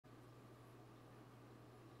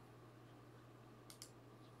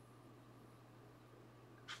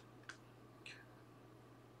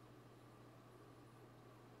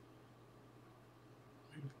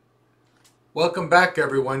Welcome back,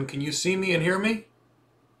 everyone. Can you see me and hear me?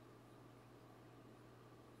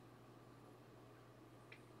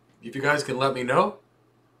 If you guys can let me know.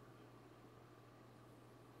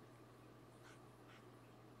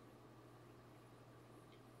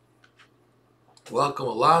 Welcome,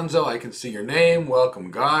 Alonzo. I can see your name.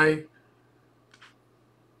 Welcome, Guy.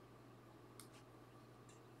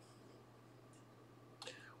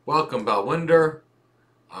 Welcome, Balwinder.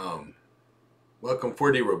 Um, welcome,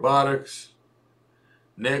 4D Robotics.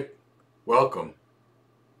 Nick, welcome.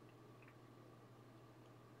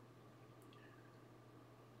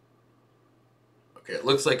 Okay, it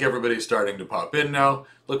looks like everybody's starting to pop in now.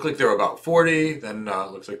 Look like there are about 40. Then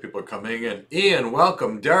looks like people are coming in. Ian,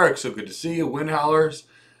 welcome. Derek, so good to see you. Windhowlers.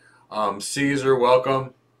 Caesar,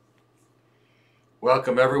 welcome.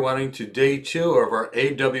 Welcome everyone to day 2 of our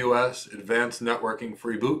AWS Advanced Networking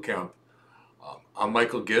Free Bootcamp. I'm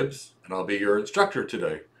Michael Gibbs, and I'll be your instructor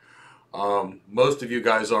today. Most of you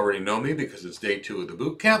guys already know me because it's day 2 of the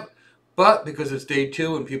bootcamp, but because it's day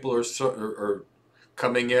 2 and people are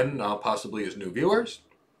coming in, possibly as new viewers,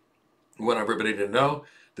 I want everybody to know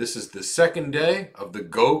this is the second day of the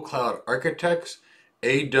Go Cloud Architects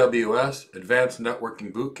AWS Advanced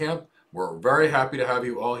Networking Bootcamp. We're very happy to have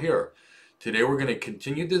you all here. Today we're going to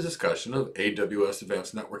continue the discussion of AWS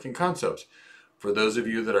Advanced Networking concepts. For those of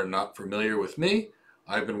you that are not familiar with me,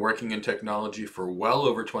 I've been working in technology for well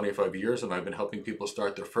over 25 years, and I've been helping people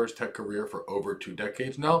start their first tech career for over 2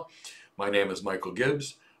 decades now. My name is Michael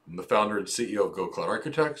Gibbs. I'm the founder and CEO of Go Cloud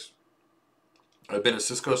Architects. I've been a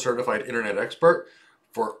Cisco certified internet expert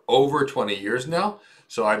for over 20 years now,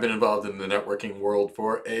 so I've been involved in the networking world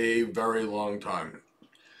for a very long time.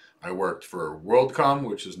 I worked for WorldCom,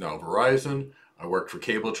 which is now Verizon. I worked for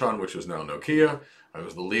Cabletron, which is now Nokia. I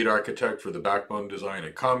was the lead architect for the backbone design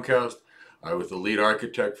at Comcast. I was the lead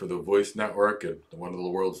architect for the voice network at one of the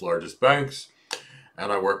world's largest banks.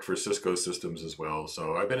 And I worked for Cisco Systems as well.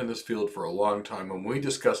 So I've been in this field for a long time. When we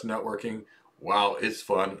discuss networking, wow, it's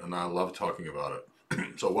fun, and I love talking about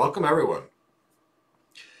it. So welcome, everyone.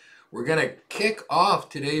 We're going to kick off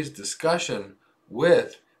today's discussion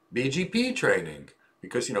with BGP training.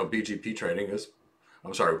 Because, BGP training is,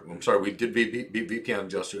 I'm sorry, we did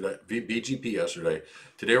VPN yesterday, BGP yesterday.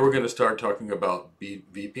 Today we're going to start talking about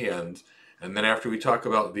VPNs. And then after we talk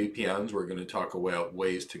about VPNs, we're going to talk about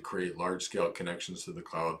ways to create large-scale connections to the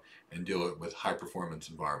cloud and do it with high-performance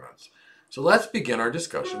environments. So let's begin our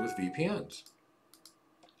discussion with VPNs.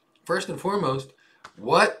 First and foremost,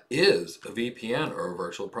 what is a VPN, or a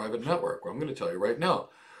virtual private network? Well, I'm going to tell you right now.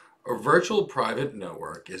 A virtual private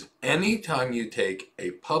network is any time you take a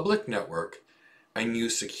public network and you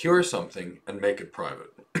secure something and make it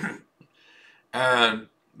private. And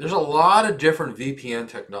there's a lot of different VPN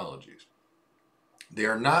technologies. They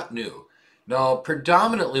are not new. Now,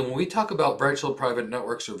 predominantly, when we talk about virtual private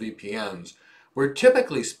networks or VPNs, we're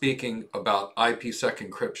typically speaking about IPsec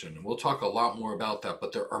encryption, and we'll talk a lot more about that,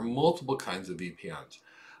 but there are multiple kinds of VPNs.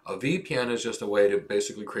 A VPN is just a way to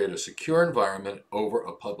basically create a secure environment over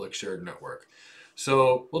a public shared network.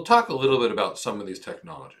 So we'll talk a little bit about some of these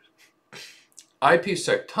technologies.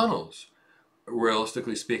 IPsec tunnels,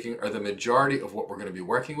 realistically speaking, are the majority of what we're going to be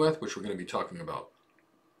working with, which we're going to be talking about.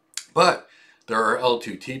 But there are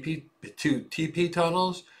L2TP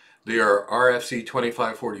tunnels. There are RFC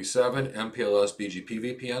 2547 MPLS BGP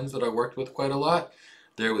VPNs that I worked with quite a lot.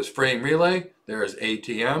 There was Frame Relay. There is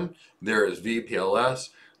ATM. There is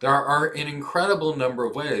VPLS. There are an incredible number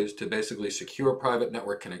of ways to basically secure private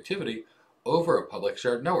network connectivity over a public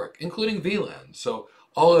shared network, including VLANs. So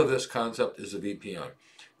all of this concept is a VPN.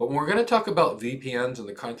 But when we're going to talk about VPNs in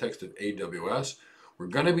the context of AWS, we're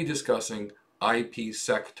going to be discussing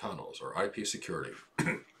IPsec tunnels, or IP security.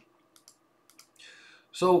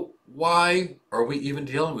 So why are we even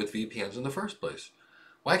dealing with VPNs in the first place?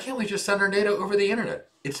 Why can't we just send our data over the internet?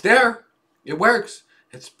 It's there. It works.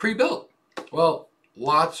 It's pre-built. Well,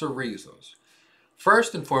 lots of reasons.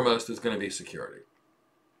 First and foremost is going to be security.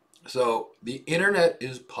 So the internet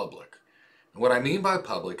is public. And what I mean by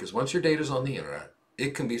public is once your data is on the internet,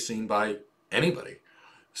 it can be seen by anybody.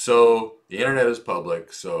 So the internet is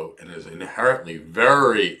public, so it is inherently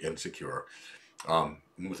very insecure.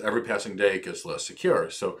 With every passing day, it gets less secure.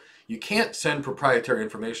 So you can't send proprietary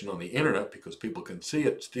information on the internet because people can see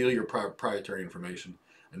it, steal your proprietary information,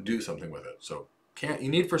 and do something with it. So you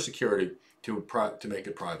need for security to make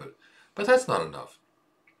it private. But that's not enough.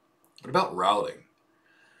 What about routing?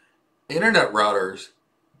 Internet routers,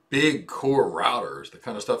 big core routers, the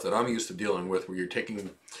kind of stuff that I'm used to dealing with, where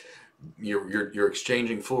you're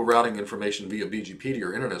exchanging full routing information via BGP to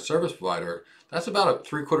your internet service provider. That's about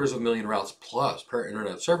 750,000 routes plus per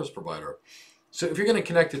internet service provider. So if you're going to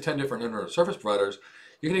connect to 10 different internet service providers,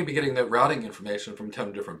 you're going to be getting that routing information from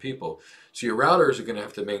 10 different people. So your routers are going to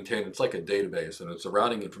have to maintain, it's like a database, and it's a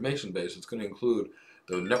routing information base. It's going to include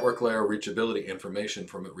the network layer reachability information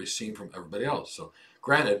from it received from everybody else. So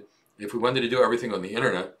granted, if we wanted to do everything on the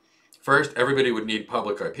internet, first everybody would need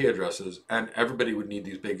public IP addresses, and everybody would need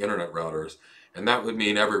these big internet routers. And that would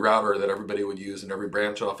mean every router that everybody would use in every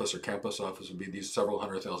branch office or campus office would be these several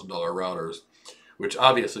 $100,000 routers, which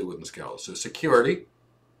obviously wouldn't scale. So security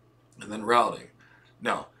and then routing.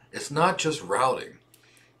 Now, it's not just routing.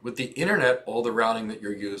 With the internet, all the routing that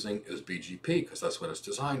you're using is BGP because that's what it's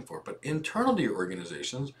designed for. But internal to your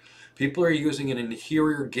organizations, people are using an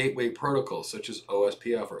interior gateway protocol such as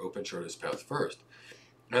OSPF or Open Shortest Path First.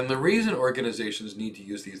 And the reason organizations need to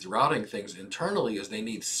use these routing things internally is they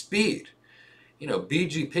need speed. You know,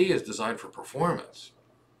 BGP is designed for performance,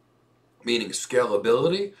 meaning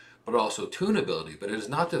scalability, but also tunability, but it is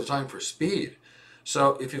not designed for speed.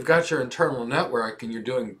 So if you've got your internal network and you're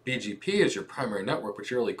doing BGP as your primary network,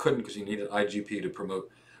 which you really couldn't because you needed IGP to promote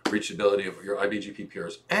reachability of your IBGP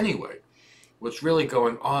peers anyway, what's really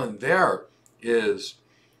going on there is,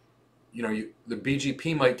 you know, the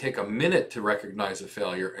BGP might take a minute to recognize a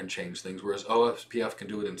failure and change things, whereas OSPF can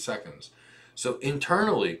do it in seconds. So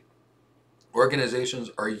internally,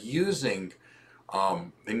 organizations are using,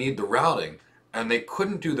 they need the routing, and they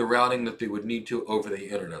couldn't do the routing that they would need to over the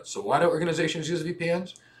internet. So why do organizations use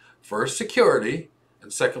VPNs? First, security,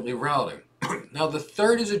 and secondly, routing. Now, the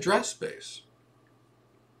third is address space.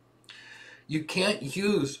 You can't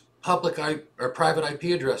use public or private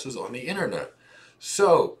IP addresses on the internet.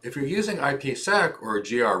 So if you're using IPsec or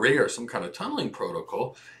GRE or some kind of tunneling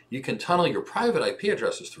protocol, you can tunnel your private IP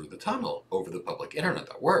addresses through the tunnel over the public internet.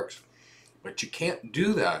 That works. But you can't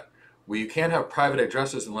do that where you can't have private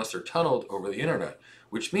addresses unless they're tunneled over the internet,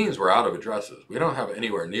 which means we're out of addresses. We don't have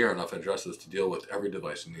anywhere near enough addresses to deal with every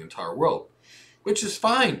device in the entire world, which is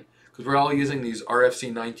fine because we're all using these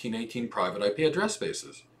RFC 1918 private IP address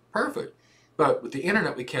spaces. Perfect. But with the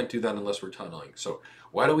internet, we can't do that unless we're tunneling. So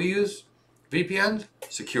why do we use VPNs?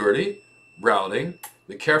 Security, routing,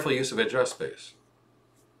 the careful use of address space.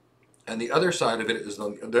 And the other side of it is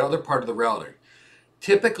the other part of the routing.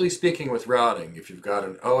 Typically speaking with routing, if you've got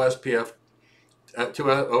an OSPF, two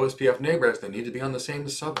OSPF neighbors, they need to be on the same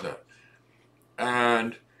subnet.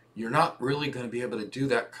 And you're not really going to be able to do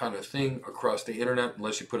that kind of thing across the internet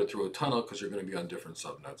unless you put it through a tunnel because you're going to be on different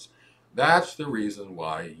subnets. That's the reason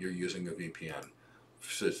why you're using a VPN.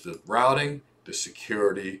 So it's the routing, the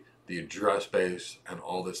security, the address space, and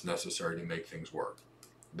all that's necessary to make things work.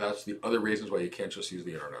 That's the other reasons why you can't just use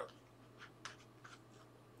the internet.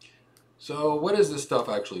 So what does this stuff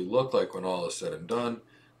actually look like when all is said and done?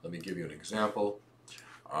 Let me give you an example.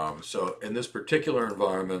 So in this particular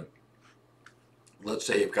environment, let's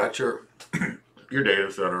say you've got your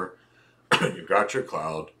data center, you've got your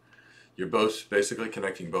cloud, you're both basically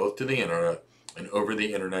connecting both to the internet, and over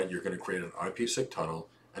the internet you're going to create an IPsec tunnel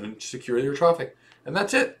and secure your traffic. And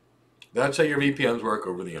that's it. That's how your VPNs work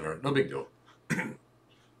over the internet. No big deal.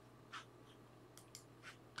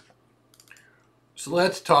 So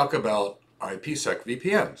let's talk about IPsec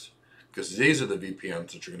VPNs, because these are the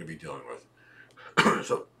VPNs that you're going to be dealing with.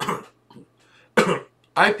 So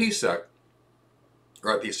IPsec,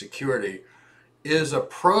 or IP security, is a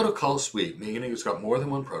protocol suite, meaning it's got more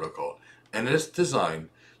than one protocol, and it's designed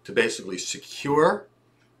to basically secure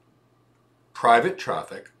private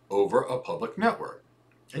traffic over a public network.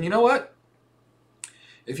 And you know what?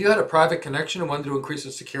 If you had a private connection and wanted to increase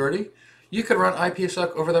its security, you could run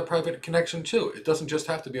IPsec over that private connection too. It doesn't just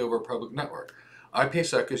have to be over a public network.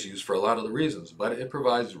 IPsec is used for a lot of the reasons, but it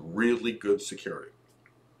provides really good security.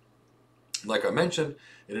 Like I mentioned,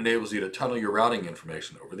 it enables you to tunnel your routing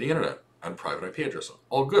information over the internet and private IP addresses.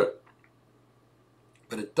 All good.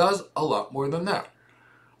 But it does a lot more than that.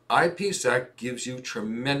 IPsec gives you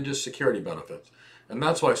tremendous security benefits, and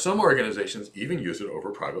that's why some organizations even use it over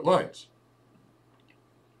private lines.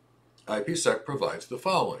 IPsec provides the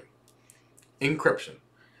following. Encryption,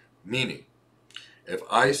 meaning if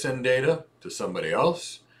I send data to somebody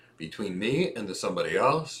else, between me and to somebody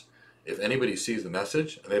else, if anybody sees the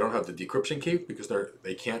message and they don't have the decryption key because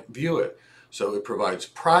they can't view it, so it provides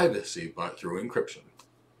privacy through encryption.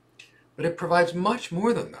 But it provides much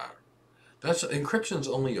more than that. Encryption is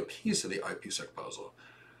only a piece of the IPsec puzzle.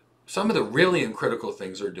 Some of the really critical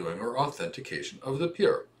things they're doing are authentication of the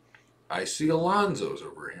peer. I see Alonzo's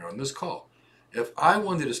over here on this call. If I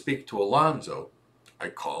wanted to speak to Alonzo, I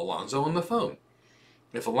call Alonzo on the phone.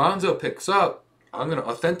 If Alonzo picks up, I'm going to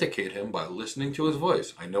authenticate him by listening to his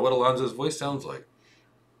voice. I know what Alonzo's voice sounds like.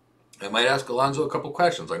 I might ask Alonzo a couple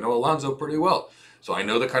questions. I know Alonzo pretty well. So I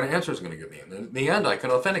know the kind of answer he's going to give me. And in the end, I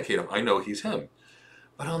can authenticate him. I know he's him.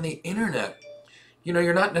 But on the internet,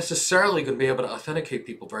 you're not necessarily going to be able to authenticate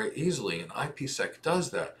people very easily, and IPsec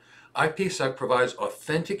does that. IPsec provides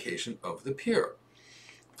authentication of the peer.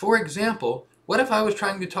 For example, what if I was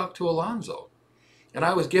trying to talk to Alonzo, and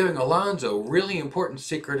I was giving Alonzo really important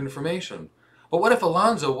secret information? But what if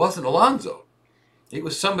Alonzo wasn't Alonzo? It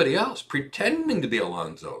was somebody else pretending to be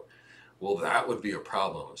Alonzo. Well, that would be a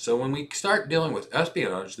problem. So when we start dealing with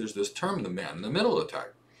espionage, there's this term, the man-in-the-middle attack.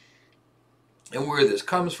 And where this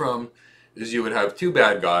comes from is you would have two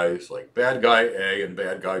bad guys, like bad guy A and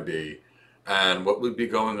bad guy B, and what would be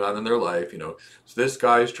going on in their life, so this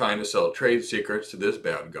guy is trying to sell trade secrets to this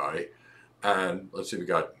bad guy, and let's see, we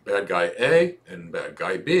got bad guy A and bad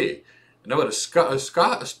guy B. And now what a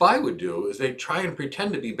spy would do is they'd try and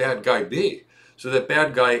pretend to be bad guy B, so that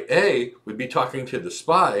bad guy A would be talking to the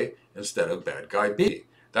spy instead of bad guy B.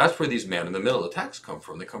 That's where these man-in-the-middle attacks come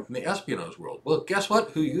from. They come from the espionage world. Well, guess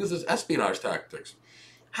what? Who uses espionage tactics?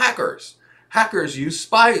 Hackers. Hackers use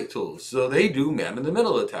spy tools, so they do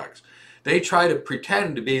man-in-the-middle attacks. They try to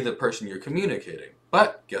pretend to be the person you're communicating.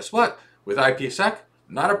 But guess what? With IPsec,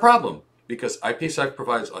 not a problem, because IPsec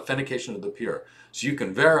provides authentication of the peer. So you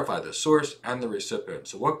can verify the source and the recipient.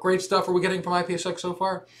 So what great stuff are we getting from IPsec so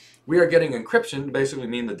far? We are getting encryption, to basically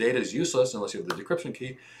mean the data is useless unless you have the decryption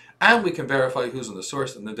key, and we can verify who's in the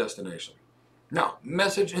source and the destination. Now,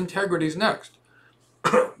 message integrity is next.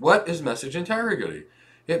 What is message integrity?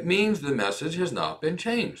 It means the message has not been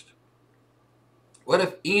changed. What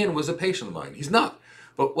if Ian was a patient of mine? He's not.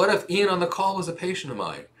 But what if Ian on the call was a patient of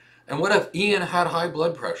mine? And what if Ian had high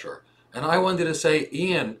blood pressure? And I wanted to say,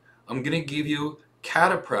 Ian, I'm going to give you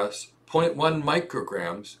Catapress 0.1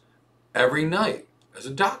 micrograms every night as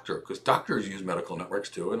a doctor, because doctors use medical networks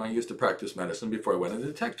too, and I used to practice medicine before I went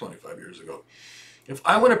into tech 25 years ago. If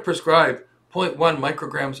I want to prescribe 0.1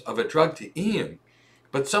 micrograms of a drug to Ian,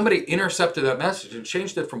 but somebody intercepted that message and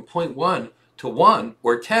changed it from 0.1 to 1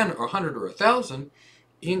 or 10 or 100 or 1,000,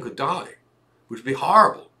 Ian could die, which would be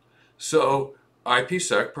horrible. So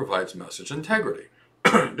IPsec provides message integrity.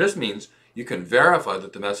 This means you can verify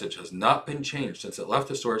that the message has not been changed since it left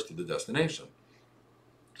the source to the destination.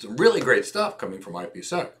 Some really great stuff coming from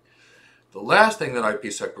IPsec. The last thing that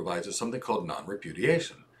IPsec provides is something called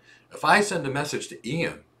non-repudiation. If I send a message to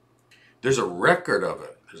Ian, there's a record of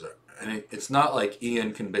it. And it's not like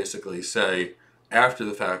Ian can basically say after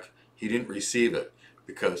the fact he didn't receive it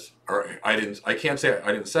because, or I can't say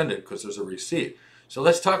I didn't send it because there's a receipt. So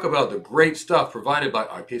let's talk about the great stuff provided by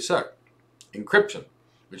IPsec. Encryption,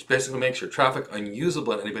 which basically makes your traffic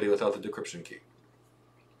unusable to anybody without the decryption key.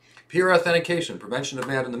 Peer authentication, prevention of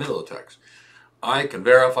man-in-the-middle attacks. I can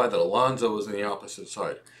verify that Alonzo was on the opposite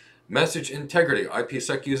side. Message integrity.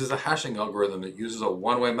 IPsec uses a hashing algorithm that uses a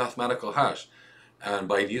one-way mathematical hash. And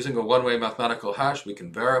by using a one-way mathematical hash, we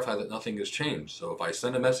can verify that nothing has changed. So if I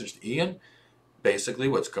send a message to Ian, basically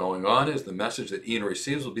what's going on is the message that Ian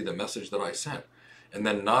receives will be the message that I sent. And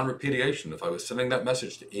then non-repudiation. If I was sending that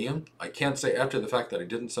message to Ian, I can't say after the fact that I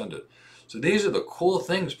didn't send it. So these are the cool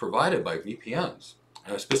things provided by VPNs,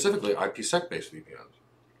 specifically IPsec-based VPNs.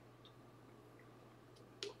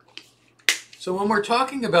 So when we're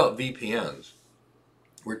talking about VPNs,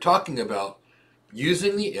 we're talking about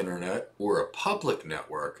using the internet or a public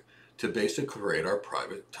network to basically create our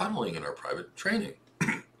private tunneling and our private training,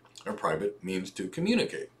 our private means to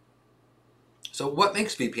communicate. So what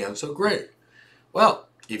makes VPN so great? Well,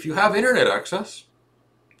 if you have internet access,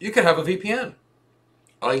 you can have a VPN.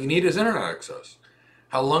 All you need is internet access.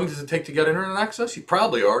 How long does it take to get internet access? You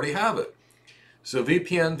probably already have it. So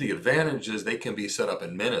VPN, the advantage is they can be set up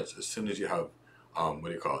in minutes as soon as you have,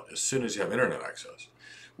 as soon as you have internet access.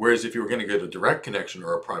 Whereas if you were going to get a direct connection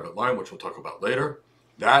or a private line, which we'll talk about later,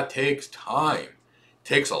 that takes time. It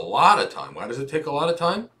takes a lot of time. Why does it take a lot of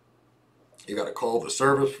time? You got to call the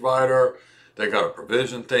service provider. They got to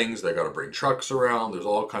provision things. They got to bring trucks around. There's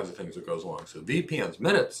all kinds of things that goes along. So VPN's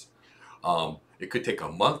minutes. It could take a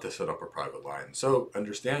month to set up a private line. So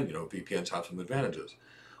understand, VPNs have some advantages.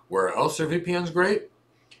 Where else are VPNs great?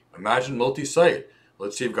 Imagine multi-site.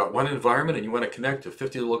 Let's say you've got one environment and you want to connect to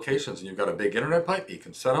 50 locations and you've got a big internet pipe. You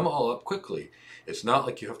can set them all up quickly. It's not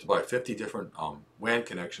like you have to buy 50 different WAN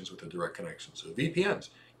connections with a direct connection. So VPNs,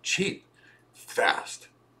 cheap, fast,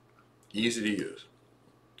 easy to use.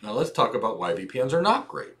 Now let's talk about why VPNs are not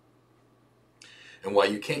great and why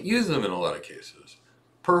you can't use them in a lot of cases.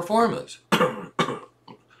 Performance.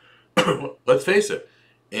 Let's face it,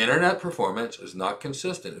 internet performance is not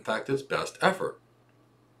consistent. In fact, it's best effort.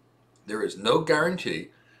 There is no guarantee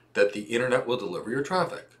that the internet will deliver your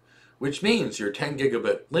traffic, which means your 10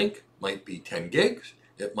 gigabit link might be 10 gigs,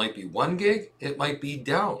 It might be 1 gig, it might be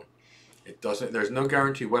down. There's no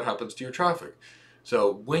guarantee what happens to your traffic.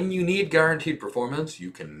 So when you need guaranteed performance,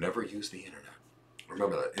 you can never use the internet.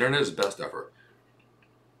 Remember that. Internet is best ever.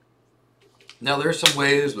 Now there's some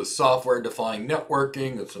ways with software-defined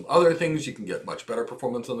networking and some other things you can get much better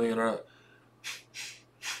performance on the internet.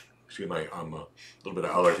 Excuse me, I'm a little bit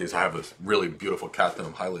of allergies. I have this really beautiful cat that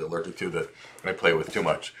I'm highly allergic to that I play with too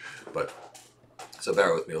much. So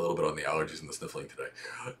bear with me a little bit on the allergies and the sniffling today.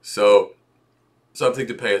 So something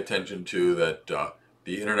to pay attention to, that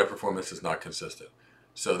the internet performance is not consistent.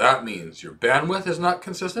 So that means your bandwidth is not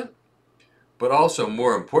consistent, but also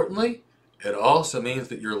more importantly, it also means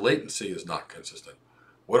that your latency is not consistent.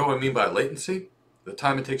 What do I mean by latency? The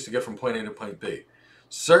time it takes to get from point A to point B.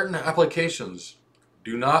 Certain applications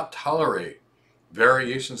do not tolerate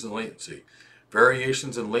variations in latency.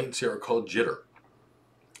 Variations in latency are called jitter.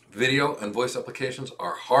 Video and voice applications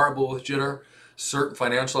are horrible with jitter. Certain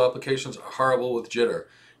financial applications are horrible with jitter.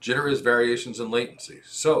 Jitter is variations in latency.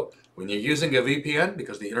 So when you're using a VPN,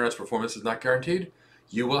 because the internet's performance is not guaranteed,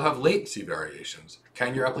 you will have latency variations.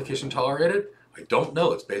 Can your application tolerate it? I don't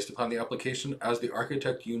know. It's based upon the application. As the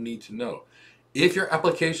architect, you need to know. If your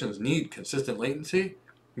applications need consistent latency,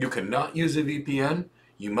 you cannot use a VPN.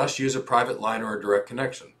 You must use a private line or a direct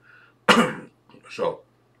connection. So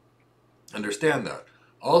understand that.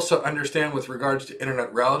 Also understand, with regards to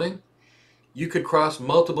internet routing, you could cross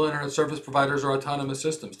multiple internet service providers or autonomous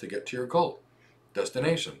systems to get to your goal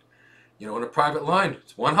destination. In a private line,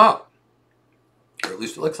 it's one hop. Or at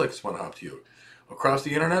least it looks like it's one hop to you. Across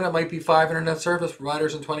the internet, it might be 5 internet service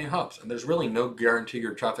providers and 20 hops. And there's really no guarantee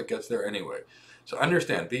your traffic gets there anyway. So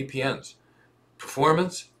understand, VPNs,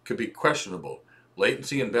 performance could be questionable.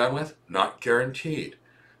 Latency and bandwidth, not guaranteed.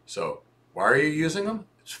 So why are you using them?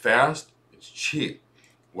 It's fast, it's cheap.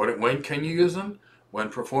 When can you use them? When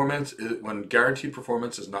guaranteed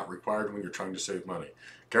performance is not required, when you're trying to save money.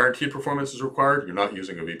 Guaranteed performance is required, you're not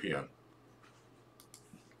using a VPN.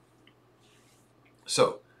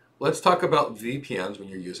 So let's talk about VPNs when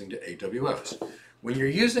you're using to AWS. When you're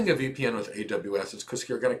using a VPN with AWS, it's because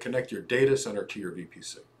you're going to connect your data center to your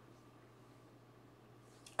VPC.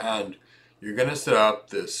 And you're going to set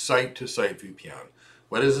up this site-to-site VPN.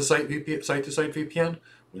 What is a site-to-site VPN?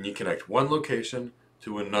 When you connect one location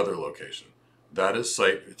to another location. That is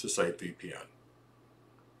site-to-site VPN.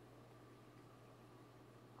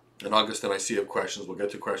 In August, and I see you have questions. We'll get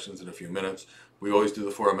to questions in a few minutes. We always do the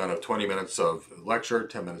format of 20 minutes of lecture,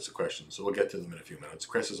 10 minutes of questions. So we'll get to them in a few minutes.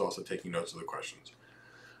 Chris is also taking notes of the questions.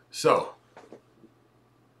 So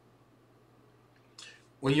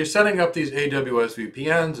when you're setting up these AWS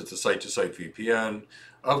VPNs, it's a site-to-site VPN.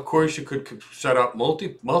 Of course, you could set up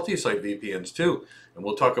multi-site VPNs too. And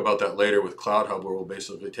we'll talk about that later with Cloud Hub, where we'll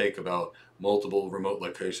basically take about multiple remote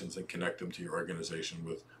locations and connect them to your organization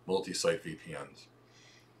with multi-site VPNs.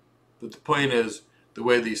 But the point is, the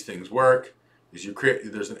way these things work is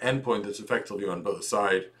there's an endpoint that's effectively on both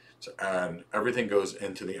sides, and everything goes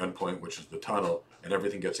into the endpoint, which is the tunnel, and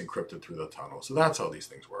everything gets encrypted through the tunnel. So that's how these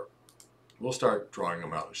things work. We'll start drawing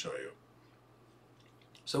them out and show you.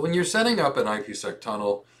 So when you're setting up an IPsec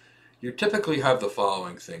tunnel, you typically have the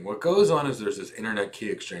following thing. What goes on is there's this Internet Key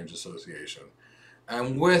Exchange Association.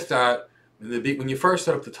 And with that, when you first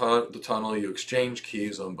set up the tunnel, you exchange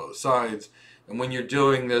keys on both sides. And when you're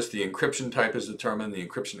doing this, the encryption type is determined, the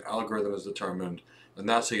encryption algorithm is determined, and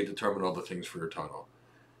that's how you determine all the things for your tunnel.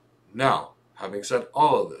 Now, having said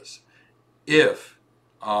all of this,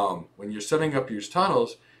 when you're setting up your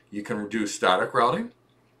tunnels, you can do static routing.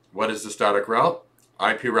 What is the static route?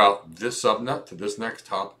 IP route this subnet to this next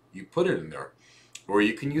hop, you put it in there. Or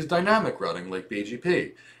you can use dynamic routing like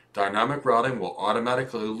BGP. Dynamic routing will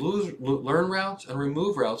automatically learn routes and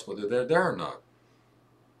remove routes whether they're there or not.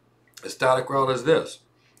 A static route is this.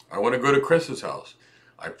 I want to go to Chris's house.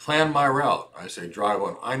 I plan my route. I say drive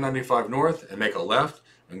on I-95 north and make a left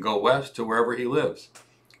and go west to wherever he lives.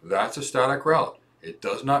 That's a static route. It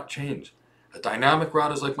does not change. A dynamic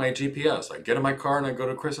route is like my GPS. I get in my car and I go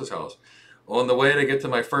to Chris's house. On the way to get to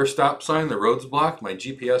my first stop sign, the road's blocked, my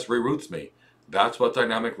GPS reroutes me. That's what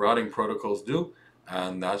dynamic routing protocols do,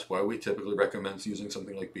 and that's why we typically recommend using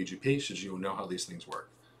something like BGP, should you know how these things work.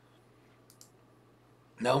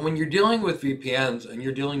 Now, when you're dealing with VPNs and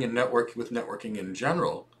you're dealing with networking in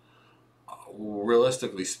general,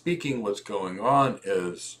 realistically speaking, what's going on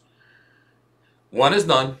is 1 is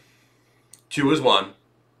none, 2 is 1,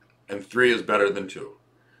 and 3 is better than 2.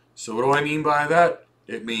 So what do I mean by that?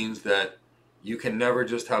 It means that you can never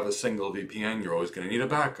just have a single VPN. You're always going to need a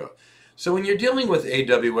backup. So when you're dealing with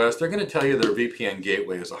AWS, they're going to tell you their VPN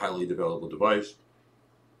gateway is a highly available device.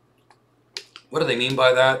 What do they mean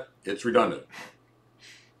by that? It's redundant.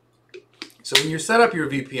 So when you set up your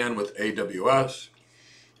VPN with AWS,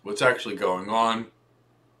 what's actually going on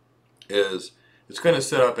is it's going to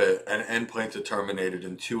set up an endpoint that terminated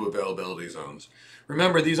in 2 availability zones.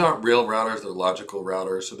 Remember, these aren't real routers, they're logical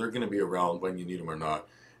routers, so they're going to be around when you need them or not.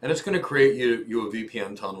 And it's going to create you a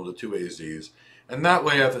VPN tunnel to 2 AZs. And that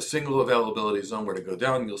way, if a single availability zone were to go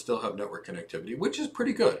down, you'll still have network connectivity, which is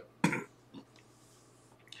pretty good.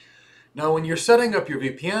 Now, when you're setting up your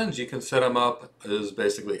VPNs, you can set them up as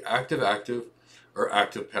basically active-active or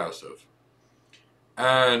active-passive.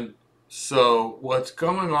 And so what's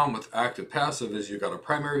going on with active-passive is you've got a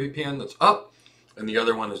primary VPN that's up, and the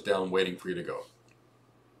other one is down waiting for you to go.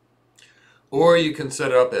 Or you can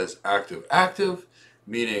set it up as active-active,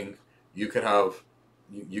 meaning you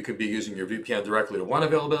could be using your VPN directly to one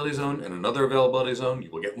availability zone and another availability zone.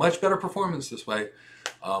 You will get much better performance this way,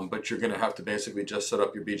 but you're going to have to basically just set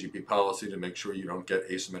up your BGP policy to make sure you don't get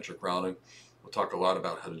asymmetric routing. We'll talk a lot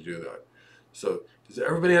about how to do that. So does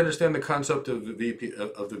everybody understand the concept of the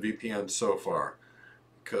VPN so far?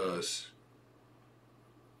 Because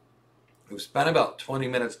we've spent about 20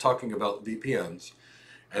 minutes talking about VPNs,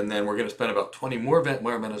 and then we're going to spend about 20 more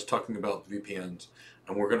minutes talking about VPNs,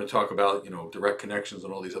 and we're going to talk about, direct connections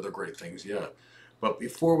and all these other great things yet. But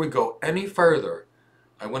before we go any further,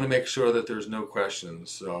 I want to make sure that there's no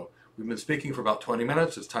questions. So we've been speaking for about 20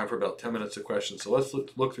 minutes. It's time for about 10 minutes of questions. So let's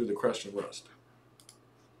look through the question list.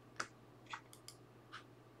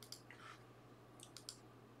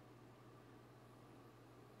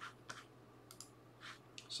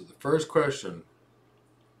 So the first question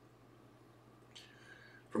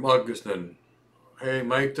from Augustin. Hey,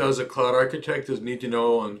 Mike, does a cloud architect need to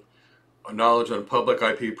know knowledge on public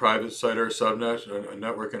IP, private site or subnet, and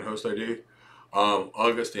network and host ID?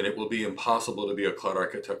 Augustine, it will be impossible to be a cloud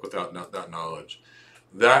architect without that knowledge.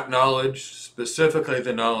 That knowledge, specifically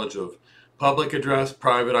the knowledge of public address,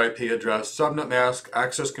 private IP address, subnet mask,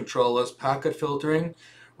 access control list, packet filtering,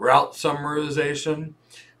 route summarization,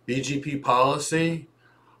 BGP policy,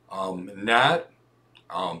 NAT,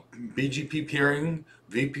 BGP peering,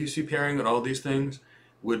 VPC peering, and all these things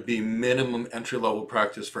would be minimum entry-level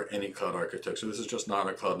practice for any cloud architect. So this is just not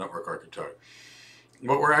a cloud network architect.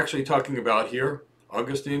 What we're actually talking about here,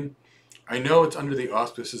 Augustine, I know it's under the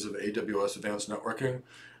auspices of AWS Advanced Networking,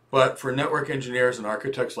 but for network engineers and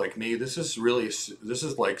architects like me, this is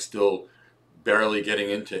like still barely getting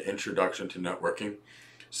into introduction to networking.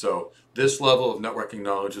 So this level of networking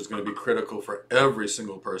knowledge is going to be critical for every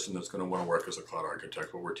single person that's going to want to work as a cloud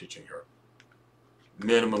architect, what we're teaching here.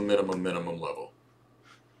 Minimum level.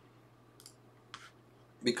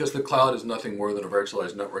 Because the cloud is nothing more than a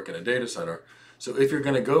virtualized network in a data center. So if you're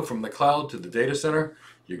going to go from the cloud to the data center,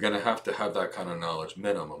 you're going to have that kind of knowledge,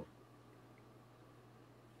 minimum.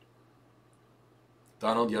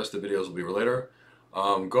 Donald, yes, the videos will be later.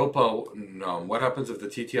 Gopal, what happens if the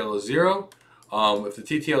TTL is 0? If the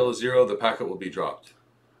TTL is 0, the packet will be dropped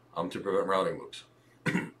to prevent routing loops.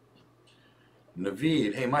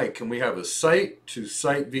 Naveed, hey Mike, can we have a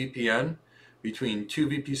site-to-site VPN between 2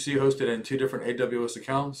 VPC hosted and 2 different AWS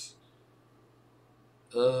accounts?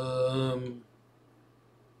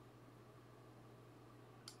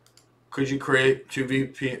 Could you create 2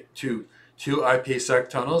 IPsec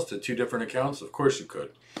tunnels to 2 different accounts? Of course you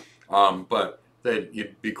could, but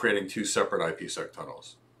you'd be creating 2 separate IPsec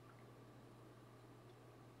tunnels.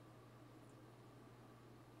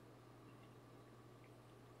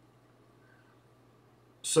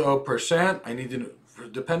 So percent, I need to know,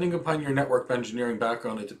 depending upon your network engineering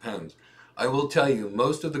background, it depends. I will tell you,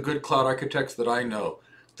 most of the good cloud architects that I know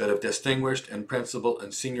that have distinguished in principal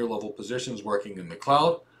and senior level positions working in the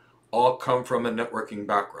cloud all come from a networking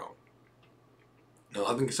background. Now,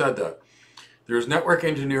 having said that, there's network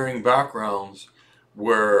engineering backgrounds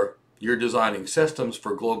where you're designing systems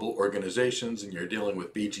for global organizations and you're dealing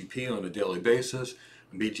with BGP on a daily basis,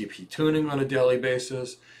 and BGP tuning on a daily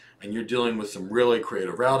basis, and you're dealing with some really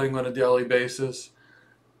creative routing on a daily basis.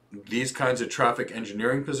 These kinds of traffic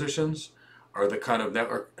engineering positions are the kind of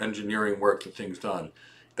network engineering work that things done.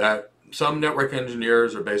 That some network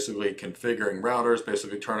engineers are basically configuring routers,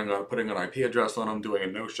 basically putting an IP address on them, doing a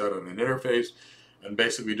no-shut on an interface, and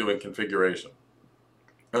basically doing configuration.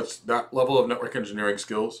 That level of network engineering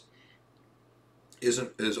skills is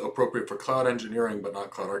appropriate for cloud engineering, but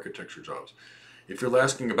not cloud architecture jobs. If you're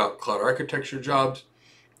asking about cloud architecture jobs,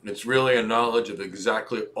 it's really a knowledge of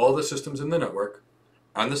exactly all the systems in the network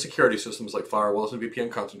and the security systems like firewalls and VPN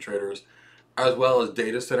concentrators, as well as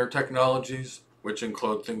data center technologies, which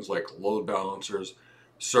include things like load balancers,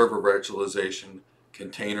 server virtualization,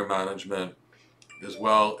 container management, as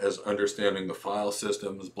well as understanding the file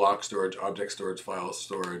systems, block storage, object storage, file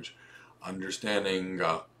storage, understanding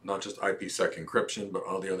not just IPsec encryption, but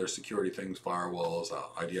all the other security things, firewalls,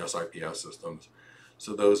 IDS, IPS systems.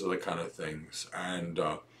 So those are the kind of things. And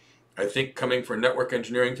I think coming from network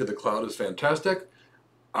engineering to the cloud is fantastic.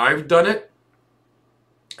 I've done it.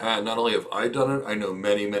 Not only have I done it, I know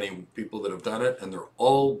many, many people that have done it, and they're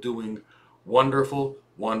all doing wonderful,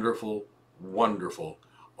 wonderful, wonderful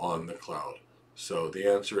on the cloud. So the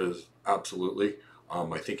answer is absolutely.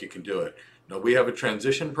 I think you can do it. Now, we have a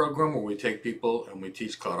transition program where we take people and we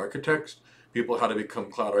teach cloud architects, people how to become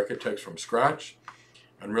cloud architects from scratch.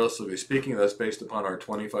 And realistically speaking, that's based upon our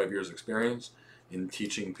 25 years experience in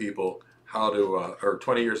teaching people how to, or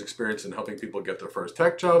 20 years experience in helping people get their first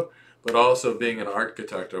tech job, but also being an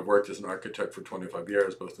architect. I've worked as an architect for 25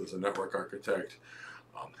 years, both as a network architect,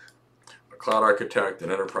 a cloud architect,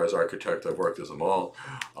 an enterprise architect. I've worked as them all.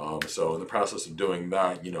 So in the process of doing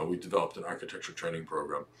that, we developed an architecture training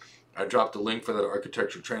program. I dropped a link for that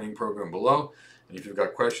architecture training program below. And if you've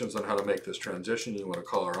got questions on how to make this transition, you want to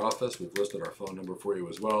call our office. We've listed our phone number for you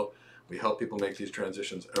as well. We help people make these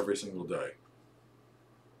transitions every single day.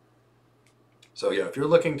 So yeah, if you're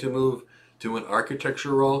looking to move to an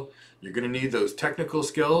architecture role, you're going to need those technical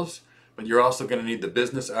skills, but you're also going to need the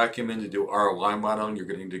business acumen to do ROI modeling. You're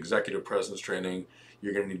going to need executive presence training.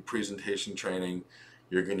 You're going to need presentation training.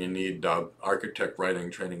 You're going to need architect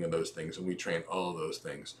writing training and those things, and we train all of those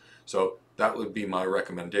things. So that would be my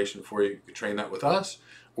recommendation for you. You could train that with us,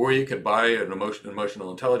 or you could buy an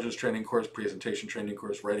emotional intelligence training course, presentation training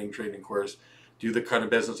course, writing training course, do the kind of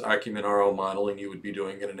business acumen RO modeling you would be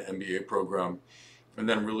doing in an MBA program, and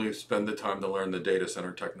then really spend the time to learn the data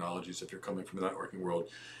center technologies if you're coming from the networking world.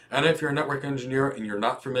 And if you're a network engineer and you're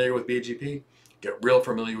not familiar with BGP, get real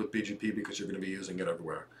familiar with BGP because you're going to be using it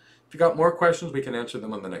everywhere. If you got more questions, we can answer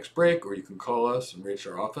them on the next break, or you can call us and reach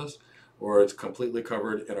our office, or it's completely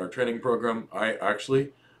covered in our training program. I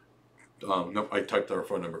actually, nope, I typed our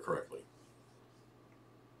phone number correctly.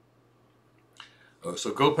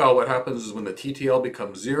 So Gopal, what happens is when the TTL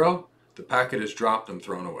becomes 0, the packet is dropped and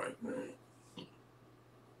thrown away.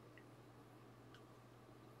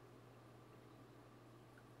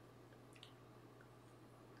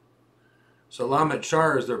 So Lamet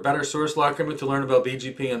Shar, is there a better source document to learn about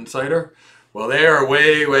BGP and CIDR? Well, they are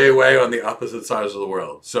way, way, way on the opposite sides of the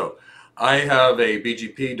world. So I have a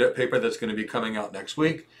BGP paper that's going to be coming out next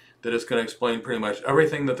week that is going to explain pretty much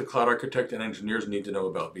everything that the cloud architect and engineers need to know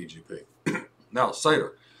about BGP. Now,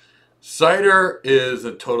 CIDR. CIDR is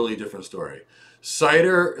a totally different story.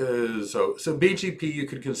 CIDR is, so BGP you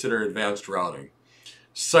could consider advanced routing.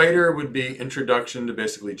 CIDR would be introduction to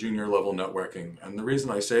basically junior level networking. And the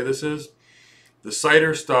reason I say this is the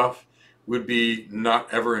CIDR stuff would be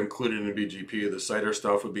not ever included in BGP. The CIDR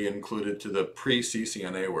stuff would be included to the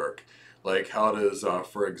pre-CCNA work. Like how does,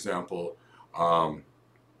 for example, how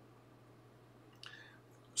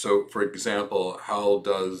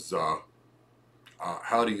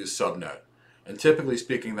do you subnet? And typically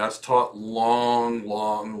speaking, that's taught long,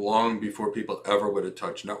 long, long before people ever would have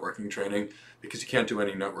touched networking training, because you can't do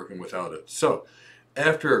any networking without it. So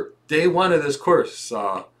after day one of this course,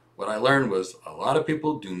 what I learned was a lot of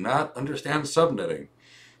people do not understand subnetting.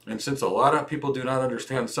 And since a lot of people do not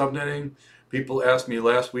understand subnetting, people asked me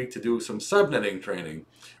last week to do some subnetting training,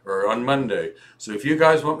 or on Monday. So if you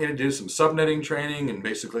guys want me to do some subnetting training and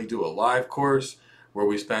basically do a live course where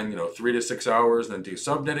we spend 3 to 6 hours, then do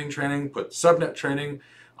subnetting training, put subnet training,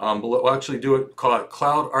 we'll actually do it, call it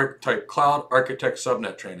Cloud Architect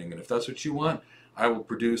Subnet Training. And if that's what you want, I will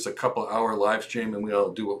produce a couple-hour live stream, and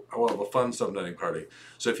I'll have a fun subnetting party.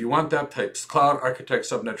 So if you want that, type Cloud Architect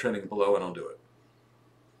Subnet Training below, and I'll do it.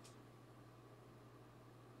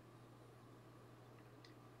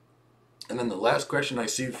 And then the last question I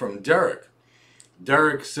see from Derek.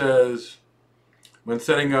 Derek says, when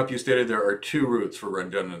setting up, you stated there are 2 routes for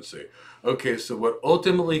redundancy. Okay, so what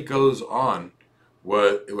ultimately goes on,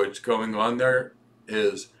 what's going on there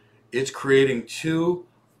is it's creating 2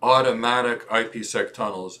 automatic IPsec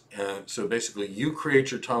tunnels. And so basically you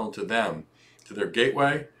create your tunnel to them, to their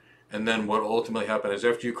gateway, and then what ultimately happens is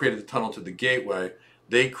after you create the tunnel to the gateway,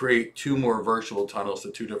 they create 2 more virtual tunnels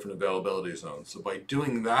to 2 different availability zones. So by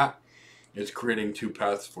doing that, it's creating 2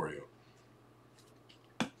 paths for you.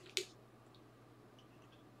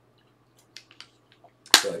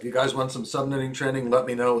 So if you guys want some subnetting training, let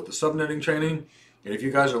me know with the subnetting training. And if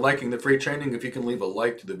you guys are liking the free training, if you can leave a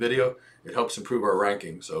like to the video, it helps improve our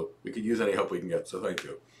ranking. So we could use any help we can get. So thank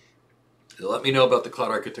you. So let me know about the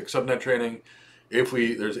Cloud Architect Subnet Training.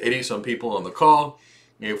 There's 80 some people on the call.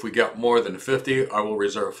 If we get more than 50, I will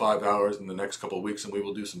reserve 5 hours in the next couple of weeks, and we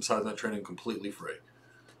will do some subnet training completely free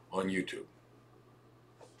on YouTube.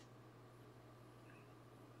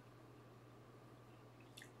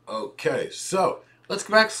 Okay, so let's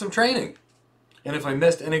go back to some training. And if I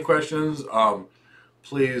missed any questions,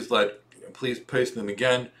 please paste them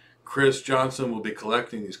again. Chris Johnson will be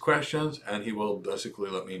collecting these questions, and he will basically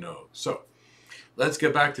let me know. So let's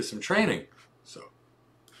get back to some training. So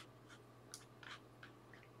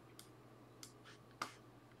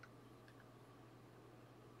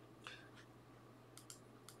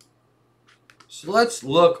let's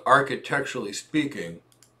look, architecturally speaking,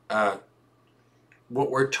 at what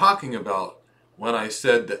we're talking about when I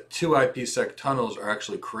said that two IPsec tunnels are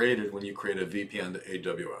actually created when you create a VPN to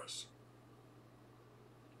AWS.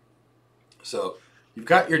 So you've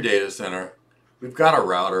got your data center. We've got a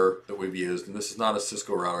router that we've used, and this is not a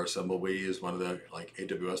Cisco router symbol. We use one of the like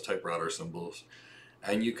AWS type router symbols.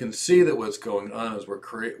 And you can see that what's going on is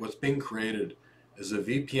what's being created is a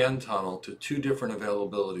VPN tunnel to two different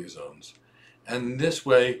availability zones. And this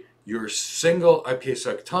way, your single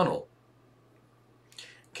IPsec tunnel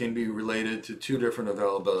can be related to two different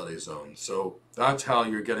availability zones. So that's how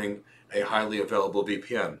you're getting a highly available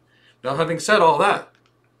VPN. Now, having said all that,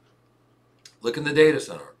 look in the data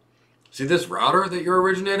center. See this router that you're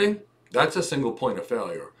originating? That's a single point of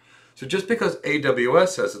failure. So just because AWS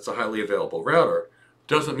says it's a highly available router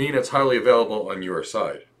doesn't mean it's highly available on your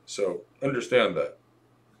side. So understand that.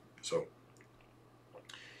 So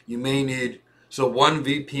you may need, so one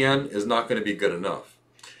VPN is not going to be good enough.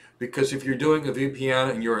 Because if you're doing a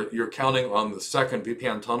VPN and you're counting on the second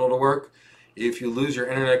VPN tunnel to work, if you lose your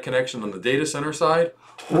internet connection on the data center side,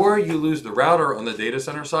 or you lose the router on the data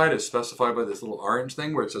center side, as specified by this little orange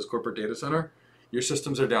thing where it says corporate data center, your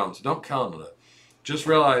systems are down. So don't count on it. Just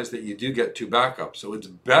realize that you do get two backups. So it's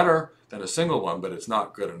better than a single one, but it's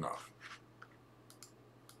not good enough.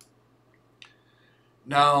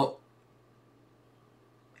 Now,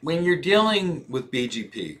 when you're dealing with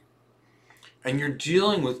BGP, and you're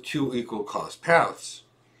dealing with two equal cost paths,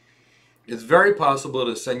 it's very possible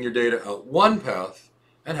to send your data out one path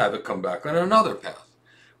and have it come back on another path,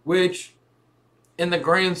 which in the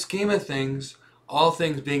grand scheme of things, all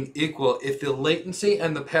things being equal, if the latency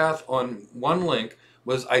and the path on one link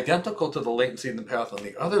was identical to the latency and the path on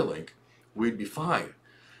the other link, we'd be fine.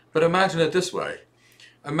 But imagine it this way.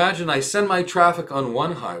 Imagine I send my traffic on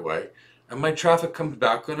one highway and my traffic comes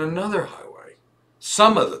back on another highway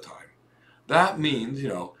some of the time. That means,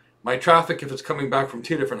 my traffic, if it's coming back from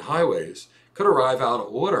two different highways, could arrive out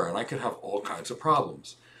of order and I could have all kinds of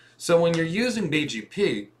problems. So when you're using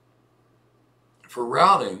BGP for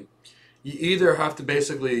routing, you either have to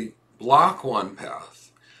basically block one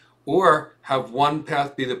path or have one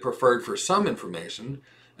path be the preferred for some information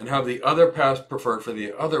and have the other path preferred for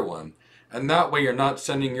the other one. And that way you're not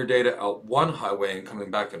sending your data out one highway and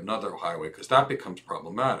coming back another highway, because that becomes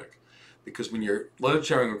problematic. Because when you're load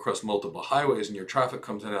sharing across multiple highways and your traffic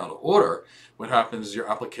comes in out of order, what happens is your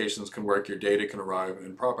applications can work, your data can arrive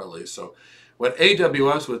improperly. So what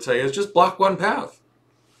AWS would say is just block one path.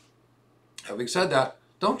 Having said that,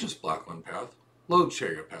 don't just block one path, load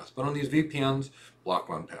share your path. But on these VPNs, block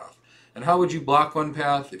one path. And how would you block one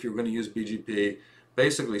path if you're going to use BGP?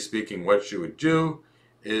 Basically speaking, what you would do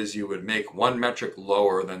is you would make one metric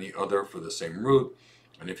lower than the other for the same route.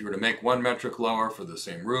 And if you were to make one metric lower for the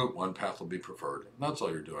same route, one path will be preferred. And that's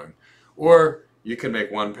all you're doing. Or you can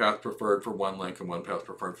make one path preferred for one link and one path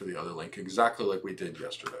preferred for the other link, exactly like we did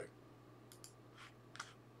yesterday.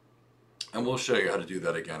 And we'll show you how to do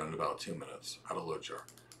that again in about 2 minutes, how to load share.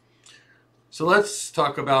 So let's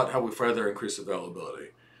talk about how we further increase availability.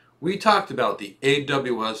 We talked about the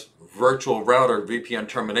AWS virtual router VPN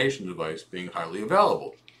termination device being highly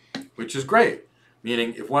available, which is great.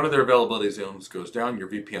 Meaning, if one of their availability zones goes down, your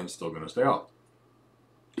VPN is still going to stay out.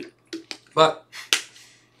 But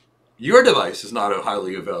your device is not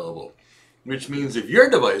highly available, which means if your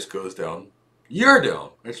device goes down, you're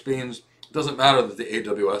down. Which means it doesn't matter that the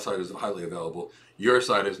AWS side is highly available, your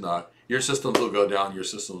side is not. Your systems will go down, your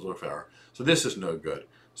systems will fail. So this is no good.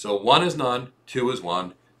 So 1 is none, 2 is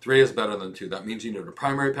 1, 3 is better than 2. That means you need a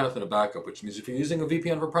primary path and a backup, which means if you're using a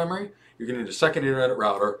VPN for primary, you're going to need a second internet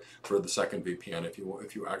router for the second VPN if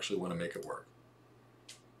you actually want to make it work.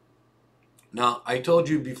 Now, I told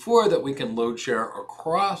you before that we can load share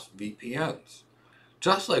across VPNs,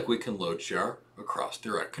 just like we can load share across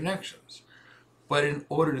direct connections. But in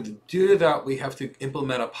order to do that, we have to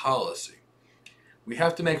implement a policy. We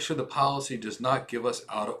have to make sure the policy does not give us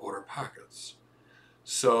out-of-order packets.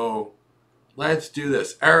 So let's do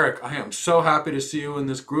this. Eric, I am so happy to see you in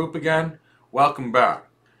this group again. Welcome back.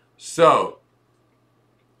 So,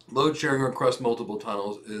 load sharing across multiple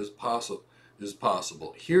tunnels is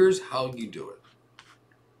possible. Here's how you do it.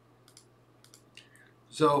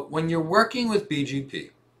 So, when you're working with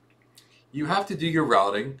BGP, you have to do your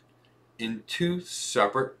routing in two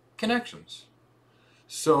separate connections.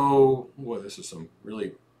 So, well, this is some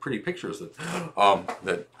really pretty pictures that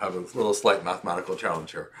that have a little slight mathematical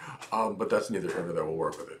challenge here, but that's neither here nor there. We'll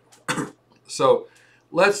work with it. So,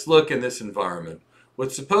 let's look in this environment.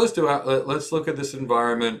 Let's look at this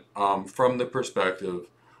environment from the perspective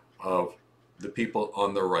of the people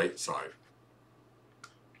on the right side.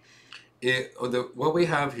 What we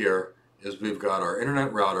have here is we've got our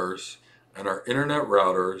internet routers, and our internet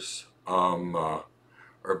routers are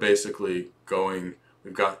basically going,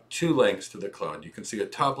 we've got two links to the cloud. You can see a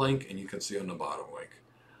top link and you can see on the bottom link.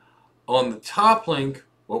 On the top link,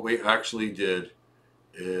 what we actually did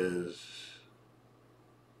is,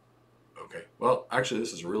 okay, well, actually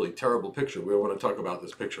this is a really terrible picture. We don't want to talk about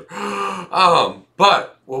this picture.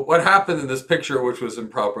 But what happened in this picture, which was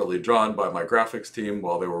improperly drawn by my graphics team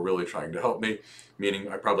while they were really trying to help me, meaning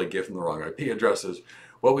I probably gave them the wrong IP addresses,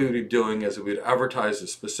 what we would be doing is we'd advertise a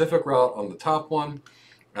specific route on the top one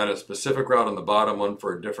and a specific route on the bottom one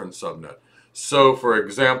for a different subnet. So, for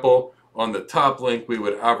example, on the top link, we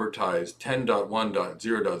would advertise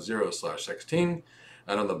 10.1.0.0/16,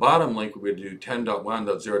 and on the bottom link, we would do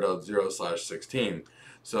 10.1.0.0/16.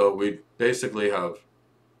 So we basically have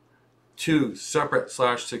two separate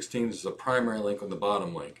 /16s as a primary link on the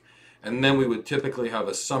bottom link. And then we would typically have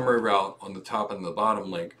a summary route on the top and the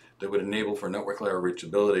bottom link that would enable for network layer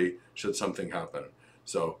reachability should something happen.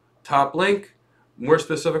 So top link, more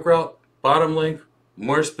specific route, bottom link,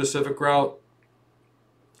 more specific route,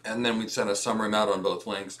 and then we'd send a summary route on both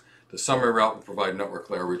links. The summary route will provide network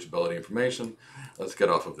layer reachability information. Let's get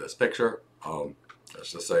off of this picture.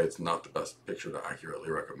 Let's just say it's not the best picture to accurately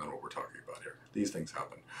recommend what we're talking about here. These things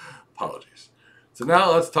happen. Apologies. So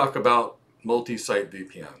now let's talk about multi-site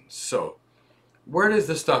VPNs. So where does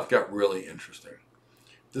this stuff get really interesting?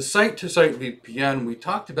 The site-to-site VPN, we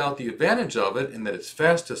talked about the advantage of it in that it's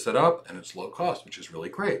fast to set up and it's low cost, which is really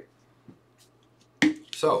great.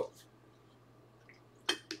 So,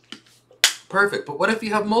 perfect. But what if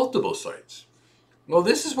you have multiple sites? Well,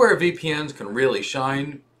 this is where VPNs can really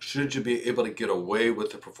shine, should you be able to get away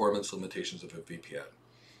with the performance limitations of a VPN.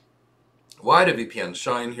 Why do VPNs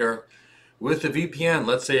shine here? With the VPN,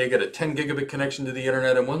 let's say you get a 10 gigabit connection to the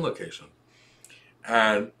internet in one location.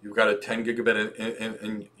 And you've got a 10 gigabit,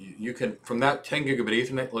 and you can, from that 10 gigabit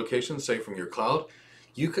Ethernet location, say from your cloud,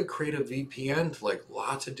 you could create a VPN to like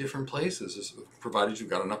lots of different places, provided you've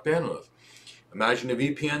got enough bandwidth. Imagine a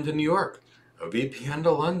VPN to New York, a VPN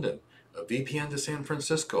to London, a VPN to San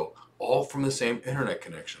Francisco, all from the same internet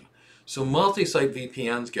connection. So multi-site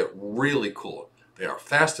VPNs get really cool. They are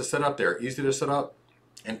fast to set up, they are easy to set up,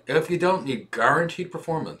 and if you don't need guaranteed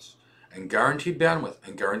performance and guaranteed bandwidth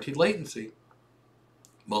and guaranteed latency,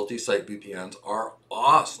 multi-site VPNs are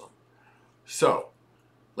awesome. So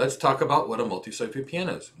let's talk about what a multi-site VPN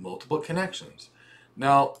is. Multiple connections.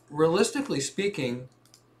 Now, realistically speaking,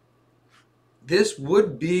 this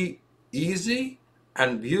would be easy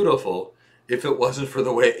and beautiful if it wasn't for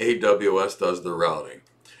the way AWS does the routing.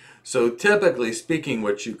 So typically speaking,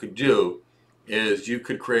 what you could do is you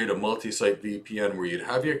could create a multi-site VPN where you'd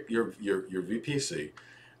have your VPC,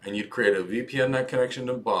 and you'd create a VPN net connection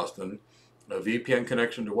to Boston, a VPN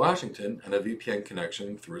connection to Washington, and a VPN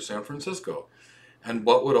connection through San Francisco. And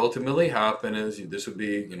what would ultimately happen is this would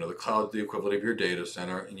be, the cloud, the equivalent of your data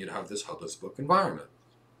center, and you'd have this hub and spoke environment.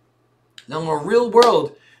 Now, in a real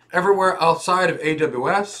world, everywhere outside of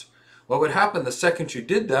AWS, what would happen the second you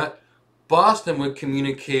did that, Boston would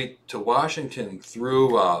communicate to Washington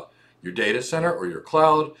through your data center or your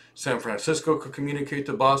cloud. San Francisco could communicate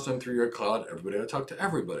to Boston through your cloud. Everybody would talk to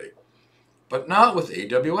everybody. But not with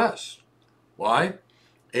AWS. Why?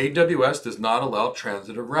 AWS does not allow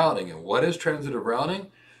transitive routing. And what is transitive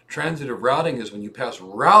routing? Transitive routing is when you pass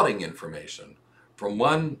routing information from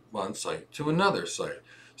one site to another site.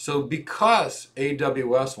 So because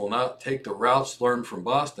AWS will not take the routes learned from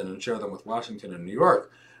Boston and share them with Washington and New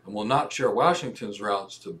York, and will not share Washington's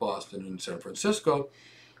routes to Boston and San Francisco,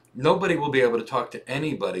 nobody will be able to talk to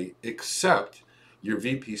anybody except your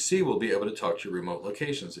VPC will be able to talk to your remote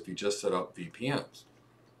locations if you just set up VPNs.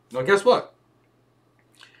 Now guess what?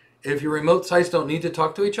 If your remote sites don't need to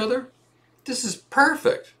talk to each other, this is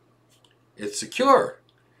perfect. It's secure.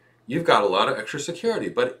 You've got a lot of extra security.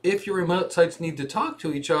 But if your remote sites need to talk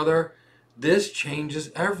to each other, this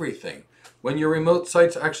changes everything. When your remote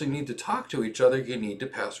sites actually need to talk to each other, you need to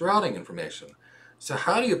pass routing information. So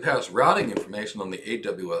how do you pass routing information on the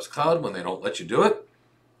AWS cloud when they don't let you do it?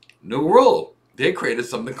 New rule. They created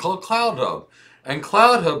something called Cloud Hub. And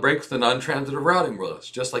Cloud Hub breaks the non-transitive routing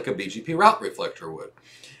rules, just like a BGP route reflector would.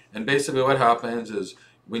 And basically what happens is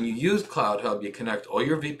When you use Cloud Hub, you connect all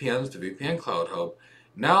your VPNs to VPN Cloud Hub.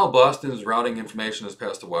 Now Boston's routing information is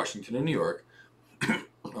passed to Washington and New York,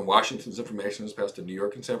 and Washington's information is passed to New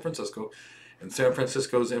York and San Francisco, and San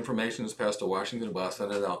Francisco's information is passed to Washington and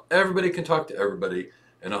Boston, and now everybody can talk to everybody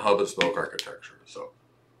in a hub and spoke architecture. So,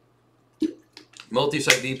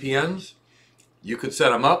 multi-site VPNs, you could set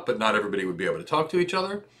them up, but not everybody would be able to talk to each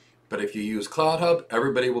other. But if you use Cloud Hub,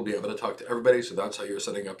 everybody will be able to talk to everybody, so that's how you're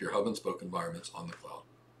setting up your hub and spoke environments on the cloud.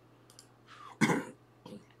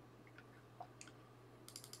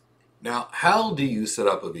 Now, how do you set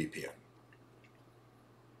up a VPN?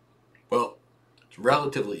 Well, it's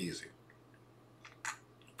relatively easy.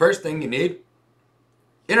 First thing you need,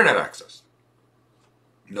 internet access.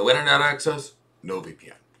 No internet access, no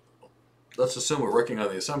VPN. Let's assume we're working on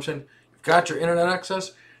the assumption you've got your internet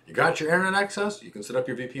access, you can set up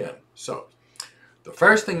your VPN. So, the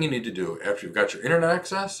first thing you need to do after you've got your internet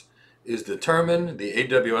access is determine the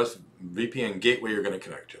AWS VPN gateway you're going to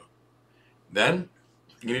connect to. Then,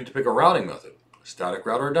 you need to pick a routing method, a static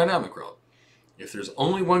route or a dynamic route. If there's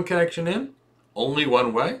only one connection in, only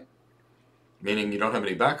one way, meaning you don't have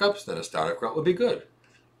any backups, then a static route would be good.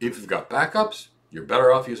 If you've got backups, you're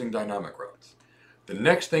better off using dynamic routes. The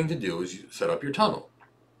next thing to do is you set up your tunnel.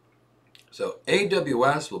 So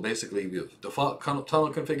AWS will basically give the default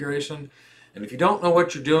tunnel configuration, and if you don't know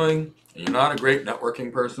what you're doing, and you're not a great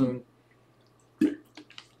networking person,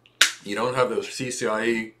 you don't have those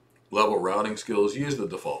CCIE level routing skills, use the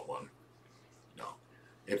default one. No.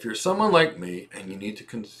 If you're someone like me and you need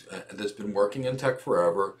to that's been working in tech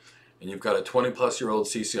forever and you've got a 20-plus-year-old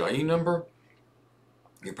CCIE number,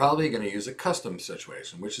 you're probably going to use a custom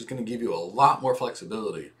situation, which is going to give you a lot more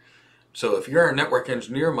flexibility. So if you're a network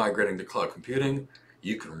engineer migrating to cloud computing,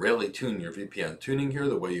 you can really tune your VPN tuning here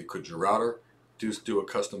the way you could your router. Just do a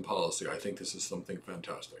custom policy. I think this is something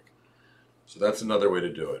fantastic. So that's another way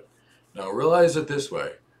to do it. Now realize it this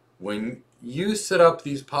way. When you set up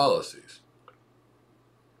these policies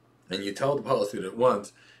and you tell the policy at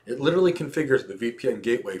once, it literally configures the VPN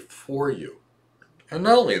gateway for you. And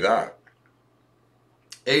not only that,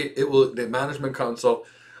 the management console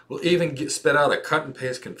will even spit out a cut and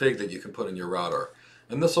paste config that you can put in your router.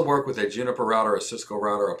 And this will work with a Juniper router, a Cisco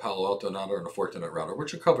router, a Palo Alto router, and a Fortinet router,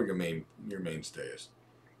 which will cover your mainstays.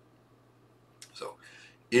 So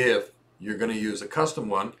if you're going to use a custom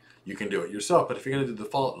one, you can do it yourself, but if you're going to do the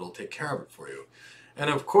default, it'll take care of it for you.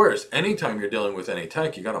 And of course, anytime you're dealing with any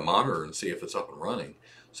tech, you got to monitor and see if it's up and running.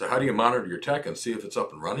 So how do you monitor your tech and see if it's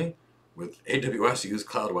up and running? With AWS, you use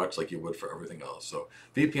CloudWatch like you would for everything else. So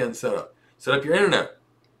VPN setup. Set up your internet.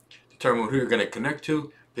 Determine who you're going to connect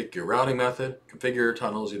to. Pick your routing method. Configure your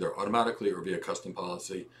tunnels either automatically or via custom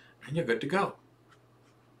policy. And you're good to go.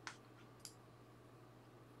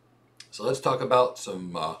 So let's talk about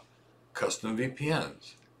some custom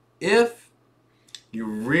VPNs. If you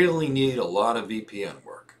really need a lot of VPN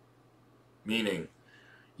work, meaning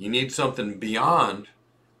you need something beyond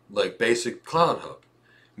like basic Cloud Hub,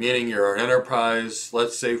 meaning you're an enterprise,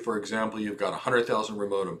 let's say for example you've got 100,000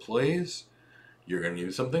 remote employees, you're going to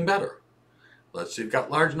need something better. Let's say you've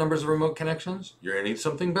got large numbers of remote connections, you're going to need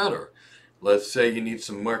something better. Let's say you need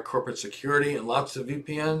some more corporate security and lots of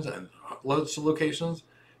VPNs and lots of locations,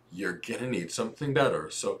 you're going to need something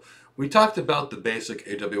better. So we talked about the basic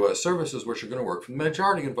AWS services, which are going to work for the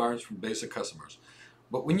majority environments from basic customers.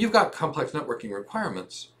 But when you've got complex networking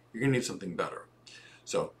requirements, you're going to need something better.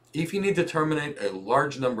 So if you need to terminate a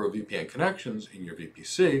large number of VPN connections in your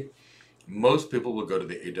VPC, most people will go to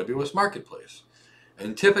the AWS Marketplace.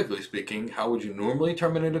 And typically speaking, how would you normally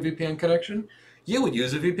terminate a VPN connection? You would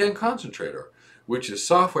use a VPN concentrator, which is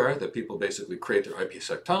software that people basically create their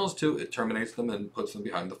IPsec tunnels to. It terminates them and puts them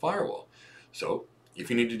behind the firewall. So if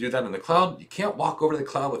you need to do that in the cloud, you can't walk over to the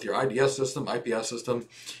cloud with your IDS system, IPS system,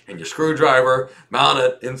 and your screwdriver, mount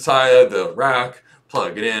it inside the rack,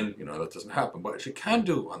 plug it in. You know, that doesn't happen. But what you can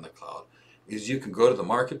do on the cloud is you can go to the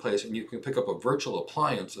marketplace and you can pick up a virtual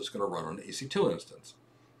appliance that's going to run on an EC2 instance.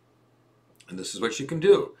 And this is what you can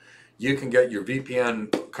do. You can get your VPN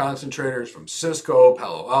concentrators from Cisco,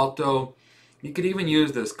 Palo Alto. You could even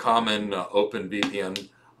use this common open VPN,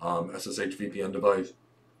 SSH VPN device.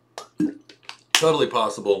 Totally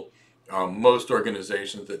possible. Most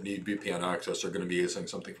organizations that need VPN access are going to be using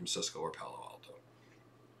something from Cisco or Palo Alto.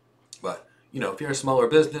 But, you know, if you're a smaller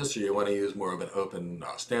business or you want to use more of an open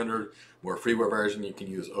standard, more freeware version, you can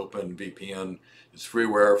use OpenVPN. It's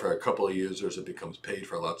freeware for a couple of users. It becomes paid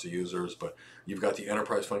for lots of users. But you've got the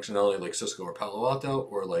enterprise functionality like Cisco or Palo Alto,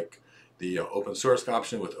 or like the open source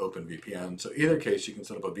option with OpenVPN. So either case, you can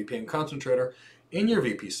set up a VPN concentrator in your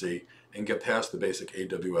VPC and get past the basic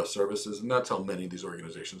AWS services. And that's how many of these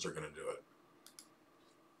organizations are going to do it.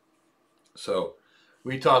 So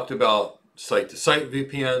we talked about site-to-site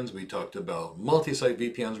VPNs. We talked about multi-site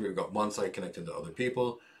VPNs where you've got one site connected to other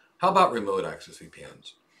people. How about remote access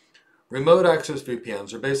VPNs? Remote access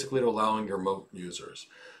VPNs are basically allowing your remote users.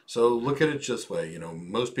 So look at it this way,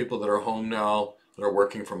 most people that are home now, that are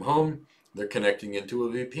working from home, they're connecting into a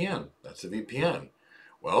VPN. That's a VPN.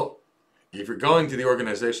 Well, if you're going to the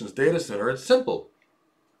organization's data center, it's simple.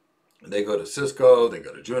 They go to Cisco, they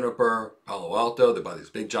go to Juniper, Palo Alto, they buy these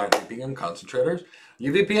big giant VPN concentrators.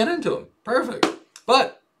 You VPN into them. Perfect.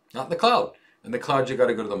 But not in the cloud. In the cloud, you got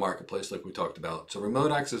to go to the marketplace like we talked about. So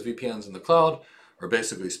remote access VPNs in the cloud are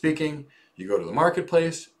basically speaking, you go to the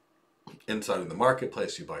marketplace. Inside of the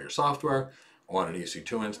marketplace, you buy your software on an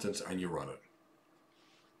EC2 instance and you run it.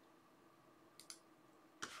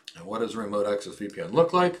 And what does a remote access VPN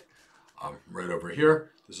look like? Right over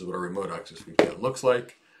here. This is what a remote access VPN looks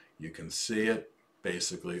like. You can see it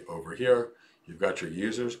basically over here. You've got your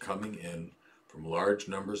users coming in from large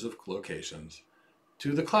numbers of locations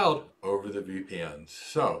to the cloud over the VPNs.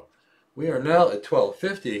 So we are now at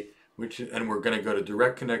 1250, and we're going to go to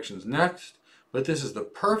direct connections next. But this is the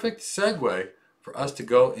perfect segue for us to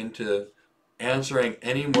go into answering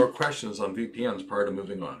any more questions on VPNs prior to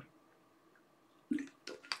moving on.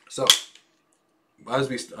 So I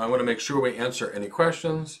want to make sure we answer any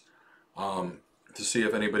questions to see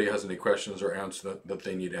if anybody has any questions or answers that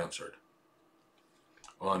they need answered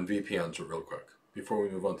on VPNs real quick before we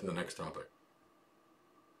move on to the next topic.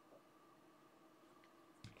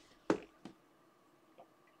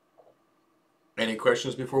 Any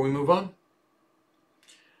questions before we move on?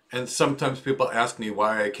 And sometimes people ask me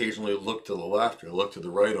why I occasionally look to the left or look to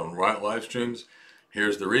the right on live streams.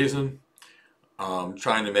 Here's the reason.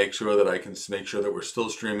 Trying to make sure that I can make sure that we're still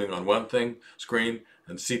streaming on one screen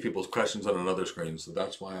and see people's questions on another screen. So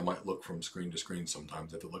that's why I might look from screen to screen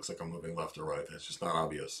sometimes if it looks like I'm moving left or right. It's just not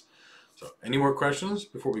obvious. So any more questions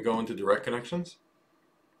before we go into direct connections?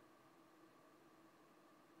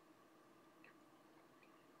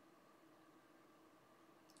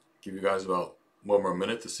 Give you guys about one more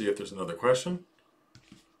minute to see if there's another question.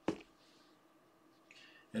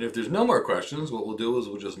 And if there's no more questions, what we'll do is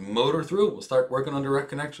we'll just motor through. We'll start working on direct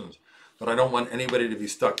connections. But I don't want anybody to be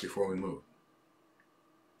stuck before we move.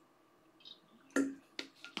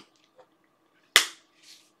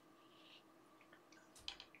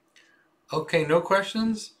 Okay, no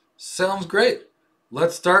questions? Sounds great.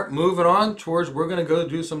 Let's start moving on towards, we're going to go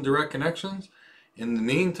do some direct connections. In the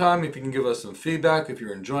meantime, if you can give us some feedback, if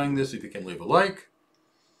you're enjoying this, if you can leave a like.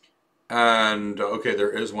 And okay,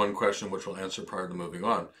 there is one question which we'll answer prior to moving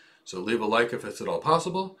on. So leave a like if it's at all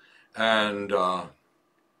possible. And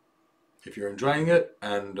if you're enjoying it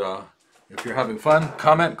and if you're having fun,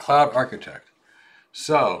 comment Cloud Architect.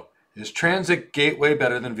 So, is Transit Gateway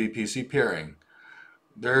better than VPC peering?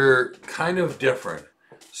 They're kind of different.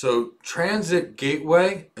 So Transit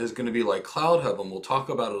Gateway is going to be like Cloud Hub, and we'll talk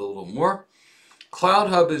about it a little more. Cloud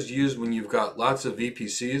Hub is used when you've got lots of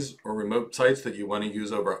VPCs or remote sites that you want to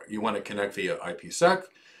use you want to connect via IPsec.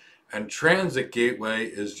 And Transit Gateway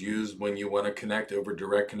is used when you want to connect over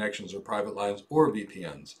direct connections or private lines or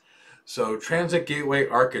VPNs. So Transit Gateway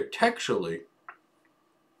architecturally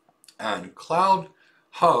and Cloud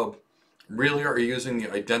Hub really are using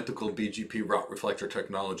the identical BGP route reflector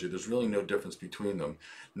technology. There's really no difference between them.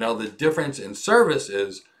 Now the difference in service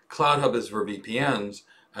is Cloud Hub is for VPNs,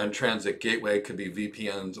 and Transit Gateway could be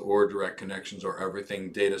VPNs or direct connections or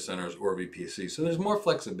everything, data centers or VPC. So there's more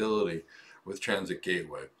flexibility with Transit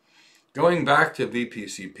Gateway. Going back to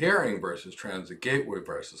VPC peering versus Transit Gateway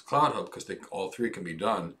versus Cloud Hub, because all three can be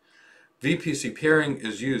done, VPC peering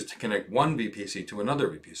is used to connect one VPC to another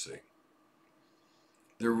VPC.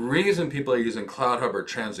 The reason people are using Cloud Hub or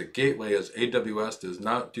Transit Gateway is AWS does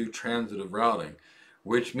not do transitive routing,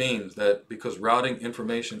 which means that because routing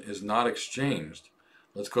information is not exchanged,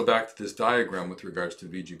 let's go back to this diagram with regards to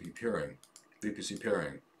VPC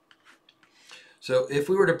peering. So if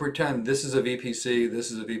we were to pretend this is a VPC,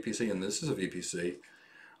 this is a VPC, and this is a VPC,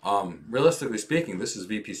 realistically speaking, this is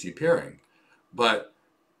VPC peering. But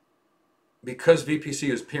because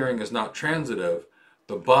VPC peering is not transitive,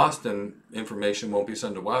 the Boston information won't be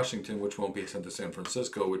sent to Washington, which won't be sent to San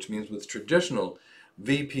Francisco, which means with traditional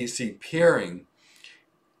VPC peering,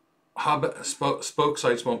 spoke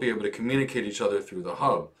sites won't be able to communicate each other through the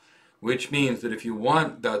hub, which means that if you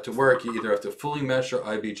want that to work, you either have to fully mesh your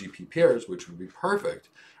iBGP peers, which would be perfect.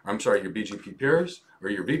 I'm sorry, your BGP peers or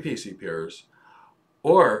your VPC peers,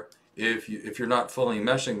 or if you're not fully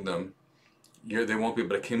meshing them, they won't be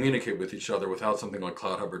able to communicate with each other without something like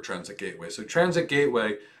Cloud Hub or Transit Gateway. So Transit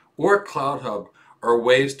Gateway or Cloud Hub are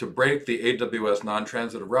ways to break the AWS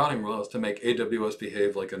non-transitive routing rules to make AWS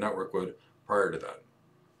behave like a network would prior to that.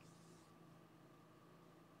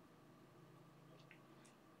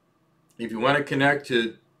 If you want to connect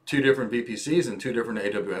to 2 different VPCs and 2 different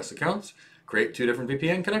AWS accounts, create 2 different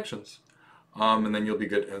VPN connections. And then you'll be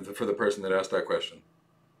good for the person that asked that question.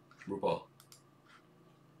 RuPaul.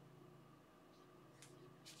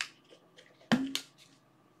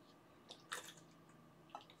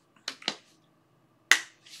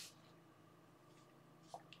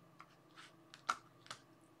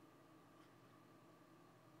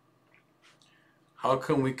 How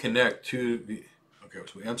can we connect to the... Okay,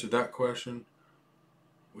 so we answered that question.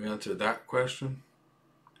 We answered that question.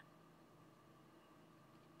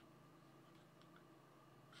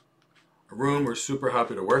 Arun, we're super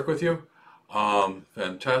happy to work with you.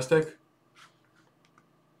 Fantastic.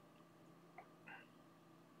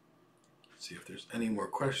 Let's see if there's any more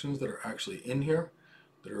questions that are actually in here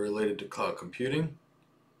that are related to cloud computing.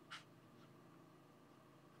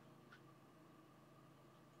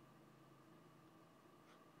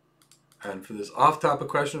 And for this off-topic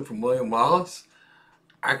question from William Wallace,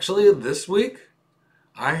 actually this week,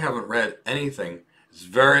 I haven't read anything. It's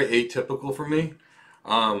very atypical for me.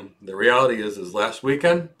 The reality is last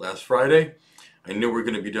weekend, last Friday, I knew we were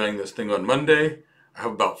going to be doing this thing on Monday. I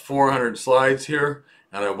have about 400 slides here,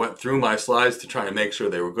 and I went through my slides to try and make sure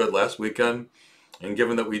they were good last weekend. And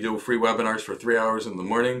given that we do free webinars for 3 hours in the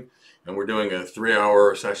morning, and we're doing a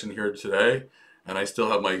 3-hour session here today, and I still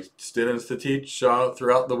have my students to teach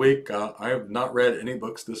throughout the week, I have not read any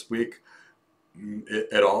books this week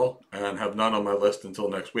at all, and have none on my list until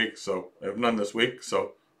next week. So I have none this week.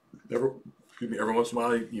 So every once in a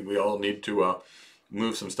while, we all need to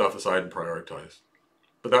move some stuff aside and prioritize.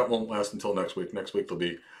 But that won't last until next week. Next week there'll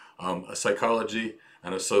be a psychology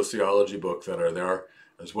and a sociology book that are there,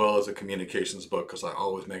 as well as a communications book, because I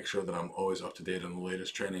always make sure that I'm always up to date on the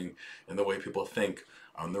latest training and the way people think.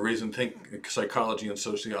 The reason psychology and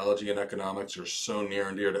sociology and economics are so near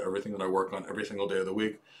and dear to everything that I work on every single day of the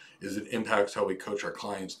week is it impacts how we coach our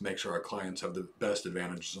clients to make sure our clients have the best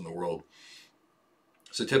advantages in the world.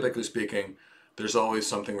 So typically speaking, there's always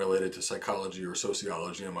something related to psychology or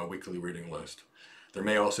sociology on my weekly reading list. There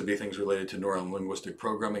may also be things related to neuro-linguistic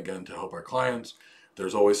programming, again, to help our clients.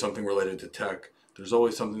 There's always something related to tech. There's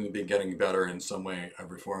always something to be getting better in some way,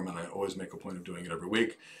 every form, and I always make a point of doing it every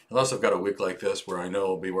week. Unless I've got a week like this where I know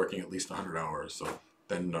I'll be working at least 100 hours, so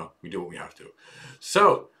then we do what we have to.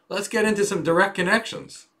 So let's get into some direct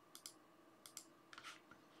connections.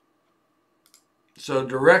 So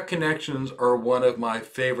direct connections are one of my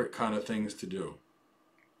favorite kind of things to do.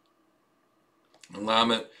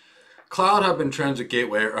 Willamette, Cloud Hub and Transit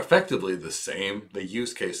Gateway are effectively the same. The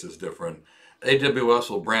use case is different.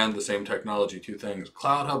 AWS will brand the same technology, 2 things.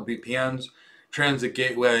 Cloud Hub VPNs, Transit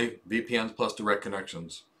Gateway, VPNs plus direct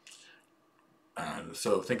connections. And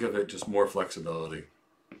so think of it just more flexibility,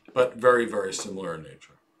 but very, very similar in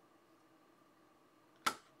nature.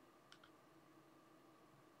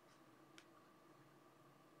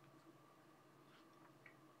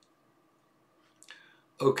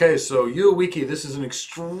 Okay, so UWiki, this is an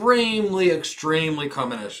extremely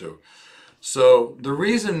common issue. So the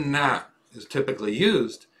reason NAT is typically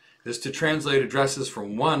used is to translate addresses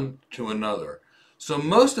from one to another. So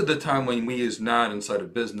most of the time when we use NAT inside a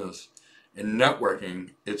business in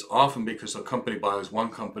networking, it's often because a company buys one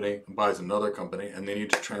company and buys another company and they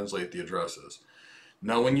need to translate the addresses.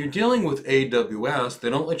 Now when you're dealing with AWS,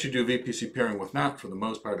 they don't let you do VPC peering with NAT. For the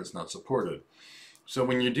most part, it's not supported. So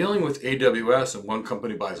when you're dealing with AWS and one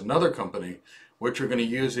company buys another company, what you're going to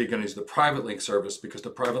use the private link service, because the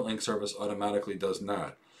private link service automatically does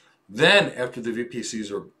NAT. Then after the VPCs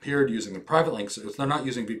are paired using the private link, so if they're not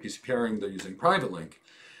using VPC pairing, they're using private link.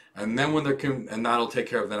 And then when and that'll take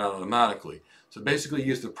care of that automatically. So basically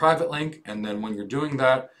use the private link, and then when you're doing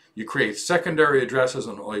that, you create secondary addresses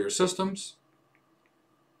on all your systems.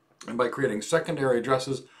 And by creating secondary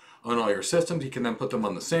addresses on all your systems, you can then put them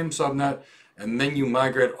on the same subnet, and then you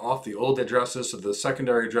migrate off the old addresses, so the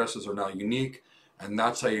secondary addresses are now unique, and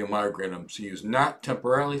that's how you migrate them. So you use NAT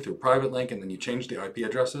temporarily through private link, and then you change the IP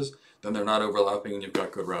addresses, then they're not overlapping, and you've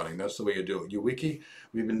got good routing. That's the way you do it. UWiki,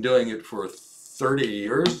 we've been doing it for 30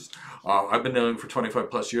 years. I've been doing it for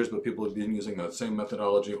 25 plus years, but people have been using that same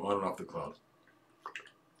methodology on and off the cloud.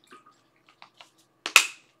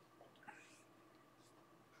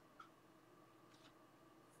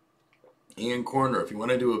 Ian Corner, if you want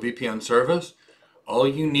to do a VPN service, all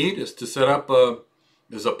you need is to set up a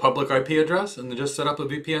public IP address and then just set up a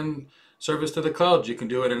VPN service to the cloud. You can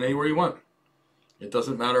do it anywhere you want. It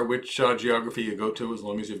doesn't matter which geography you go to as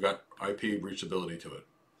long as you've got IP reachability to it.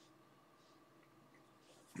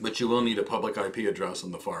 but you will need a public IP address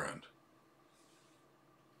on the far end.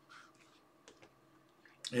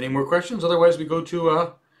 Any more questions? Otherwise, we go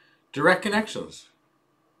to direct connections.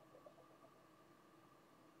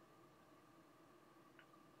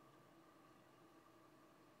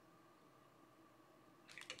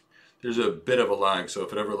 There's a bit of a lag, so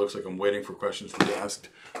if it ever looks like I'm waiting for questions to be asked,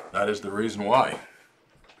 that is the reason why.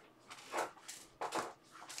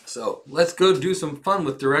 So let's go do some fun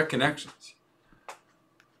with direct connections.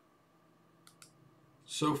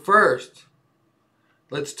 So first,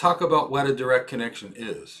 let's talk about what a direct connection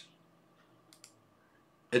is.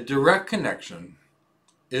 A direct connection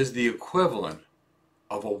is the equivalent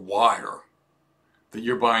of a wire that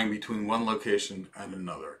you're buying between one location and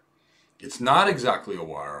another. It's not exactly a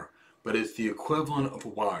wire, but it's the equivalent of a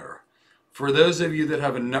wire. For those of you that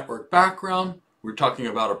have a network background, we're talking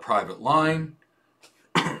about a private line.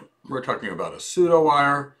 We're talking about a pseudo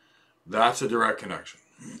wire. That's a direct connection.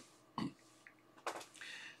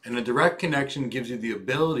 And a direct connection gives you the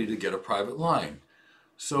ability to get a private line.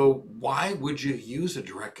 So why would you use a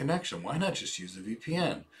direct connection? Why not just use a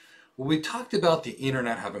VPN? Well, we talked about the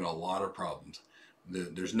internet having a lot of problems.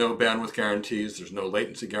 There's no bandwidth guarantees. There's no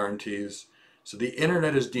latency guarantees. So the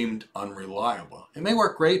internet is deemed unreliable. It may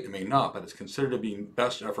work great, it may not, but it's considered to be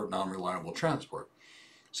best effort non-reliable transport.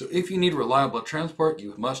 So if you need reliable transport,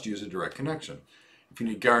 you must use a direct connection. If you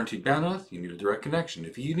need guaranteed bandwidth, you need a direct connection.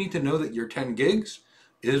 If you need to know that your 10 gigs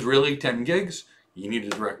is really 10 gigs, you need a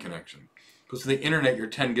direct connection. Because for the internet, your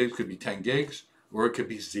 10 gigs could be 10 gigs, or it could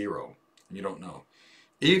be 0, and you don't know.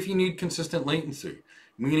 If you need consistent latency,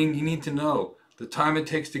 meaning you need to know the time it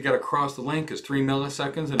takes to get across the link is 3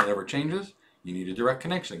 milliseconds and it never changes, you need a direct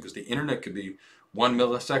connection, because the internet could be 1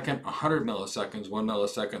 millisecond, 100 milliseconds, 1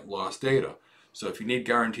 millisecond lost data. So if you need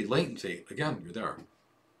guaranteed latency, again, you're there.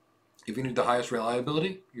 If you need the highest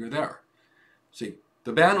reliability, you're there. See,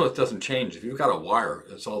 the bandwidth doesn't change. If you've got a wire,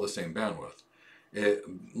 it's all the same bandwidth.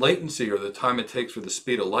 Latency, or the time it takes for the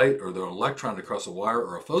speed of light or the electron to cross a wire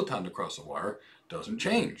or a photon to cross a wire, doesn't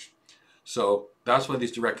change. So that's why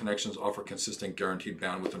these direct connections offer consistent guaranteed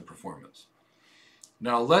bandwidth and performance.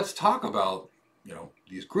 Now let's talk about,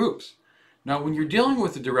 these groups. Now when you're dealing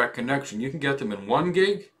with a direct connection, you can get them in 1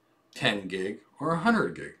 gig, 10 gig, or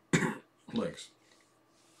 100 gig links.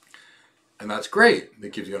 And that's great.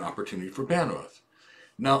 That gives you an opportunity for bandwidth.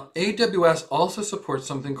 Now, AWS also supports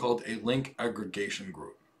something called a link aggregation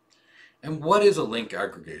group. And what is a link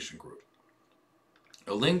aggregation group?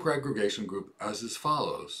 A link aggregation group is as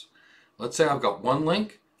follows. Let's say I've got 1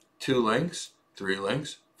 link, 2 links, 3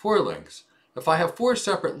 links, 4 links. If I have 4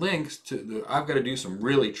 separate links, I've got to do some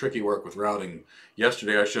really tricky work with routing.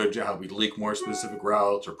 Yesterday I showed you how we leak more specific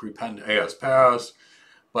routes or prepend AS pass.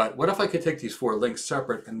 But what if I could take these 4 links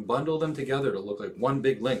separate and bundle them together to look like one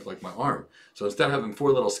big link like my arm? So instead of having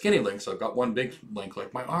 4 little skinny links, I've got one big link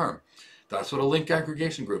like my arm. That's what a link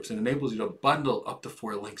aggregation group is. It enables you to bundle up to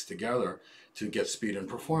 4 links together to get speed and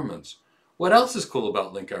performance. What else is cool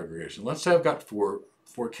about link aggregation? Let's say I've got four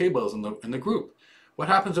cables in the group. What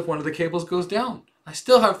happens if one of the cables goes down? I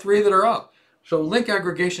still have 3 that are up. So a link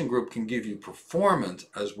aggregation group can give you performance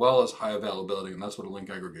as well as high availability, and that's what a link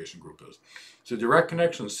aggregation group is. So direct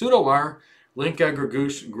connection, pseudo wire, link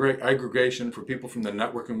aggregation for people from the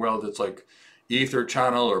networking world, it's like Ether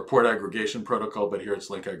channel or port aggregation protocol, but here it's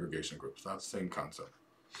link aggregation groups. That's the same concept.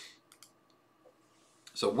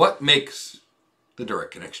 So what makes the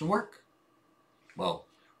direct connection work? Well,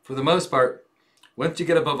 for the most part, once you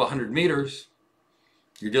get above 100 meters,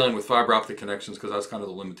 you're dealing with fiber optic connections, because that's kind of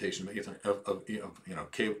the limitation of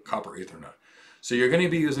copper Ethernet. So you're going to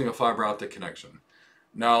be using a fiber optic connection.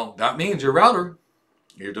 Now that means your router,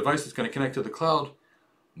 your device that's going to connect to the cloud,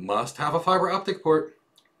 must have a fiber optic port,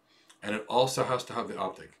 and it also has to have the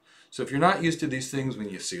optic. So if you're not used to these things, when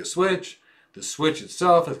you see a switch, the switch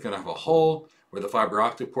itself is going to have a hole where the fiber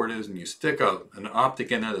optic port is, and you stick an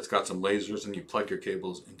optic in there that's got some lasers, and you plug your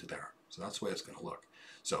cables into there. So that's the way it's going to look.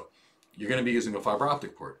 So you're going to be using a fiber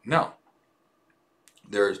optic port. Now,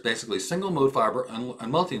 there's basically single mode fiber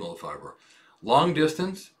and multi-mode fiber. Long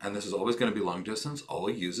distance, and this is always going to be long distance, all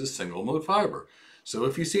uses single mode fiber. So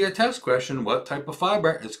if you see a test question, what type of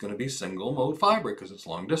fiber? It's going to be single mode fiber because it's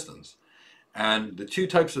long distance. And the 2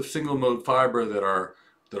 types of single mode fiber that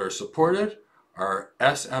are supported are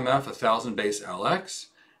SMF 1000 base LX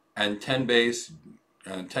and 10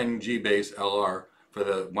 G base LR for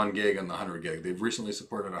the 1 gig and the 100 gig. They've recently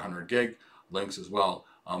supported 100 gig links as well,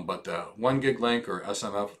 but the 1 gig link, or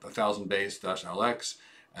SMF 1000 base LX,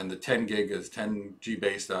 and the 10 gig is 10 G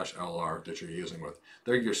base LR that you're using with.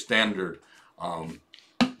 They're your standard 1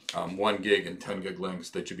 gig and 10 gig links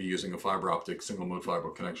that you'd be using a fiber optic single mode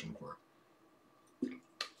fiber connection for.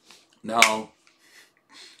 Now,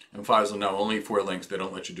 and Faisal, now only 4 links. They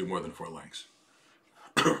don't let you do more than 4 links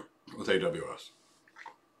with AWS.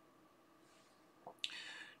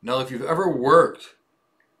 Now, if you've ever worked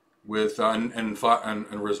with, and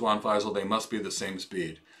Rizwan Faisal, they must be the same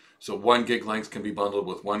speed. So 1 gig links can be bundled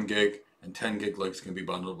with 1 gig, and 10 gig links can be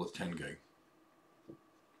bundled with 10 gig.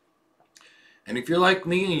 And if you're like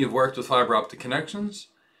me and you've worked with fiber optic connections,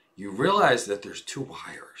 you realize that there's 2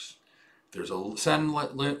 wires. There's a send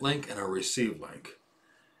link and a receive link.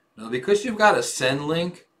 Now, because you've got a send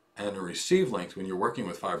link and a receive link when you're working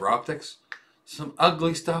with fiber optics, some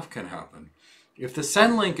ugly stuff can happen. If the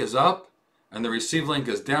send link is up and the receive link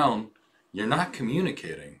is down, you're not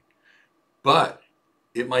communicating. But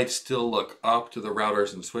it might still look up to the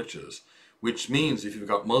routers and switches, which means if you've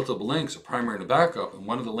got multiple links, a primary and a backup, and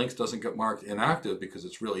one of the links doesn't get marked inactive because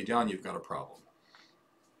it's really down, you've got a problem.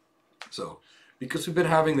 So, because we've been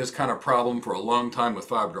having this kind of problem for a long time with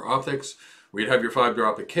fiber optics, where you'd have your fiber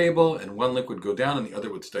optic cable and one link would go down and the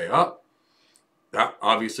other would stay up. That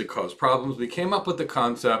obviously caused problems. We came up with the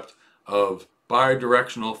concept of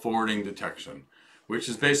bidirectional forwarding detection, which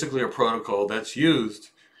is basically a protocol that's used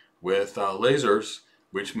with lasers,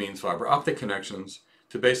 which means fiber optic connections,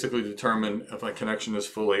 to basically determine if a connection is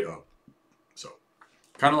fully up. So,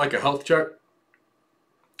 kind of like a health check,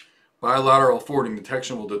 bilateral forwarding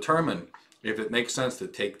detection will determine if it makes sense to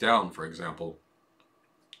take down, for example,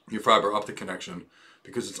 your fiber optic connection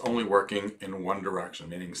because it's only working in one direction,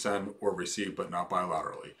 meaning send or receive, but not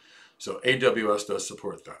bilaterally. So AWS does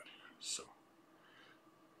support that. So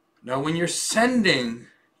now when you're sending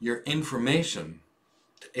your information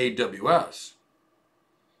to AWS,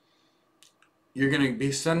 you're going to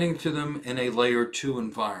be sending to them in a layer 2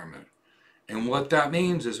 environment. And what that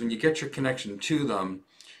means is when you get your connection to them,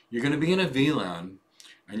 you're going to be in a VLAN,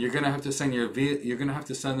 and you're going to have to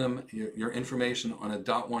send them your information on a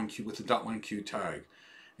 .1 queue with a .1 queue tag.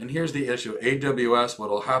 And here's the issue. AWS, what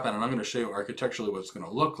will happen, and I'm going to show you architecturally what it's going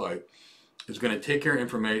to look like, is going to take your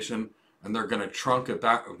information and they're going to trunk it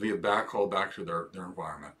back via backhaul back to their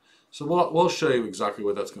environment. So we'll show you exactly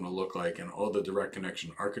what that's going to look like and all the direct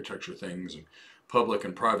connection architecture things and public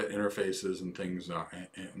and private interfaces and things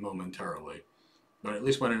momentarily. But at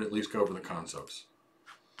least want to go over the concepts.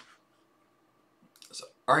 So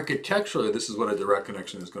architecturally, this is what a direct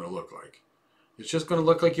connection is going to look like. It's just going to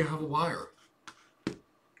look like you have a wire.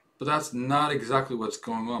 But that's not exactly what's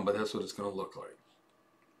going on, but that's what it's going to look like.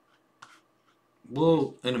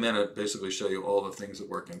 We'll, in a minute, basically show you all the things that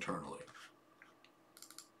work internally.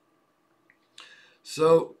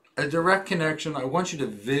 So a direct connection, I want you to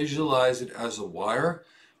visualize it as a wire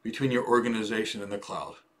between your organization and the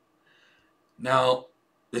cloud. Now,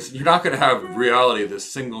 you're not going to have reality this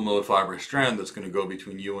single mode fiber strand that's going to go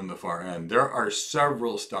between you and the far end. There are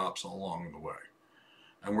several stops along the way.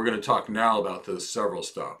 And we're going to talk now about those several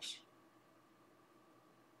stops.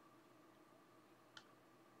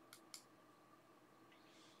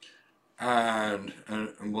 And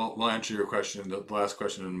we'll answer your question, the last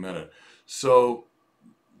question in a minute. So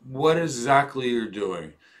what exactly you're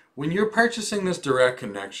doing? When you're purchasing this direct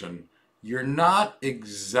connection, you're not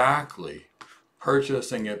exactly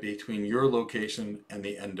purchasing it between your location and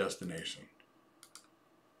the end destination.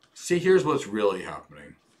 See, here's what's really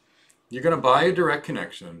happening. You're going to buy a direct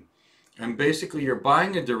connection, and basically you're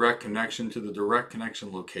buying a direct connection to the direct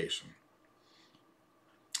connection location.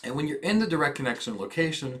 And when you're in the direct connection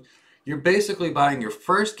location, you're basically buying your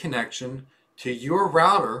first connection to your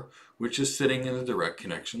router, which is sitting in the direct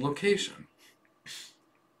connection location.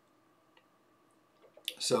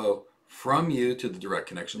 So from you to the direct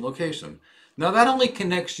connection location. Now that only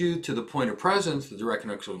connects you to the point of presence, the direct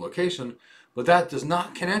connection location, but that does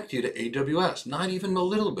not connect you to AWS, not even a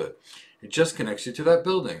little bit. It just connects you to that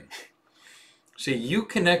building. See, you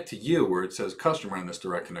connect to you where it says customer in this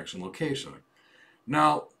direct connection location.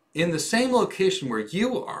 Now, in the same location where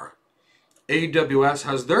you are, AWS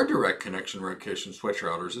has their direct connection location switch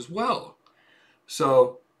routers as well.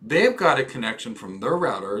 So they've got a connection from their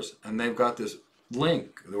routers, and they've got this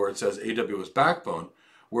link where it says AWS backbone,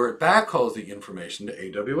 where it backhauls the information to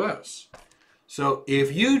AWS. So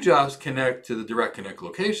if you just connect to the direct connect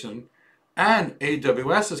location, and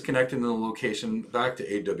AWS is connecting the location back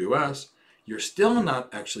to AWS, you're still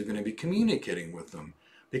not actually going to be communicating with them.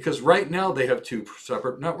 Because right now they have 2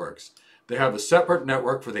 separate networks. They have a separate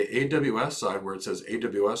network for the AWS side where it says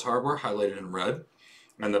AWS hardware highlighted in red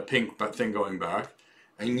and the pink thing going back.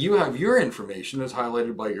 And you have your information as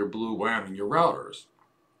highlighted by your blue WAN and your routers.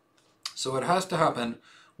 So it has to happen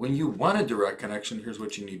when you want a direct connection. Here's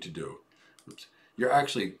what you need to do. Oops. You're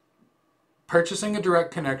actually purchasing a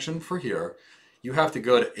direct connection for here. you have to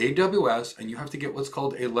go to AWS and you have to get what's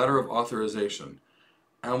called a letter of authorization.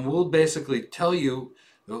 And we'll basically tell you,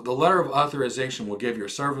 the letter of authorization will give your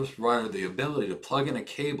service provider the ability to plug in a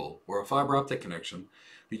cable or a fiber optic connection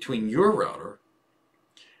between your router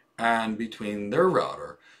and between their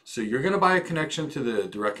router. So you're going to buy a connection to the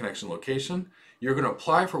direct connection location. You're going to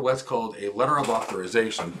apply for what's called a letter of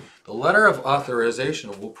authorization. The letter of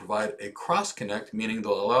authorization will provide a cross connect, meaning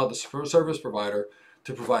they'll allow the service provider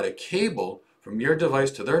to provide a cable from your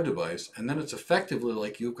device to their device, and then it's effectively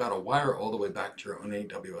like you've got a wire all the way back to your own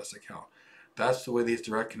AWS account. That's the way these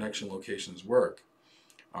direct connection locations work.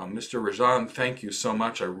 Mr. Rajan, thank you so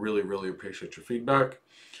much. I really, really appreciate your feedback.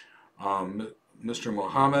 Mr.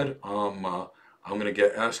 Mohammed, I'm going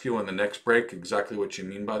to ask you on the next break exactly what you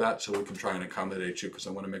mean by that so we can try and accommodate you, because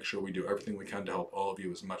I want to make sure we do everything we can to help all of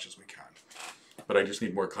you as much as we can. But I just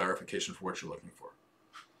need more clarification for what you're looking for.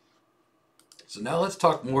 So now let's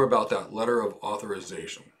talk more about that letter of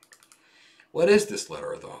authorization. What is this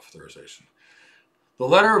letter of authorization? The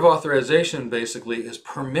letter of authorization basically is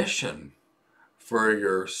permission for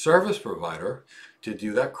your service provider to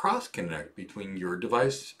do that cross connect between your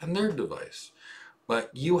device and their device.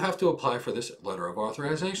 But you have to apply for this letter of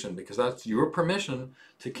authorization because that's your permission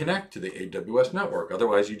to connect to the AWS network.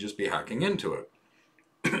 Otherwise, you'd just be hacking into it.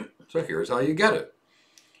 So here's how you get it.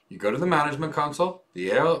 You go to the management console,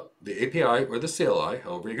 the API or the CLI,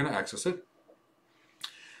 however you're going to access it,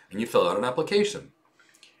 and you fill out an application.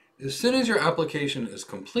 As soon as your application is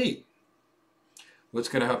complete, what's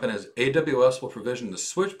going to happen is AWS will provision the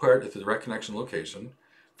switch part at the direct connection location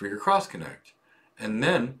for your cross connect. And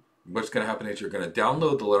then what's going to happen is you're going to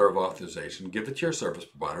download the letter of authorization, give it to your service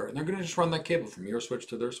provider, and they're going to just run that cable from your switch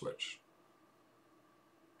to their switch.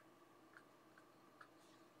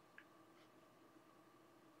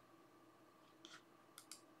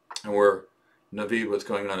 And Naveed, what's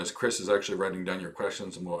going on is Chris is actually writing down your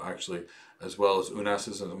questions, and we'll actually, as well as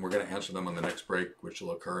Unas's, and we're going to answer them on the next break, which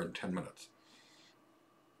will occur in 10 minutes.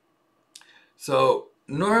 So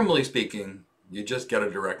normally speaking, you just get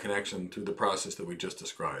a direct connection through the process that we just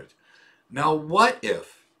described. Now, what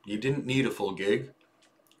if you didn't need a full gig,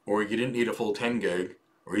 or you didn't need a full 10 gig,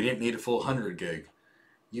 or you didn't need a full 100 gig?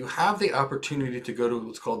 You have the opportunity to go to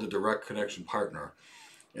what's called the direct connection partner.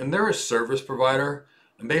 And they're a service provider.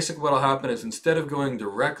 And basically what will happen is instead of going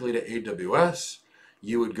directly to AWS,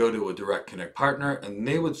 you would go to a direct connect partner and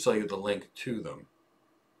they would sell you the link to them.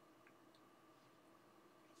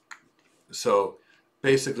 So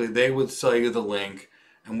basically they would sell you the link,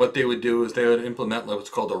 and what they would do is they would implement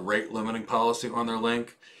what's called a rate limiting policy on their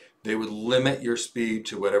link. They would limit your speed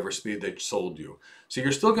to whatever speed they sold you. So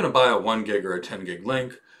you're still going to buy a 1 gig or a 10 gig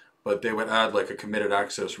link, but they would add like a committed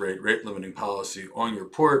access rate limiting policy on your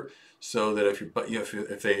port, so that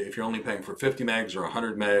if you're only paying for 50 megs or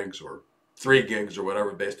 100 megs or 3 gigs or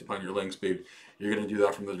whatever based upon your link speed, you're going to do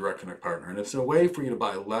that from the direct connect partner. And it's a way for you to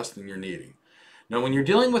buy less than you're needing. Now, when you're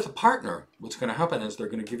dealing with a partner, what's going to happen is they're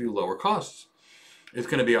going to give you lower costs. It's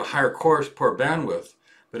going to be a higher cost per bandwidth,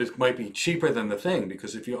 but it might be cheaper than the thing,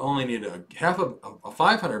 because if you only need a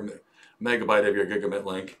 500 megabyte of your gigabit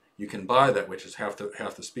link, you can buy that, which is half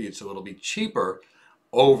the speed. So it'll be cheaper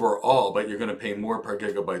overall, but you're going to pay more per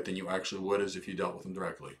gigabyte than you actually would as if you dealt with them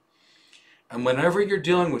directly. And whenever you're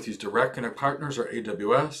dealing with these direct connect partners or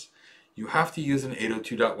AWS, you have to use an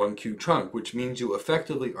 802.1q trunk, which means you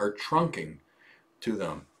effectively are trunking to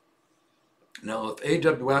them. Now, if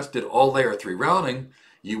AWS did all layer 3 routing,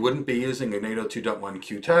 you wouldn't be using an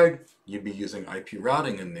 802.1q tag, you'd be using IP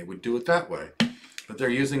routing, and they would do it that way. But they're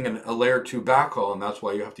using a layer 2 backhaul, and that's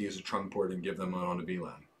why you have to use a trunk port and give them on a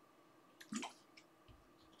VLAN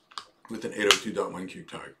with an 802.1q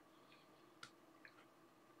tag.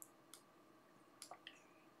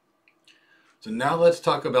 So now let's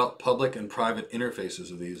talk about public and private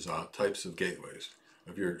interfaces of these types of gateways,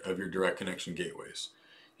 of your direct connection gateways.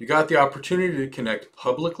 You got the opportunity to connect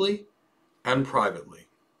publicly and privately.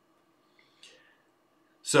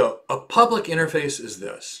 So a public interface is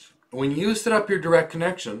this. When you set up your direct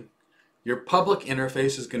connection, your public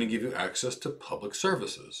interface is going to give you access to public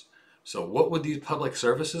services. So what would these public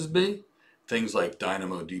services be? Things like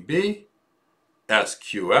DynamoDB,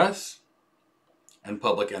 SQS, and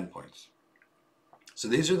public endpoints. So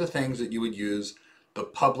these are the things that you would use the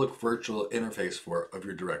public virtual interface for of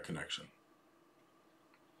your direct connection.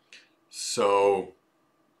 So,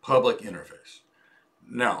 public interface.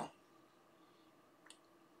 Now,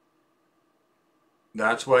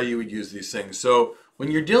 that's why you would use these things. So,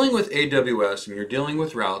 when you're dealing with AWS and you're dealing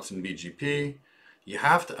with routes and BGP, you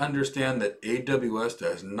have to understand that AWS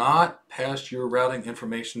does not pass your routing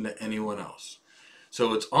information to anyone else.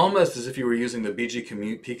 So it's almost as if you were using the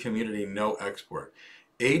BGP community no export.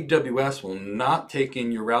 AWS will not take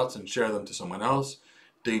in your routes and share them to someone else.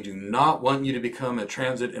 They do not want you to become a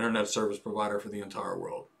transit internet service provider for the entire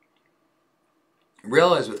world.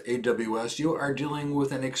 Realize with AWS, you are dealing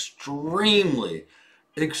with an extremely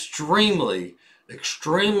limited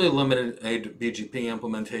BGP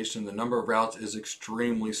implementation. The number of routes is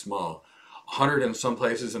extremely small. 100 in some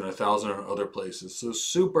places and 1,000 in other places. So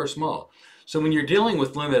super small. So when you're dealing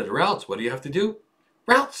with limited routes, what do you have to do?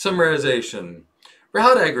 Route summarization,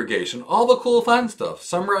 route aggregation, all the cool fun stuff.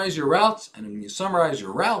 Summarize your routes, and when you summarize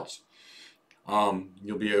your routes,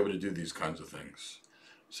 you'll be able to do these kinds of things.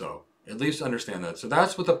 So at least understand that. So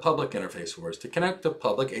that's what the public interface for, is to connect to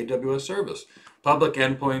public AWS service. Public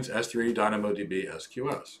endpoints, S3, DynamoDB,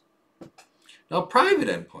 SQS. Now private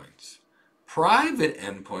endpoints. Private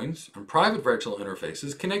endpoints and private virtual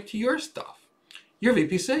interfaces connect to your stuff, your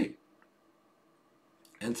VPC.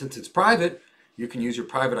 And since it's private, you can use your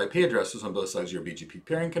private IP addresses on both sides of your BGP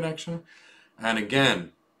peering connection. And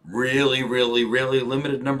again, really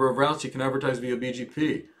limited number of routes you can advertise via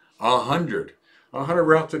BGP. 100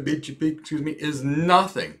 routes of BGP, is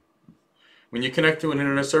nothing. When you connect to an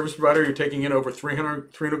internet service provider, you're taking in over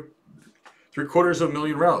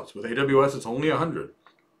 750,000 routes. With AWS, it's only 100.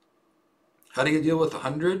 How do you deal with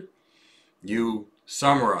 100? You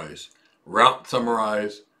summarize, route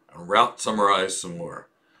summarize, and route summarize some more.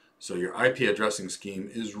 So your IP addressing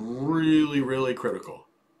scheme is really critical.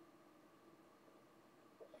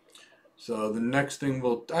 So the next thing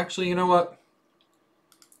we'll, actually, you know what?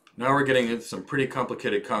 Now we're getting into some pretty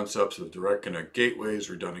complicated concepts of direct connect gateways,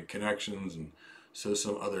 redundant connections, and so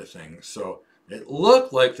some other things. So it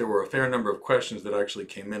looked like there were a fair number of questions that actually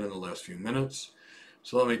came in the last few minutes.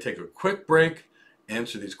 So let me take a quick break,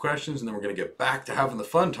 answer these questions, and then we're going to get back to having the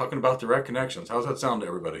fun talking about direct connections. How's that sound to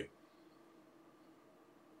everybody?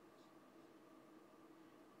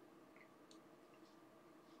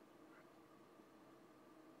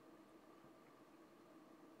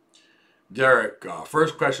 Derek,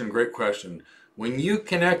 first question, great question. When you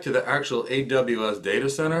connect to the actual AWS data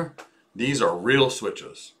center, these are real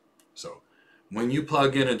switches. So when you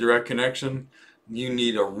plug in a direct connection, you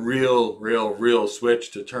need a real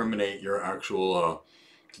switch to terminate your actual,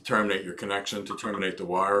 to terminate your connection, to terminate the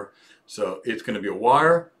wire. So it's going to be a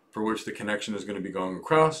wire for which the connection is going to be going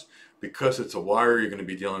across. Because it's a wire, you're going to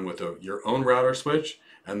be dealing with your own router switch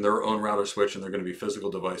and their own router switch, and they're going to be physical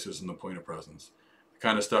devices in the point of presence.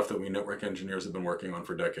 Kind of stuff that we network engineers have been working on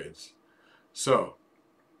for decades. So,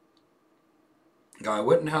 Guy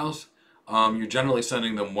Wittenhouse, you're generally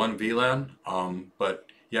sending them one VLAN, but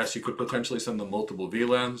yes, you could potentially send them multiple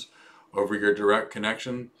VLANs over your direct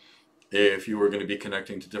connection. If you were going to be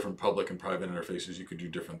connecting to different public and private interfaces, you could do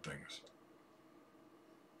different things.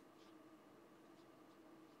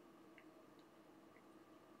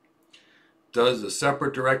 Does a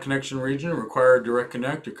separate direct connection region require a direct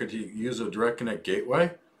connect, or could you use a direct connect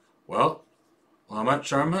gateway? Well, Lamat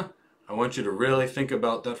Sharma, I want you to really think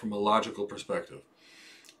about that from a logical perspective.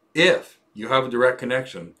 If you have a direct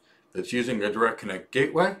connection that's using a direct connect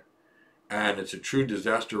gateway, and it's a true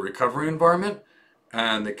disaster recovery environment,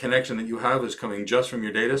 and the connection that you have is coming just from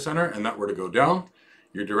your data center, and that were to go down,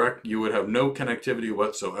 you would have no connectivity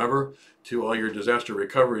whatsoever to all your disaster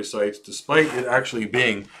recovery sites, despite it actually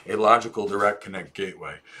being a logical direct connect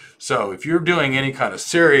gateway. So if you're doing any kind of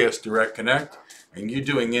serious direct connect, and you're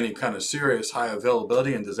doing any kind of serious high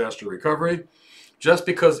availability and disaster recovery, just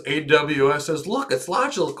because AWS says, look, it's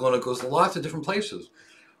logical and it goes to lots of different places.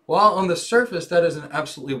 While on the surface, that is an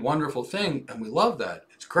absolutely wonderful thing, and we love that.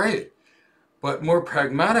 It's great. But more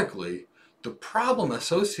pragmatically, the problem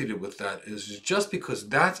associated with that is just because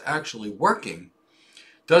that's actually working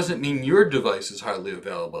doesn't mean your device is highly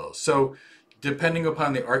available. So depending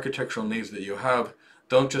upon the architectural needs that you have,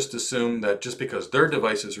 don't just assume that just because their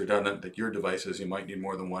device is redundant, that your device is, you might need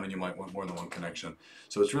more than one and you might want more than one connection.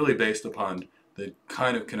 So it's really based upon the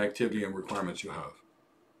kind of connectivity and requirements you have.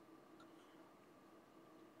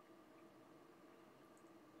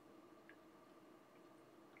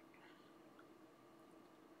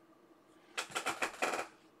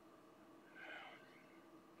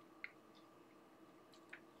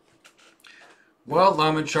 Well,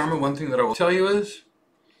 Laman Sharma, one thing that I will tell you is,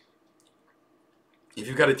 if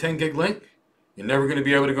you've got a 10 gig link, you're never going to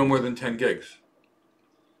be able to go more than 10 gigs.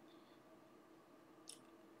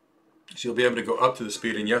 So you'll be able to go up to the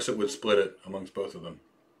speed, and yes, it would split it amongst both of them.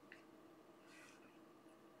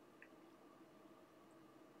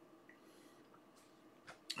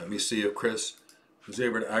 Let me see if Chris was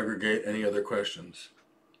able to aggregate any other questions.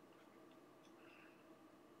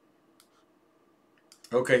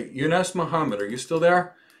 Okay, Yunus Muhammad, are you still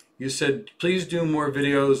there? You said, please do more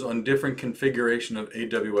videos on different configuration of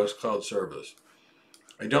AWS Cloud Service.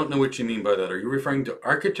 I don't know what you mean by that. Are you referring to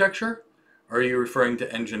architecture? Or are you referring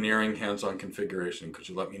to engineering hands-on configuration? Could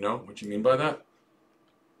you let me know what you mean by that?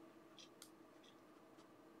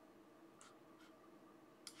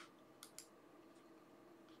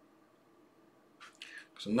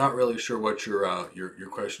 So I'm not really sure what your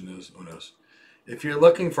question is, Unos. If you're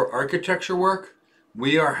looking for architecture work,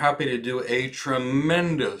 we are happy to do a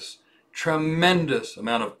tremendous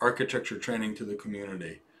amount of architecture training to the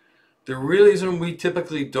community. The reason we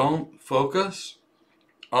typically don't focus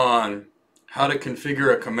on how to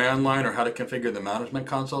configure a command line or how to configure the management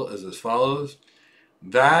console is as follows.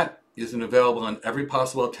 That isn't available in every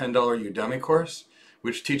possible $10 Udemy course,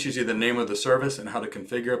 which teaches you the name of the service and how to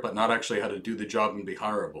configure it, but not actually how to do the job and be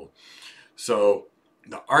hireable. So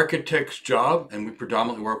the architect's job, and we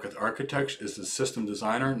predominantly work with architects, is the system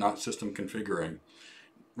designer, not system configuring.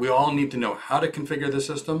 We all need to know how to configure the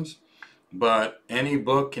systems, but any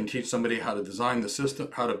book can teach somebody how to design the system,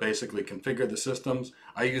 how to basically configure the systems.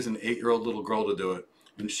 I use an 8-year-old little girl to do it,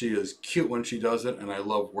 and she is cute when she does it, and I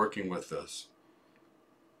love working with this.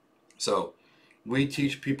 So we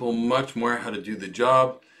teach people much more how to do the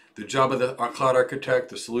job. The job of the cloud architect,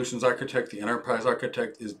 the solutions architect, the enterprise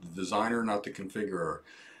architect is the designer, not the configurer.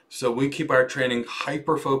 So we keep our training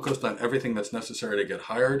hyper-focused on everything that's necessary to get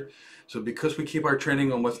hired. So because we keep our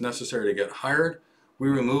training on what's necessary to get hired, we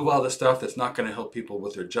remove all the stuff that's not going to help people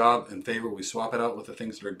with their job. In favor, we swap it out with the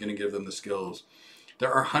things that are going to give them the skills.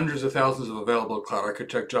 There are hundreds of thousands of available cloud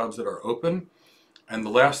architect jobs that are open. And the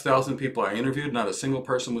last 1,000 people I interviewed, not a single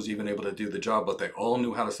person was even able to do the job, but they all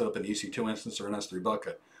knew how to set up an EC2 instance or an S3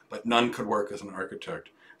 bucket. But none could work as an architect.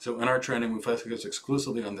 So in our training, we focus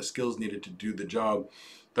exclusively on the skills needed to do the job.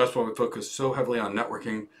 That's why we focus so heavily on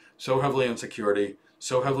networking, so heavily on security,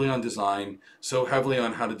 so heavily on design, so heavily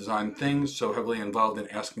on how to design things, so heavily involved in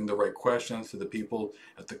asking the right questions to the people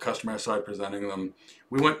at the customer side presenting them.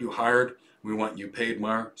 We want you hired, we want you paid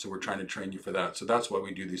more, so we're trying to train you for that. So that's why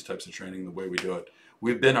we do these types of training the way we do it.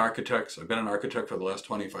 We've been architects. I've been an architect for the last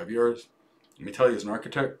 25 years. Let me tell you, as an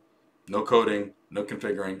architect, no coding, no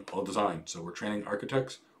configuring, all design. So we're training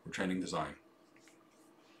architects, we're training design.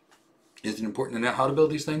 Is it important to know how to build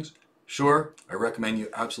these things? Sure, I recommend you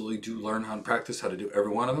absolutely do learn how to practice how to do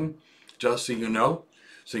every one of them, just so you know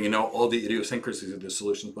all the idiosyncrasies of the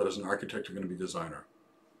solutions, but as an architect, you're going to be a designer.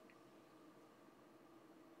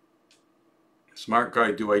 Smart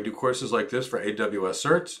guy, do I do courses like this for AWS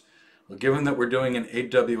certs? Well, given that we're doing an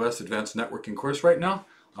AWS Advanced Networking course right now,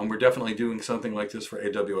 we're definitely doing something like this for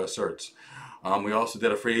AWS certs. We also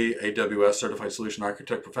did a free AWS Certified Solution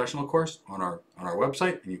Architect Professional course on our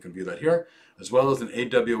website, and you can view that here, as well as an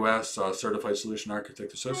AWS Certified Solution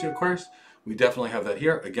Architect Associate course. We definitely have that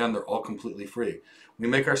here. Again, they're all completely free. We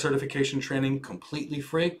make our certification training completely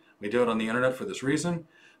free. We do it on the internet for this reason.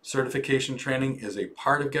 Certification training is a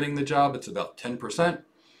part of getting the job. It's about 10%.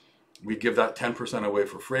 We give that 10% away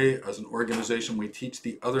for free. As an organization, we teach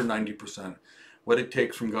the other 90% what it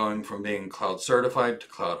takes from going from being cloud certified to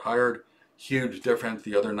cloud hired. Huge difference.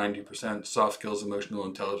 The other 90%, soft skills, emotional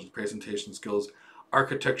intelligence, presentation skills,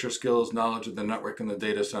 architecture skills, knowledge of the network and the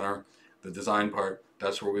data center, the design part.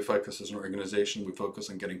 That's where we focus as an organization. We focus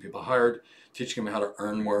on getting people hired, teaching them how to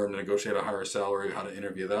earn more, negotiate a higher salary, how to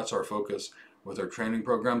interview. That's our focus with our training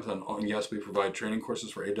programs. And yes, we provide training courses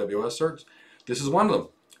for AWS certs. This is one of them.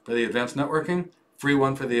 For the advanced networking, free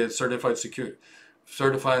one for the certified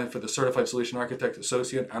solution architect,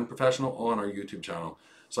 associate, and professional, all on our YouTube channel.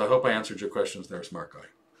 So I hope I answered your questions there, smart guy.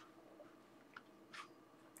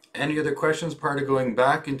 Any other questions prior to going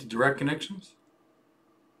back into direct connections?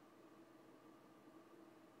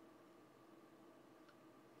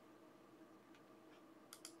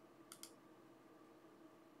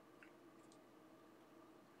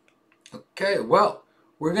 Okay, well,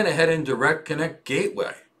 we're going to head in Direct Connect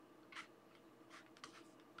Gateway.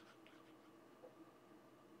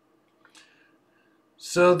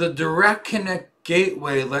 So the Direct Connect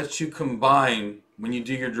Gateway lets you combine, when you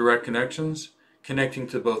do your direct connections, connecting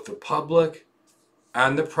to both the public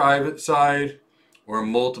and the private side, or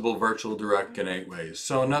multiple virtual direct gateways.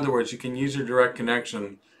 So in other words, you can use your direct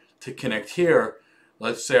connection to connect here.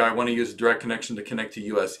 Let's say I want to use a direct connection to connect to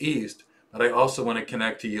US East, but I also want to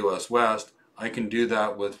connect to US West. I can do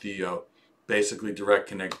that with the basically direct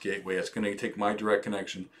connect gateway. It's going to take my direct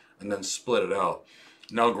connection and then split it out.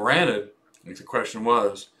 Now granted, like the question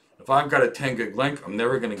was, if I've got a 10 gig link, I'm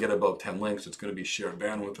never going to get above 10 links. It's going to be shared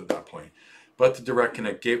bandwidth at that point. But the Direct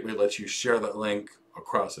Connect Gateway lets you share that link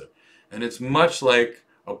across it. And it's much like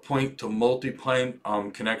a point to multi-plane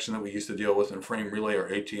connection that we used to deal with in frame relay or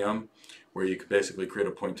ATM, where you could basically create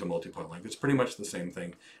a point to multi-point link. It's pretty much the same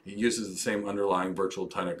thing. It uses the same underlying virtual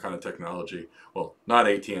kind of technology. Well, not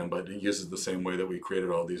ATM, but it uses the same way that we created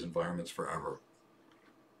all these environments forever.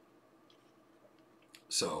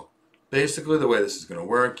 So basically the way this is going to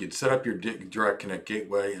work, you'd set up your direct connect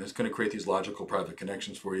gateway, and it's going to create these logical private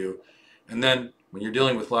connections for you. And then when you're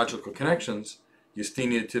dealing with logical connections, you still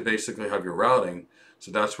need to basically have your routing.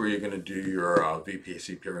 So that's where you're going to do your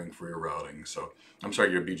VPC pairing for your routing. So I'm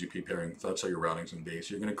sorry, your BGP pairing. So that's how your routing's going to be.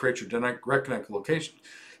 So you're going to create your direct connect location,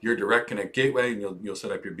 your direct connect gateway, and you'll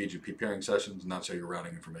set up your BGP pairing sessions, and that's how your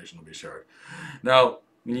routing information will be shared. Now,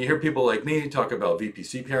 when you hear people like me talk about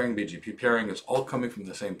VPC pairing, BGP pairing, it's all coming from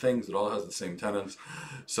the same things. It all has the same tenants.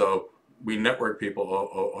 So we network people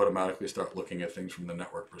automatically start looking at things from the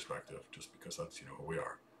network perspective, just because that's who we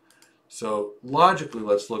are. So logically,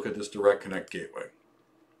 let's look at this direct connect gateway.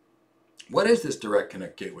 What is this direct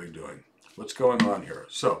connect gateway doing? What's going on here?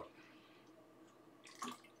 So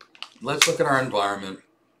let's look at our environment.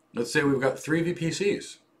 Let's say we've got 3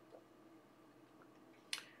 VPCs.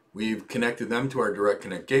 We've connected them to our direct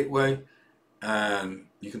connect gateway, and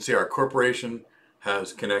you can see our corporation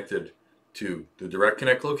has connected to the direct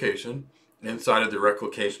connect location. Inside of the direct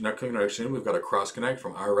connection, we've got a cross connect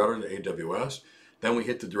from our router to AWS. Then we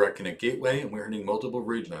hit the direct connect gateway, and we're hitting multiple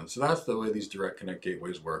regions. So that's the way these direct connect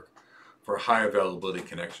gateways work for high availability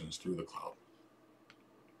connections through the cloud.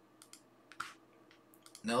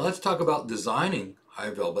 Now let's talk about designing high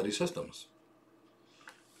availability systems.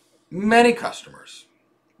 Many customers,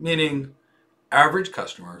 meaning average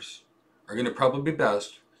customers, are going to probably be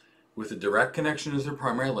best with a direct connection as their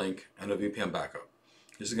primary link and a VPN backup.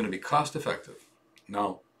 This is going to be cost effective.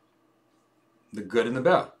 Now, the good and the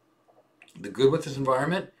bad. The good with this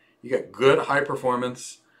environment, you get good high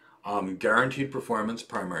performance, guaranteed performance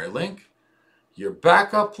primary link. Your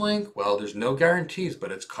backup link, well, there's no guarantees, but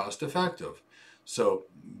it's cost effective. So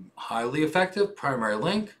highly effective primary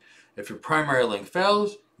link. If your primary link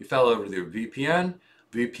fails, you fail over to your VPN.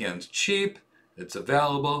 VPN's cheap, it's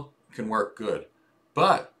available, can work good.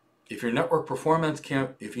 But if your network performance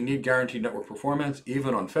if you need guaranteed network performance,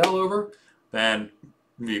 even on failover, then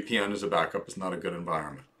VPN as a backup is not a good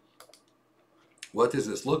environment. What does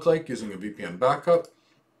this look like using a VPN backup?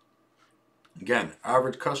 Again,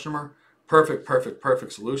 average customer,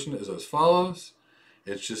 perfect solution is as follows.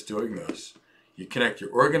 It's just doing this. You connect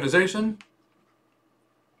your organization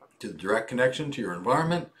to the direct connection to your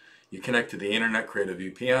environment. You connect to the internet, create a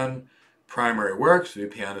VPN. Primary works.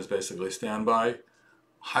 VPN is basically standby.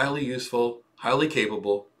 Highly useful, highly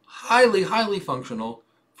capable, highly functional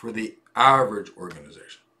for the average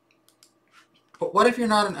organization. But what if you're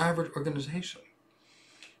not an average organization?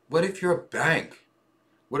 What if you're a bank?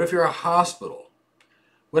 What if you're a hospital?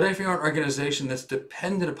 What if you're an organization that's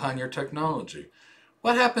dependent upon your technology?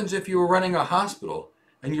 What happens if you were running a hospital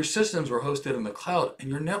and your systems were hosted in the cloud and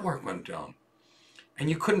your network went down and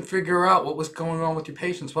you couldn't figure out what was going on with your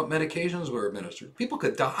patients, what medications were administered? People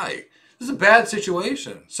could die. This is a bad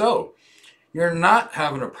situation. So you're not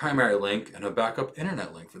having a primary link and a backup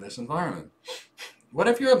internet link for this environment. What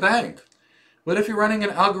if you're a bank? What if you're running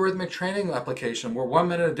an algorithmic training application where 1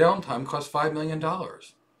 minute of downtime costs $5 million?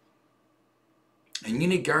 And you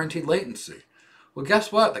need guaranteed latency. Well,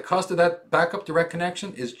 guess what? The cost of that backup direct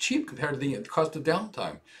connection is cheap compared to the cost of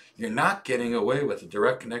downtime. You're not getting away with a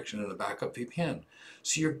direct connection and a backup VPN.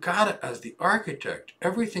 So you've got it as the architect.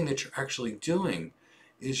 Everything that you're actually doing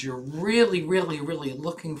is you're really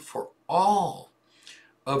looking for all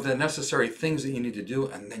of the necessary things that you need to do,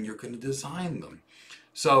 and then you're going to design them.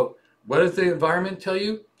 So what does the environment tell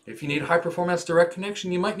you? If you need high performance direct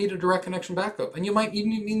connection, you might need a direct connection backup, and you might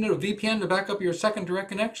need a VPN to back up your second direct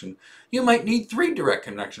connection. You might need 3 direct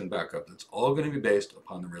connection backup. That's all going to be based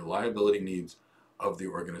upon the reliability needs of the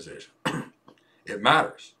organization. It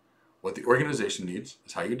matters. What the organization needs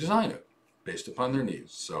is how you design it, based upon their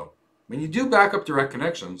needs. So when you do backup direct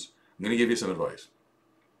connections, I'm going to give you some advice.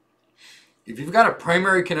 If you've got a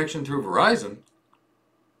primary connection through Verizon,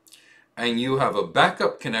 and you have a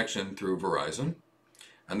backup connection through Verizon,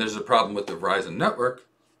 and there's a problem with the Verizon network,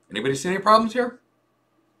 anybody see any problems here?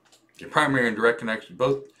 Your primary and direct connection,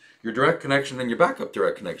 both your direct connection and your backup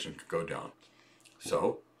direct connection could go down.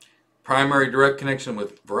 So, primary direct connection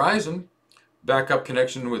with Verizon, backup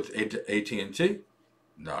connection with AT&T,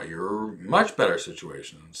 now you're in a much better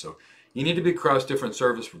situation. So, you need to be across different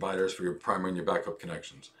service providers for your primary and your backup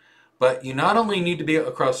connections. But you not only need to be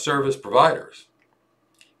across service providers,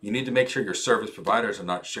 you need to make sure your service providers are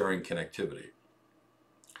not sharing connectivity.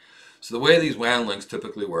 So the way these WAN links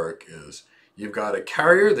typically work is You've got a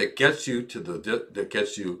carrier that gets you to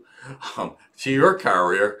to your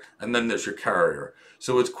carrier, and then there's your carrier.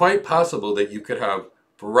 So it's quite possible that you could have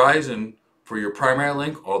Verizon for your primary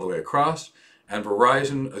link all the way across, and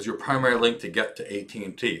Verizon as your primary link to get to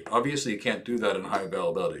AT&T. Obviously, you can't do that in high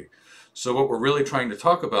availability. So what we're really trying to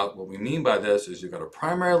talk about, what we mean by this, is you've got a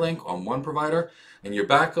primary link on one provider, and your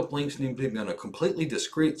backup links need to be on a completely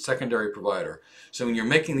discrete secondary provider. So when you're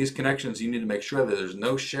making these connections, you need to make sure that there's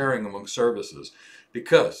no sharing among services.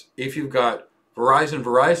 Because if you've got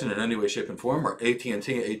Verizon in any way, shape, and form, or AT&T,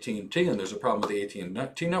 and there's a problem with the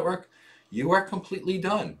AT&T network, you are completely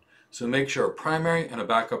done. So make sure a primary and a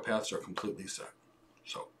backup paths are completely set.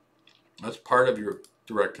 So that's part of your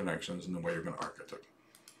direct connections and the way you're going to architect.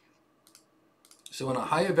 So in a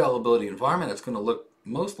high availability environment, it's going to look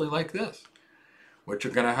mostly like this. What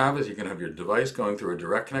you're going to have is you're going to have your device going through a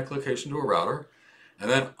direct connect location to a router. And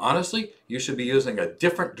then honestly, you should be using a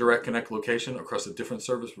different direct connect location across a different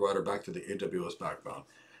service provider back to the AWS backbone.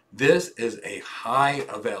 This is a high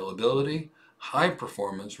availability, high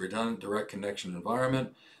performance, redundant direct connection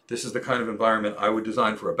environment. This is the kind of environment I would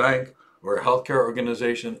design for a bank or a healthcare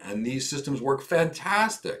organization, and these systems work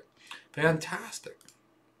fantastic. Fantastic.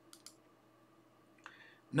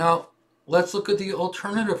 Now, let's look at the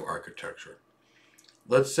alternative architecture.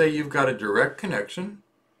 Let's say you've got a direct connection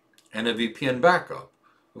and a VPN backup.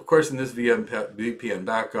 Of course, in this VPN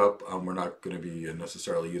backup, we're not going to be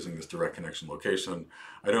necessarily using this direct connection location.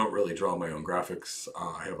 I don't really draw my own graphics.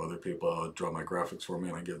 I have other people draw my graphics for me,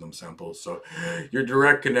 and I give them samples. So your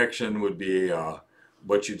direct connection would be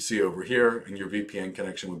what you'd see over here, and your VPN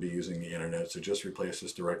connection would be using the internet. So just replace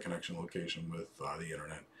this direct connection location with the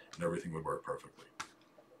internet, and everything would work perfectly.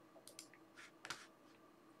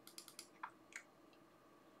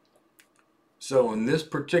 So in this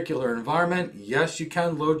particular environment, yes, you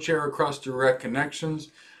can load share across direct connections.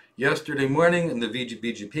 Yesterday morning in the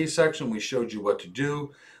BGP section, we showed you what to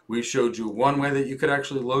do. We showed you one way that you could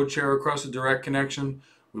actually load share across a direct connection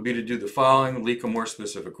would be to do the following: leak a more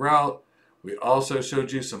specific route. We also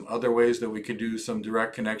showed you some other ways that we could do some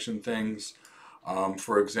direct connection things.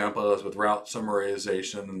 For example, as with route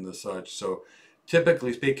summarization and the such. So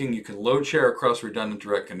typically speaking, you can load share across redundant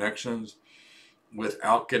direct connections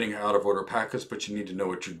without getting out of order packets, but you need to know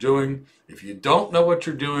what you're doing. If you don't know what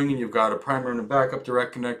you're doing and you've got a primary and a backup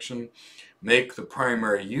direct connection, make the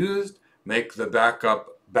primary used, make the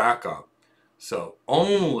backup backup. So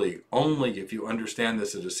only if you understand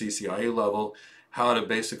this at a CCIE level, how to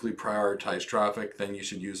basically prioritize traffic, then you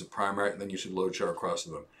should use a primary, and then you should load share across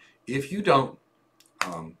them. If you don't,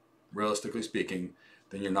 realistically speaking,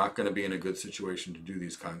 then you're not going to be in a good situation to do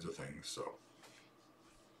these kinds of things. So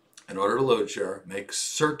in order to load share, make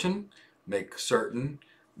certain that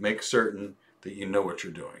you know what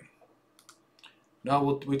you're doing.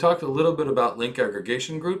 Now, we talked a little bit about link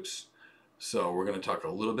aggregation groups, so we're going to talk a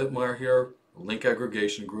little bit more here. A link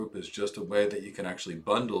aggregation group is just a way that you can actually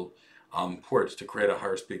bundle ports to create a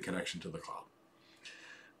higher speed connection to the cloud.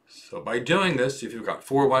 So by doing this, if you've got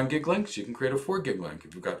 4 1 gig links, you can create a 4 gig link.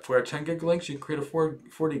 If you've got 4 10 gig links, you can create a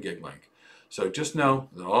 40 gig link. So just know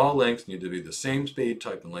that all links need to be the same speed,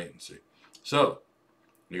 type, and latency. So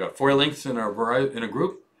you got 4 links in a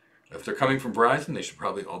group. If they're coming from Verizon, they should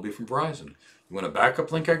probably all be from Verizon. You want a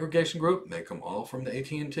backup link aggregation group? Make them all from the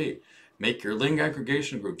AT&T. Make your link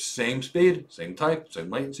aggregation group same speed, same type, same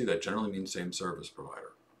latency. That generally means same service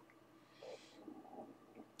provider.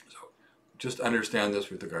 So just understand this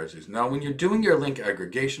with regards to these. Now, when you're doing your link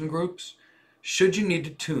aggregation groups, should you need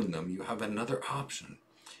to tune them, you have another option.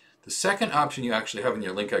 The second option you actually have in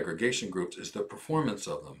your link aggregation groups is the performance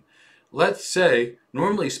of them. Let's say,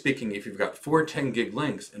 normally speaking, if you've got 4 10 gig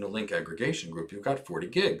links in a link aggregation group, you've got 40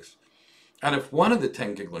 gigs. And if one of the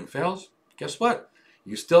 10 gig link fails, guess what?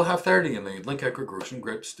 You still have 30 and the link aggregation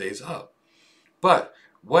group stays up. But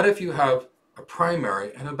what if you have a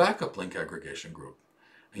primary and a backup link aggregation group?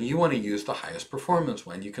 And you want to use the highest performance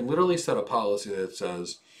one. You can literally set a policy that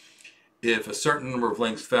says, if a certain number of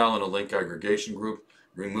links fail in a link aggregation group,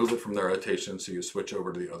 remove it from the rotation so you switch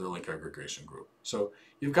over to the other link aggregation group. So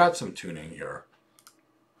you've got some tuning here.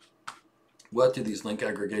 What do these link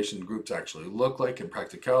aggregation groups actually look like in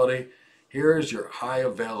practicality? Here's your high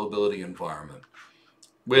availability environment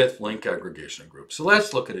with link aggregation groups. So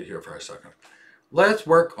let's look at it here for a second. Let's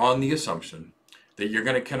work on the assumption that you're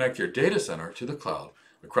going to connect your data center to the cloud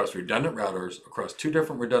across redundant routers across 2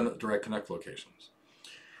 different redundant direct connect locations.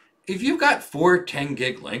 If you've got 4 10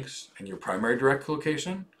 gig links in your primary direct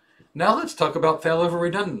location, now let's talk about failover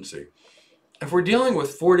redundancy. If we're dealing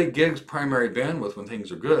with 40 gigs primary bandwidth when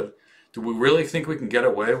things are good, do we really think we can get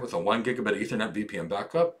away with a 1 gigabit Ethernet VPN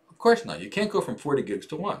backup? Of course not. You can't go from 40 gigs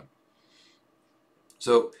to 1.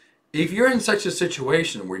 So if you're in such a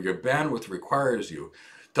situation where your bandwidth requires you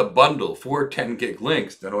to bundle 4 10 gig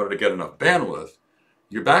links in order to get enough bandwidth,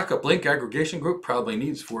 your backup link aggregation group probably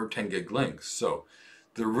needs 4 10 gig links. So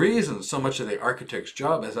the reason so much of the architect's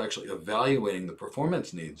job is actually evaluating the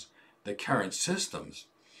performance needs of the current systems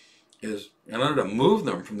is in order to move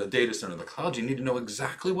them from the data center to the cloud, you need to know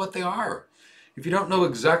exactly what they are. If you don't know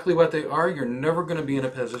exactly what they are, you're never going to be in a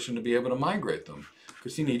position to be able to migrate them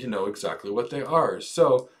because you need to know exactly what they are.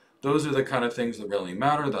 So those are the kind of things that really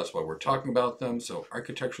matter. That's why we're talking about them. So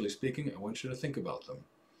architecturally speaking, I want you to think about them.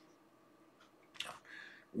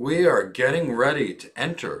 We are getting ready to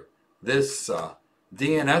enter this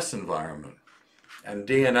DNS environment. And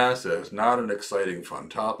DNS is not an exciting, fun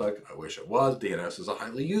topic. I wish it was. DNS is a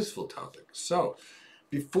highly useful topic. So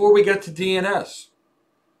before we get to DNS,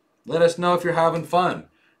 let us know if you're having fun.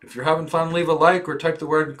 If you're having fun, leave a like or type the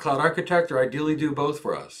word Cloud Architect, or ideally do both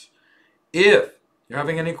for us. If you're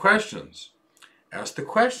having any questions, ask the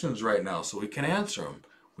questions right now so we can answer them.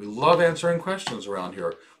 We love answering questions around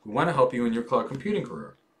here. We want to help you in your cloud computing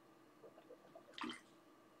career.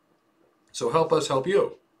 So help us help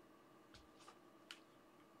you.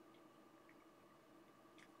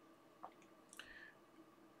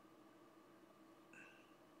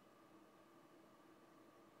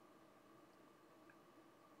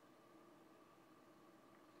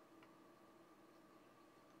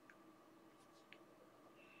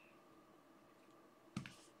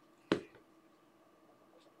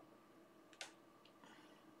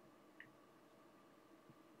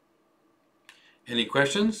 Any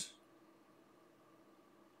questions?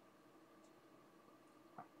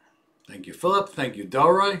 Thank you, Philip. Thank you,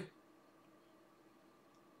 Delroy.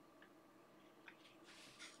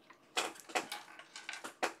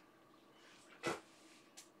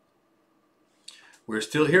 We're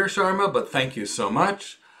still here, Sharma, but thank you so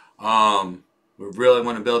much. We really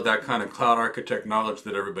want to build that kind of cloud architect knowledge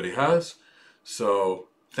that everybody has. So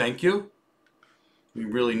thank you. We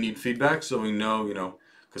really need feedback so we know,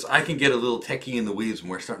 because I can get a little techie in the weeds when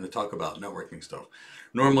we're starting to talk about networking stuff.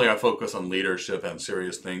 Normally I focus on leadership and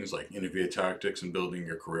serious things like interview tactics and building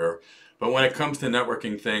your career. But when it comes to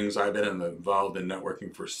networking things, I've been involved in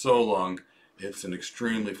networking for so long, it's an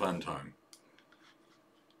extremely fun time.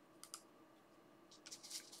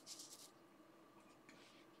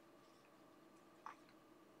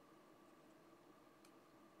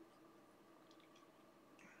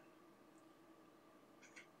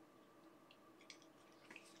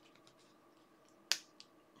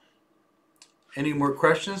 Any more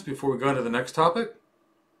questions before we go on to the next topic?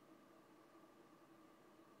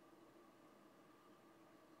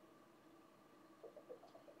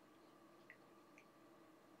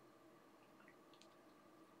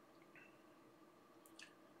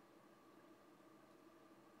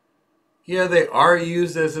 Yeah, they are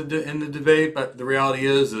used as in the debate, but the reality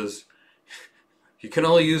is you can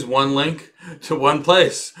only use one link to one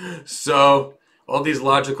place. So all these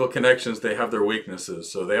logical connections, they have their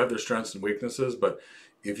weaknesses. So they have their strengths and weaknesses, but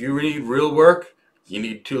if you need real work, you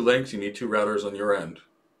need 2 links, you need 2 routers on your end.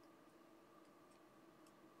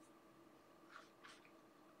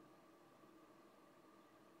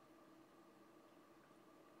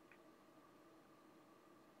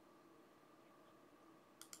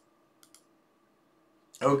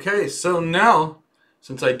 Okay, so now,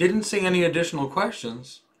 since I didn't see any additional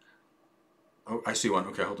questions, oh, I see one.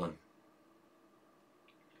 Okay, hold on.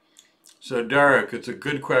 So Derek, it's a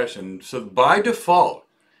good question. So by default,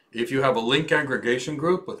 if you have a link aggregation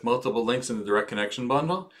group with multiple links in the direct connection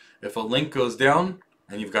bundle, if a link goes down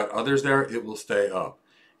and you've got others there, it will stay up.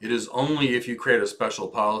 It is only if you create a special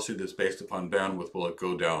policy that's based upon bandwidth will it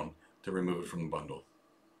go down to remove it from the bundle.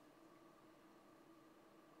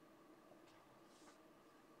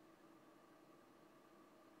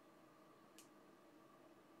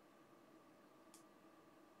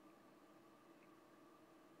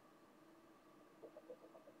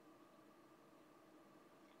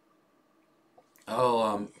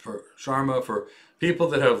 For Sharma, for people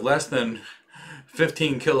that have less than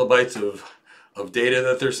 15 kilobytes of data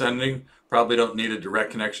that they're sending, probably don't need a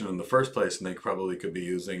direct connection in the first place, and they probably could be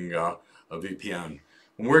using a VPN.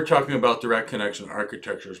 When we're talking about direct connection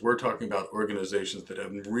architectures, we're talking about organizations that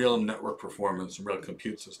have real network performance and real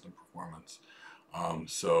compute system performance.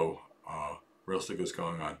 Real stuff is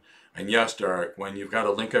going on. And yes, Derek, when you've got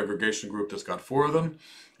a link aggregation group that's got 4 of them,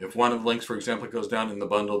 if one of the links, for example, goes down in the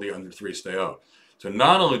bundle, the other 3 stay up. So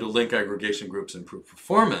not only do link aggregation groups improve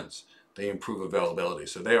performance, they improve availability.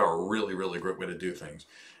 So they are a really, really great way to do things.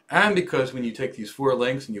 And because when you take these 4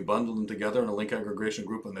 links and you bundle them together in a link aggregation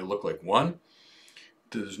group and they look like one,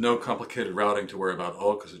 there's no complicated routing to worry about at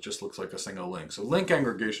all because it just looks like a single link. So link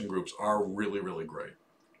aggregation groups are really, really great.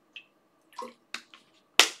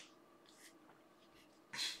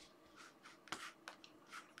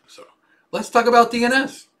 So let's talk about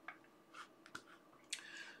DNS.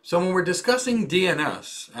 So when we're discussing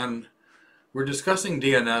DNS,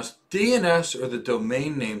 DNS, or the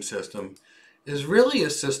domain name system, is really a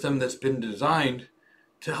system that's been designed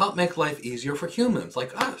to help make life easier for humans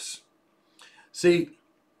like us. See,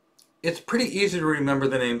 it's pretty easy to remember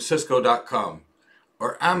the name Cisco.com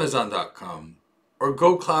or Amazon.com or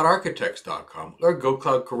GoCloudArchitects.com or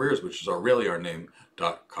GoCloudCareers, which is really our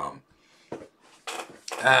name.com.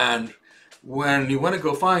 And when you want to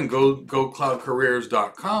go find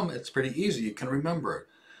GoCloudCareers.com, it's pretty easy. You can remember it.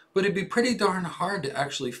 But it'd be pretty darn hard to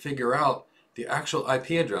actually figure out the actual IP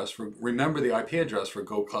address, remember the IP address for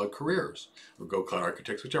GoCloudCareers or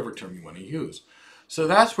GoCloudArchitects, whichever term you want to use. So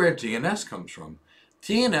that's where DNS comes from.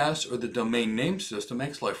 DNS, or the domain name system,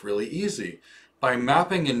 makes life really easy by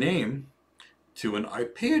mapping a name to an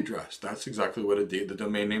IP address. That's exactly what the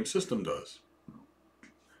domain name system does.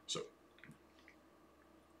 So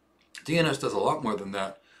DNS does a lot more than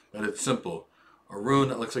that, but it's simple.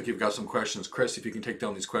 Arun, it looks like you've got some questions. Chris, if you can take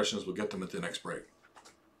down these questions, we'll get them at the next break.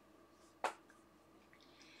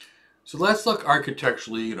 So let's look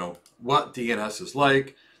architecturally, what DNS is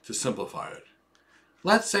like to simplify it.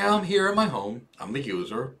 Let's say I'm here in my home, I'm the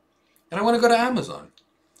user, and I want to go to Amazon.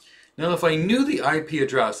 Now, if I knew the IP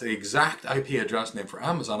address, the exact IP address name for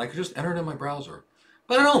Amazon, I could just enter it in my browser.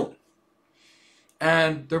 But I don't.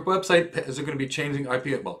 And their website isn't going to be changing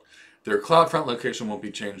IP. Well, their CloudFront location won't be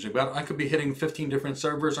changing, but I could be hitting 15 different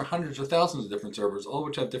servers or hundreds of thousands of different servers, all of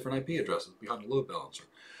which have different IP addresses behind a load balancer.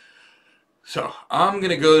 So I'm going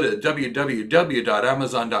to go to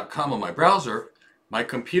www.amazon.com on my browser. My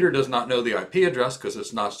computer does not know the IP address because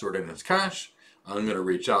it's not stored in its cache. I'm going to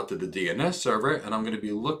reach out to the DNS server, and I'm going to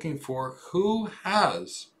be looking for who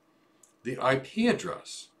has the IP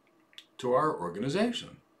address to our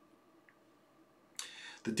organization.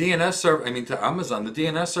 The DNS server, to Amazon, the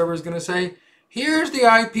DNS server is going to say, here's the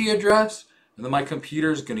IP address, and then my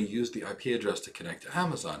computer is going to use the IP address to connect to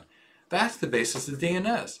Amazon. That's the basis of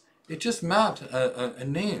DNS. It just mapped a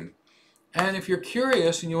name. And if you're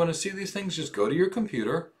curious and you want to see these things, just go to your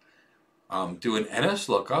computer, do an NS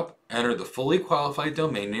lookup, enter the fully qualified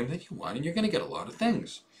domain name that you want, and you're going to get a lot of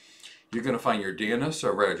things. You're going to find your DNS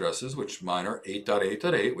server addresses, which mine are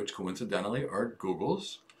 8.8.8, which coincidentally are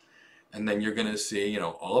Google's. And then you're going to see,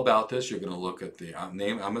 all about this. You're going to look at the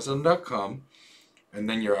name Amazon.com, and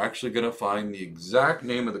then you're actually going to find the exact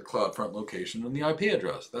name of the CloudFront location and the IP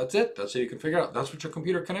address. That's it. That's how you can figure out. That's what your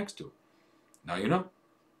computer connects to. Now you know.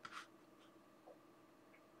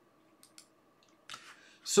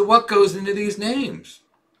 So what goes into these names?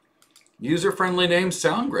 User-friendly names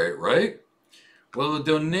sound great, right? Well, the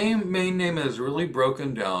domain name is really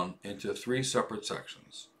broken down into 3 separate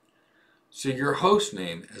sections. So your host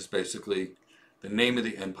name is basically the name of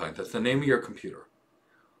the endpoint. That's the name of your computer.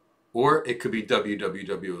 Or it could be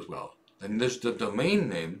www as well. Then there's the domain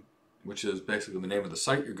name, which is basically the name of the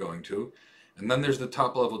site you're going to. And then there's the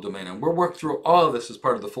top-level domain. And we'll work through all of this as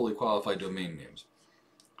part of the fully qualified domain names.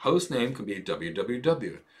 Host name could be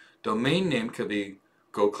www. Domain name could be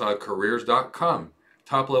GoCloudCareers.com.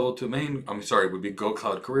 Top-level domain, would be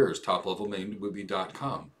GoCloudCareers. Top-level domain would be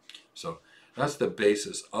 .com. So that's the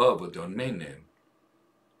basis of a domain name.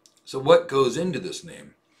 So what goes into this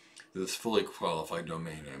name, this fully qualified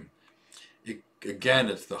domain name? Again,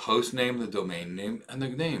 it's the host name, the domain name, and the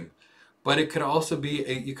name. But it could also be,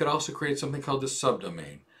 you could also create something called a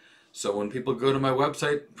subdomain. So when people go to my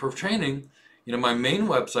website for training, my main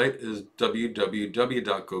website is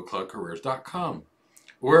www.gocloudcareers.com.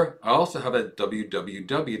 Or I also have a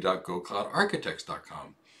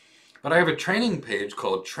www.gocloudarchitects.com. But I have a training page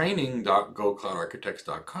called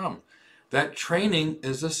training.gocloudarchitects.com. That training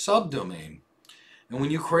is a subdomain. And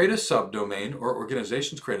when you create a subdomain, or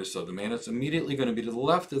organizations create a subdomain, it's immediately going to be to the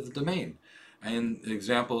left of the domain. And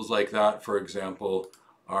examples like that, for example,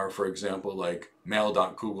 are, like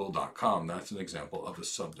mail.google.com. That's an example of a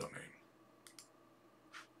subdomain.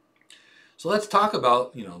 So let's talk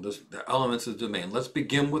about, the elements of the domain. Let's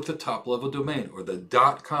begin with the top-level domain, or the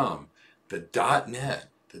 .com, the .net,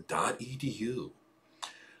 the .edu.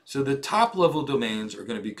 So the top-level domains are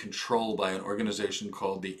going to be controlled by an organization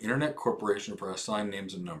called the Internet Corporation for Assigned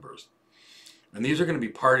Names and Numbers. And these are going to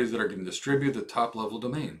be parties that are going to distribute the top-level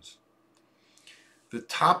domains. The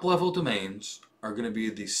top-level domains are going to be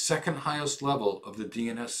the second highest level of the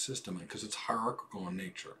DNS system because it's hierarchical in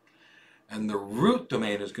nature. And the root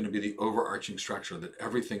domain is going to be the overarching structure that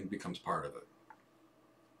everything becomes part of it.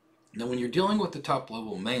 Now, when you're dealing with the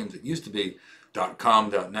top-level domains, it used to be .com,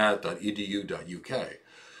 .net, .edu, .uk.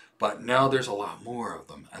 But now there's a lot more of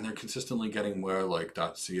them, and they're consistently getting more like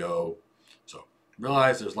 .co. So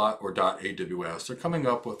realize there's a lot, or .aws. They're coming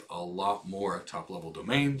up with a lot more top-level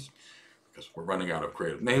domains because we're running out of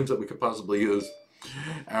creative names that we could possibly use.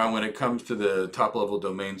 And when it comes to the top-level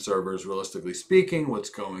domain servers, realistically speaking,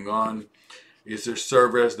 what's going on is there's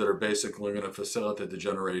servers that are basically going to facilitate the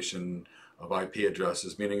generation of IP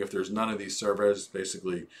addresses, meaning if there's none of these servers,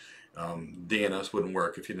 basically DNS wouldn't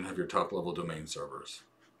work if you didn't have your top-level domain servers.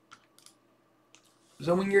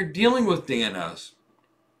 So when you're dealing with DNS,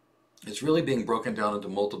 it's really being broken down into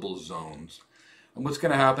multiple zones. And what's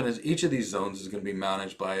going to happen is each of these zones is going to be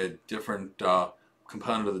managed by a different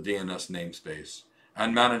component of the DNS namespace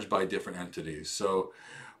and managed by different entities. So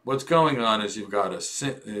what's going on is you've got this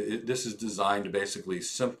is designed to basically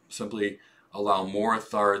simply allow more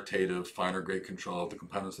authoritative, finer grade control of the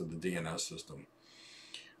components of the DNS system.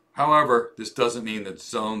 However, this doesn't mean that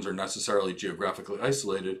zones are necessarily geographically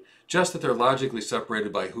isolated, just that they're logically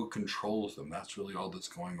separated by who controls them. That's really all that's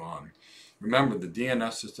going on. Remember, the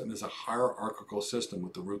DNS system is a hierarchical system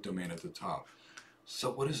with the root domain at the top.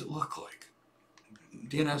 So what does it look like?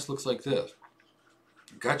 DNS looks like this.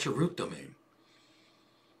 You've got your root domain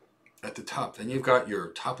at the top. Then you've got your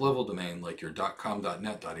top-level domain like your .com,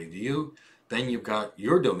 .net, .edu. Then you've got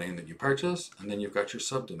your domain that you purchase, and then you've got your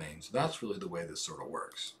subdomains. That's really the way this sort of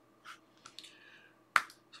works.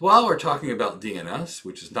 So while we're talking about DNS,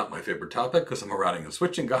 which is not my favorite topic because I'm a routing and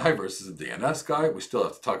switching guy versus a DNS guy, we still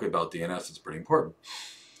have to talk about DNS. It's pretty important.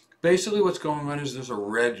 Basically what's going on is there's a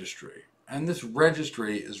registry. And this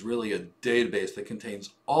registry is really a database that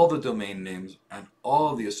contains all the domain names and all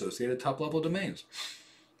of the associated top-level domains.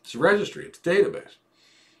 It's a registry. It's a database.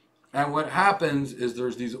 And what happens is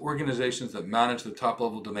there's these organizations that manage the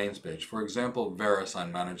top-level domains page. For example,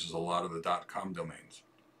 VeriSign manages a lot of the .com domains.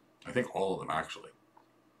 I think all of them, actually.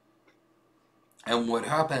 And what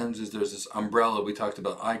happens is there's this umbrella. We talked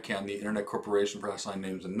about ICANN, the Internet Corporation for Assigned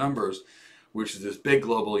Names and Numbers, which is this big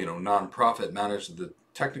global, nonprofit manages the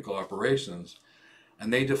technical operations.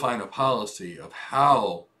 And they define a policy of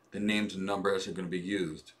how the names and numbers are going to be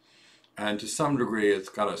used. And to some degree, it's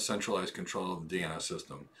got a centralized control of the DNS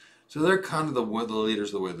system. So they're kind of the leaders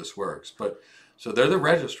of the way this works. So they're the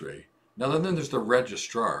registry. Now then there's the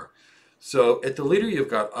registrar. So at the leader, you've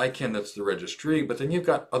got ICANN, that's the registry, but then you've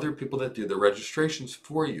got other people that do the registrations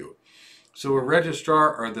for you. So a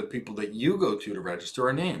registrar are the people that you go to register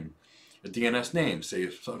a name, a DNS name. Say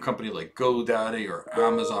a company like GoDaddy or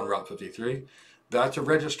Amazon Route 53, that's a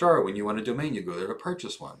registrar. When you want a domain, you go there to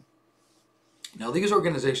purchase one. Now these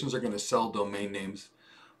organizations are going to sell domain names,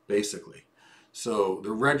 basically. So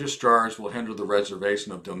the registrars will handle the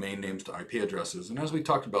reservation of domain names to IP addresses. And as we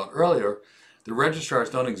talked about earlier, the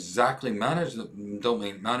registrars don't exactly manage or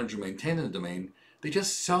maintain the domain. They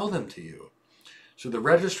just sell them to you. So the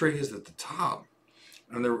registry is at the top.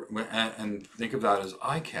 And think of that as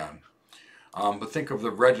ICANN. But think of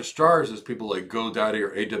the registrars as people like GoDaddy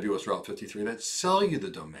or AWS Route 53 that sell you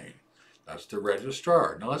the domain. That's the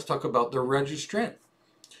registrar. Now let's talk about the registrant.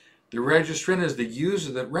 The registrant is the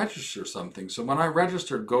user that registers something. So when I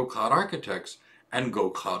registered Go Cloud Architects and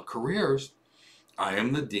Go Cloud Careers, I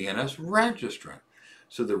am the DNS registrant.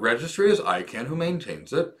 So the registry is ICANN who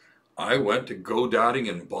maintains it. I went to GoDaddy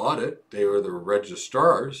and bought it. They are the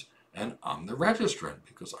registrars, and I'm the registrant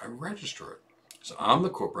because I register it. So I'm the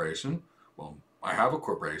corporation. Well, I have a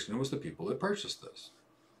corporation. It was the people that purchased this.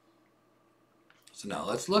 So now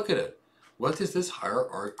let's look at it. What does this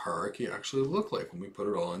hierarchy actually look like when we put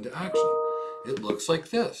it all into action? It looks like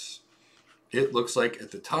this. It looks like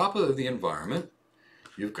at the top of the environment,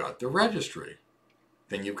 you've got the registry.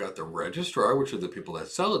 Then you've got the registrar, which are the people that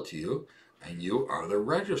sell it to you, and you are the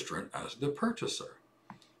registrant as the purchaser.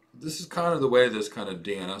 This is kind of the way this kind of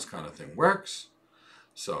DNS kind of thing works.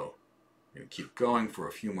 So I'm going to keep going for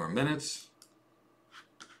a few more minutes.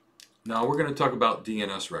 Now we're going to talk about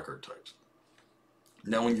DNS record types.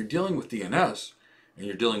 Now when you're dealing with DNS, and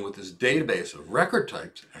you're dealing with this database of record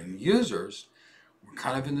types and users, we're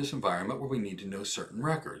kind of in this environment where we need to know certain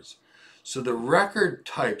records. So the record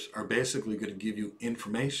types are basically going to give you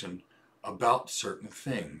information about certain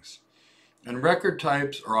things. And record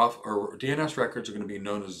types or DNS records are going to be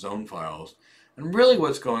known as zone files. And really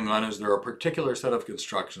what's going on is there are a particular set of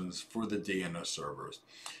constructions for the DNS servers.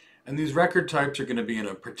 And these record types are going to be in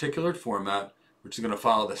a particular format, which is going to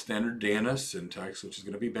follow the standard DNS syntax, which is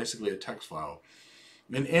going to be basically a text file.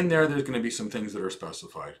 And in there's going to be some things that are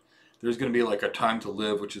specified. There's going to be like a time to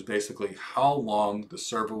live, which is basically how long the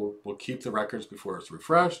server will keep the records before it's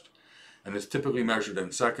refreshed. And it's typically measured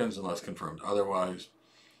in seconds unless confirmed otherwise.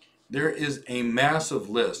 there is a massive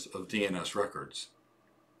list of DNS records.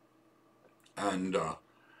 And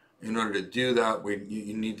in order to do that,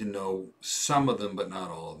 you need to know some of them, but not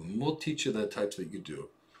all of them. We'll teach you the types that you do.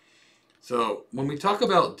 So when we talk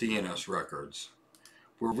about DNS records,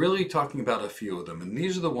 we're really talking about a few of them. And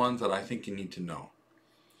these are the ones that I think you need to know.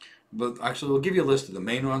 But actually, we'll give you a list of the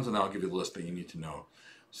main ones, and then I'll give you the list that you need to know.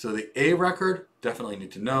 So the A record, definitely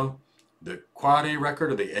need to know. The quad A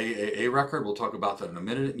record or the AAA record, we'll talk about that in a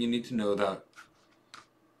minute. You need to know that.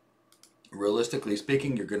 Realistically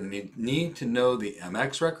speaking, you're going to need to know the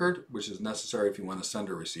MX record, which is necessary if you want to send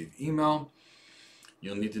or receive email.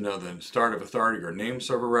 You'll need to know the start of authority or name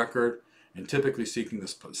server record, and typically seeking the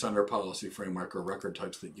sender policy framework or record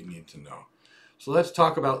types that you need to know. So let's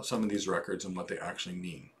talk about some of these records and what they actually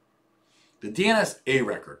mean. The DNS A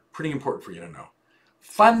record, pretty important for you to know.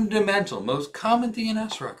 Fundamental, most common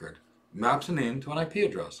DNS record, maps a name to an IP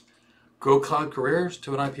address. Go cloud careers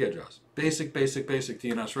to an IP address. Basic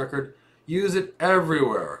DNS record. Use it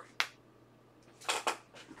everywhere.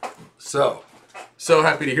 So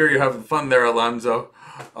happy to hear you're having fun there, Alonzo.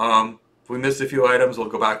 If we missed a few items, we'll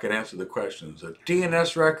go back and answer the questions. A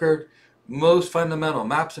DNS record, most fundamental,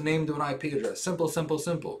 maps a name to an IP address. Simple.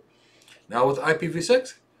 Now with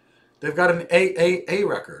IPv6, they've got an AAA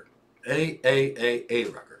record.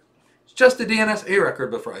 AAA record. It's just a DNS A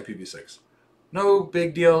record, but for IPv6. No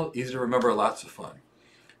big deal, easy to remember, lots of fun.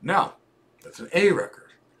 Now, that's an A record.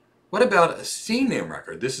 What about a CNAME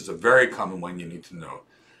record? This is a very common one you need to know.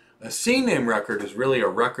 A CNAME record is really a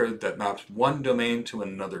record that maps one domain to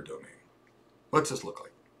another domain. What's this look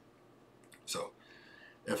like? So,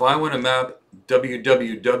 if I want to map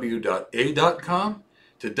www.a.com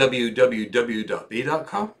to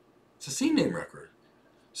www.b.com, it's a CNAME record.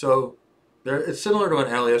 So, it's similar to an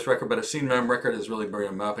alias record, but a CNAME record is really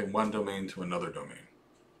mapping one domain to another domain.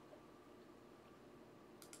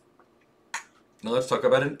 Now let's talk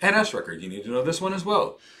about an NS record. You need to know this one as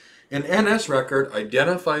well. An NS record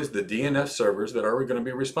identifies the DNS servers that are going to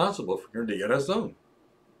be responsible for your DNS zone.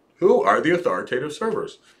 Who are the authoritative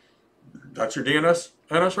servers? That's your NS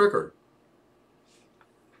record.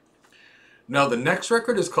 Now the next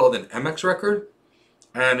record is called an MX record.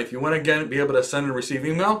 And if you want to be able to send and receive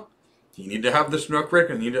email, you need to have this record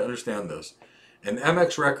and you need to understand this. An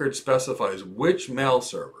MX record specifies which mail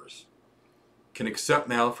servers can accept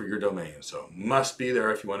mail for your domain. So must be there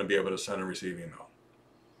if you want to be able to send and receive email.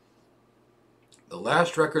 The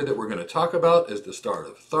last record that we're going to talk about is the start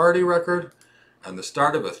of authority record. And the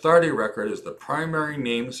start of authority record is the primary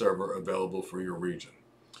name server available for your region.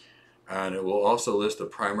 And it will also list the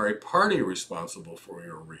primary party responsible for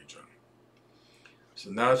your region.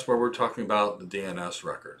 So that's where we're talking about the DNS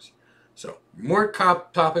records. So more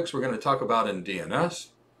topics we're going to talk about in DNS.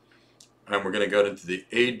 And we're going to go into the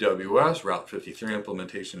AWS Route 53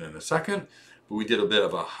 implementation in a second. But we did a bit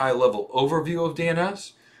of a high-level overview of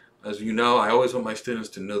DNS. As you know, I always want my students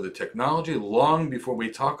to know the technology long before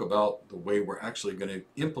we talk about the way we're actually going to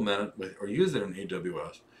implement it or use it in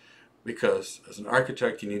AWS. Because as an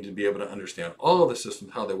architect, you need to be able to understand all of the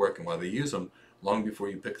systems, how they work and why they use them, long before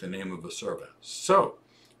you pick the name of a service. So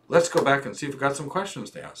let's go back and see if we've got some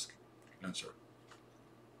questions to answer.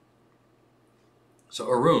 So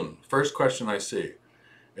Arun, first question I see.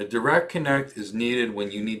 A direct connect is needed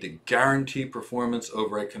when you need to guarantee performance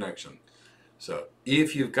over a connection. So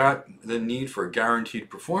if you've got the need for guaranteed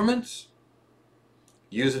performance,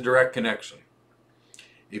 use a direct connection.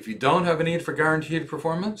 If you don't have a need for guaranteed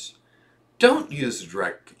performance, don't use a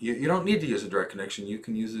direct. You don't need to use a direct connection. You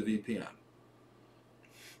can use a VPN.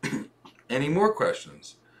 Any more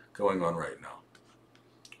questions going on right now?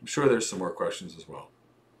 I'm sure there's some more questions as well.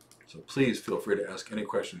 So please feel free to ask any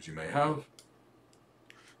questions you may have.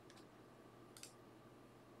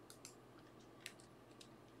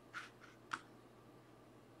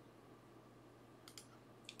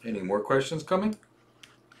 Any more questions coming?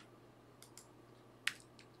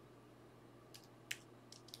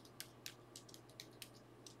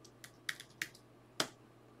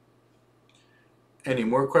 Any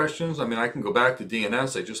more questions? I mean, I can go back to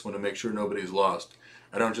DNS. I just want to make sure nobody's lost.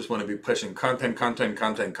 I don't just want to be pushing content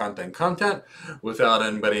without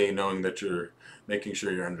anybody knowing that you're making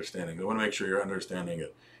sure you're understanding. I want to make sure you're understanding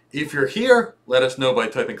it. If you're here, let us know by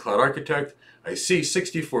typing Cloud Architect. I see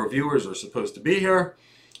 64 viewers are supposed to be here.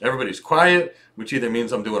 Everybody's quiet, which either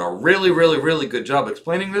means I'm doing a really good job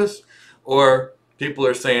explaining this, or people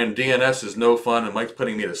are saying DNS is no fun and Mike's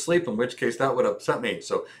putting me to sleep, in which case that would upset me.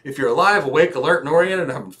 So if you're alive, awake, alert, and oriented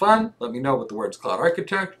and having fun, let me know with the words Cloud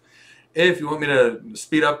Architect. If you want me to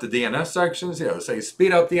speed up the DNS sections, say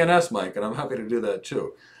speed up DNS, Mike, and I'm happy to do that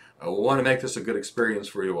too. I want to make this a good experience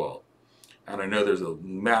for you all. And I know there's a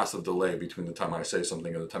massive delay between the time I say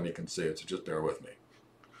something and the time you can see it, so just bear with me.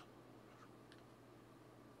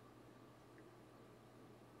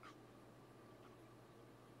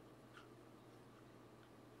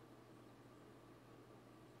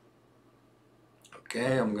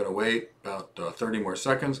 Okay, I'm going to wait about 30 more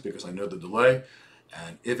seconds because I know the delay.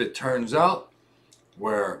 And if it turns out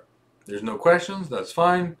where there's no questions, that's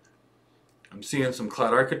fine. I'm seeing some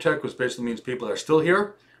cloud architect, which basically means people are still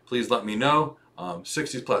here. Please let me know.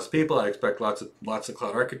 60 plus people. I expect lots of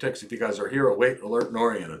cloud architects. If you guys are here, awake, alert, and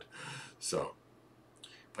oriented. So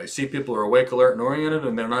if I see people are awake, alert, and oriented,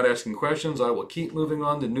 and they're not asking questions, I will keep moving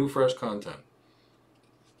on to new, fresh content.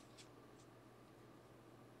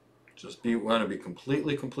 Just want to be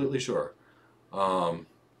completely sure.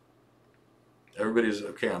 Everybody's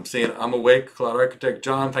okay. I'm saying I'm awake. Cloud Architect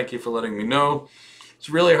John, thank you for letting me know. It's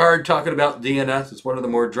really hard talking about DNS. It's one of the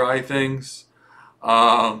more dry things.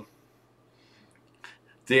 DNS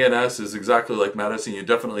is exactly like medicine. You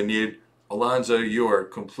definitely need. Alonzo, you are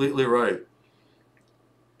completely right.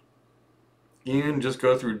 Ian, just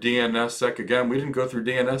go through DNSSEC again. We didn't go through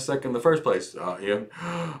DNSSEC in the first place, Ian.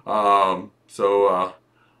 I'll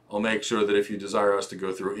make sure that if you desire us to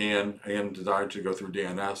go through Ian desire to go through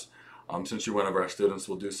DNS, since you're one of our students,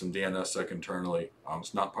 we'll do some DNSSEC internally.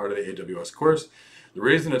 It's not part of the AWS course. The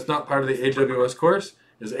reason it's not part of the AWS course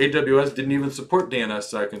is AWS didn't even support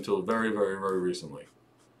DNSSEC until very recently.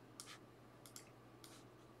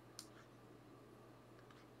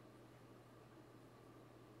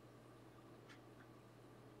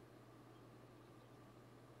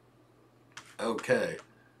 Okay,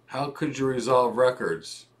 how could you resolve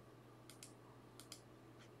records?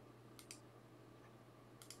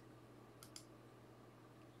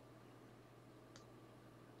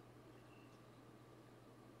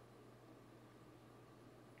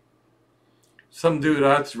 Some dude,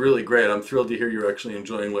 that's really great. I'm thrilled to hear you're actually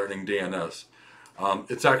enjoying learning DNS.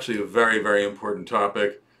 It's actually a very important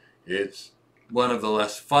topic. It's one of the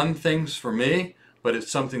less fun things for me, but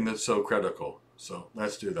it's something that's so critical. So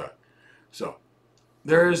let's do that. So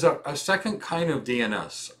there is a second kind of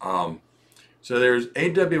DNS. So there's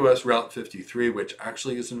AWS Route 53, which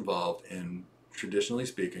actually is involved in, traditionally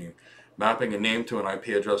speaking, mapping a name to an IP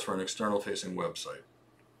address for an external facing website.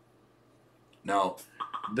 Now,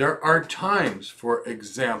 there are times, for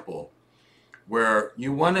example, where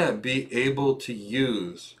you want to be able to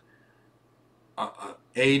use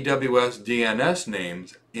AWS DNS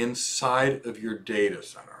names inside of your data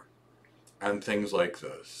center and things like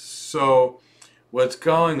this. So what's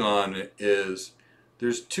going on is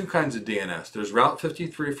there's two kinds of DNS. There's Route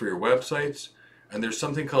 53 for your websites, and there's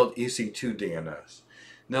something called EC2 DNS.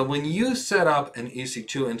 Now, when you set up an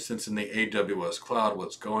EC2 instance in the AWS cloud,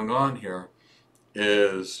 what's going on here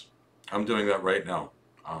is, I'm doing that right now.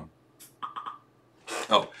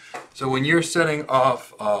 So when you're setting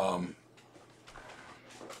off,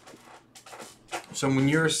 when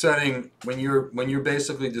you're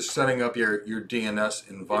basically just setting up your DNS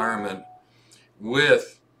environment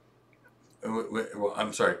with, well,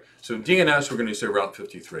 I'm sorry. So DNS, we're going to say Route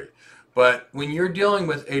 53. But when you're dealing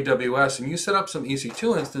with AWS and you set up some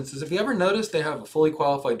EC2 instances, have you ever noticed they have a fully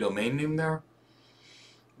qualified domain name there?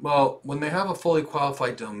 Well, when they have a fully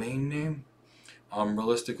qualified domain name,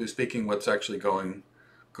 realistically speaking, what's actually going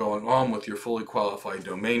on with your fully qualified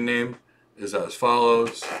domain name is as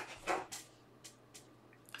follows.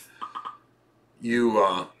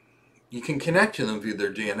 You can connect to them via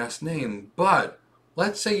their DNS name, but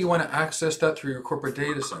let's say you want to access that through your corporate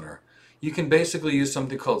data center. You can basically use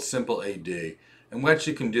something called Simple AD. And what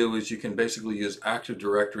you can do is you can basically use Active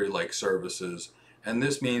Directory-like services. And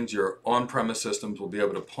this means your on-premise systems will be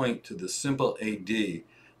able to point to the Simple AD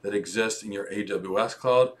that exists in your AWS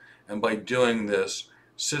cloud. And by doing this,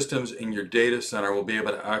 systems in your data center will be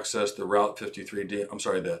able to access the Route 53,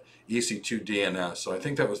 the EC2 DNS. So I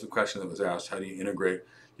think that was the question that was asked. How do you integrate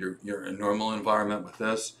your normal environment with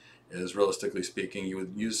this? Is realistically speaking, you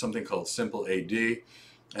would use something called Simple AD,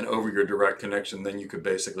 and over your direct connection, then you could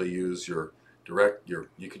basically use you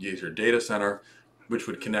could use your data center, which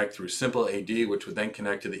would connect through Simple AD, which would then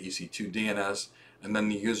connect to the EC2 DNS, and then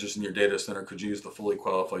the users in your data center could use the fully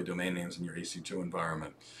qualified domain names in your EC2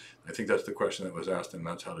 environment. I think that's the question that was asked, and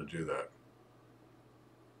that's how to do that.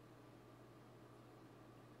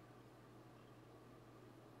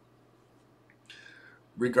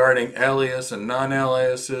 Regarding alias and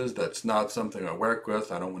non-aliases, that's not something I work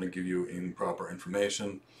with. I don't want to give you improper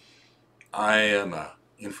information. I am an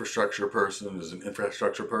infrastructure person. As an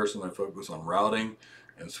infrastructure person, I focus on routing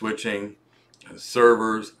and switching and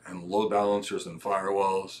servers and load balancers and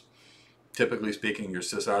firewalls. Typically speaking, your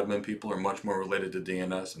sysadmin people are much more related to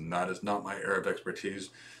DNS, and that is not my area of expertise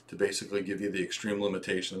to basically give you the extreme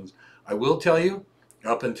limitations. I will tell you,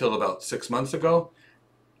 up until about 6 months ago,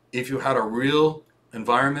 if you had a real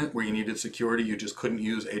environment where you needed security, you just couldn't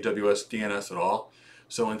use AWS DNS at all.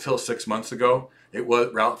 So until 6 months ago,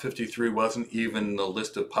 Route 53 wasn't even the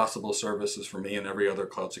list of possible services for me and every other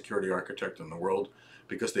cloud security architect in the world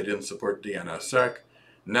because they didn't support DNSSEC.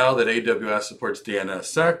 Now that AWS supports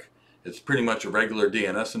DNSSEC, it's pretty much a regular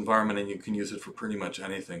DNS environment and you can use it for pretty much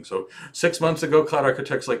anything. So 6 months ago, cloud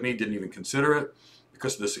architects like me didn't even consider it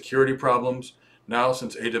because of the security problems. Now,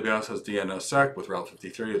 since AWS has DNSSEC with Route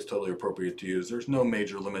 53, it's totally appropriate to use. There's no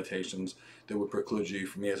major limitations that would preclude you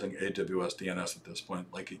from using AWS DNS at this point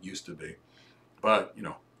like it used to be. But,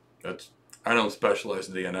 I don't specialize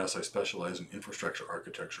in DNS, I specialize in infrastructure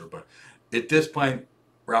architecture. But at this point,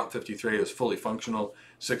 Route 53 is fully functional.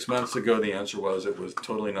 6 months ago, the answer was it was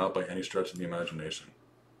totally not by any stretch of the imagination.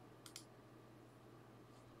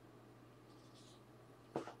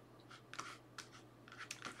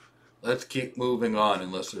 Let's keep moving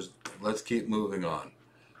on let's keep moving on.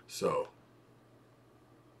 So,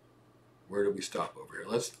 where do we stop over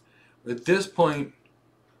here? At this point,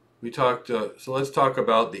 so let's talk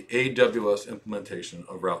about the AWS implementation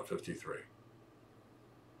of Route 53.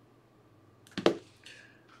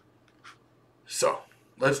 So,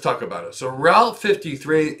 let's talk about it. So, Route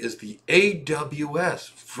 53 is the AWS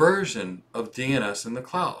version of DNS in the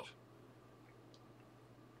cloud.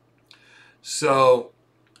 So,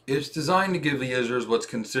 it's designed to give the users what's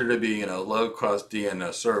considered to be, low-cost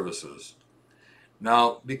DNS services.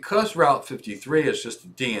 Now, because Route 53 is just a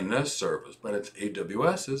DNS service, but it's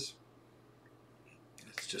AWS's,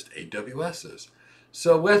 it's just AWS's.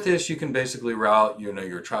 So with this, you can basically route,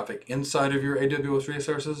 your traffic inside of your AWS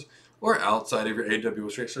resources or outside of your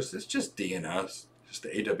AWS resources. It's just DNS, just the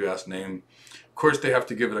AWS name. Of course, they have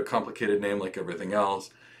to give it a complicated name like everything else.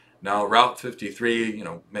 Now, Route 53,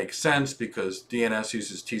 makes sense because DNS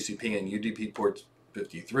uses TCP and UDP ports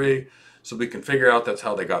 53, so we can figure out that's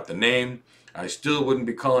how they got the name. I still wouldn't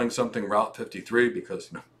be calling something Route 53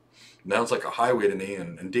 because, it sounds like a highway to me,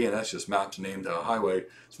 and DNS just maps a name to a highway.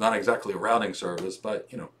 It's not exactly a routing service, but,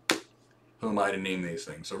 who am I to name these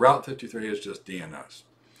things? So Route 53 is just DNS.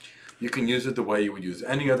 You can use it the way you would use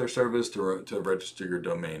any other service to register your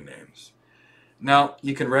domain names. Now,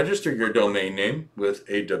 you can register your domain name with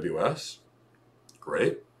AWS.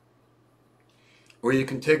 Great. Or you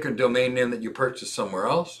can take a domain name that you purchased somewhere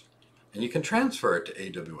else and you can transfer it to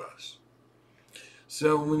AWS.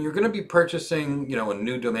 So when you're going to be purchasing, a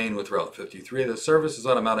new domain with Route 53, the service is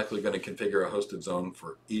automatically going to configure a hosted zone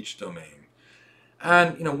for each domain.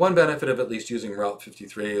 And, one benefit of at least using Route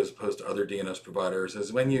 53 as opposed to other DNS providers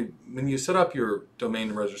is when you set up your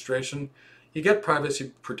domain registration, you get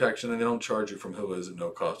privacy protection and they don't charge you from Whois at no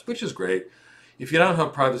cost, which is great. If you don't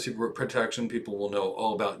have privacy protection, people will know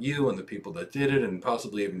all about you and the people that did it and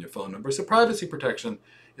possibly even your phone number. So privacy protection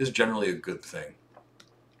is generally a good thing.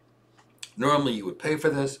 Normally you would pay for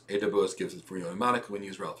this. AWS gives it for you automatically when you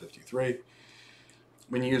use Route 53.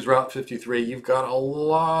 When you use Route 53, you've got a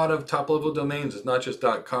lot of top-level domains. It's not just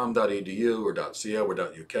 .com, .edu, or .co, or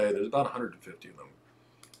 .uk. There's about 150 of them.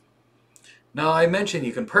 Now, I mentioned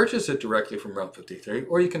you can purchase it directly from Route 53,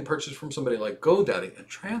 or you can purchase from somebody like GoDaddy and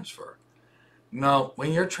transfer. Now,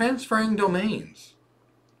 when you're transferring domains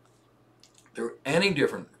through any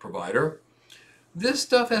different provider, this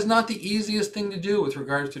stuff is not the easiest thing to do with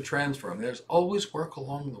regards to transferring. There's always work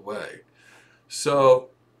along the way. So,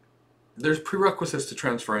 there's prerequisites to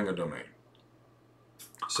transferring a domain.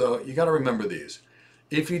 So, you got to remember these.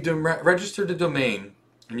 If you register the domain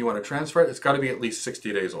and you want to transfer it, it's got to be at least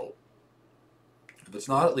 60 days old. If it's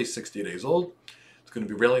not at least 60 days old, it's going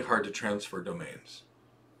to be really hard to transfer domains.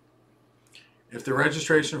 If the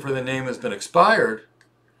registration for the name has been expired,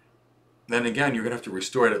 then again, you're going to have to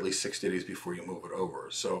restore it at least 60 days before you move it over.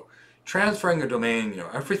 So transferring a domain,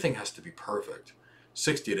 everything has to be perfect.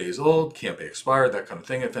 60 days old, can't be expired, that kind of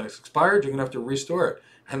thing. If it's expired, you're going to have to restore it,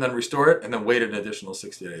 and then wait an additional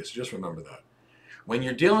 60 days. So just remember that. When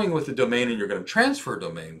you're dealing with a domain and you're going to transfer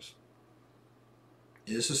domains,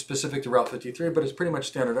 this is specific to Route 53, but it's pretty much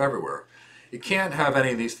standard everywhere. You can't have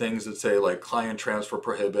any of these things that say like client transfer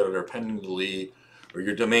prohibited or pending delete, or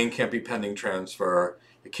your domain can't be pending transfer.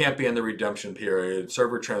 It can't be in the redemption period.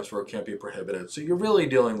 Server transfer can't be prohibited. So you're really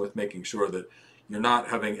dealing with making sure that you're not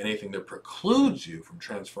having anything that precludes you from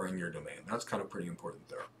transferring your domain. That's kind of pretty important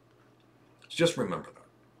there. So just remember that.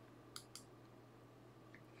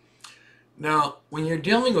 Now, when you're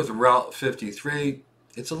dealing with Route 53,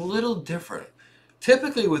 it's a little different.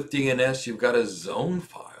 Typically with DNS, you've got a zone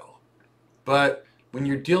file, but When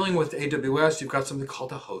you're dealing with AWS, you've got something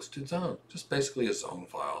called a hosted zone, just basically a zone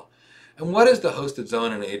file. And what is the hosted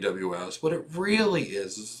zone in AWS? What it really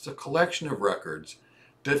is it's a collection of records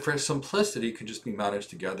that for simplicity could just be managed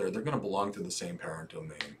together. They're going to belong to the same parent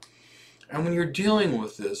domain. And when you're dealing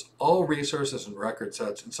with this, all resources and record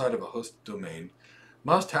sets inside of a hosted domain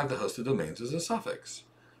must have the hosted domains as a suffix.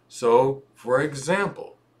 So, for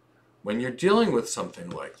example, when you're dealing with something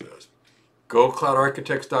like this,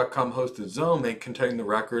 GoCloudArchitects.com hosted zone may contain the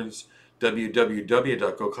records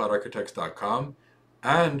www.gocloudarchitects.com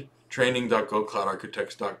and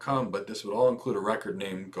training.gocloudarchitects.com, but this would all include a record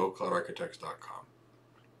named gocloudarchitects.com.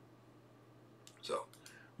 So,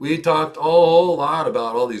 we talked a whole lot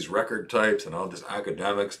about all these record types and all this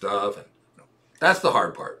academic stuff, and that's the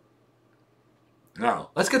hard part. Now,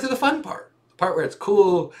 let's get to the fun part. The part where it's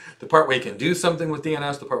cool, the part where you can do something with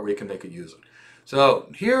DNS, the part where you can make it use it. So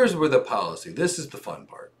here's where the policy, this is the fun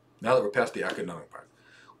part. Now that we're past the academic part.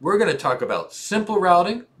 We're going to talk about simple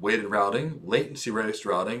routing, weighted routing, latency-based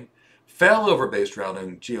routing, failover-based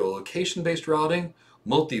routing, geolocation-based routing,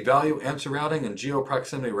 multi-value answer routing, and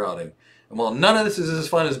geo-proximity routing. And while none of this is as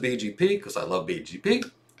fun as BGP, because I love BGP,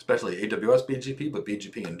 especially AWS BGP, but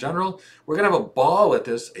BGP in general, we're going to have a ball with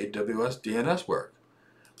this AWS DNS work.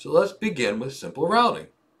 So let's begin with simple routing.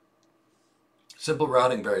 Simple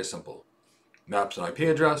routing, very simple. Maps an IP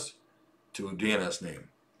address to a DNS name.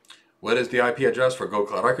 What is the IP address for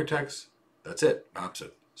GoCloud Architects? That's it, maps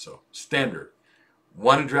it. So standard,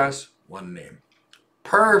 one address, one name.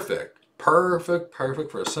 Perfect, perfect,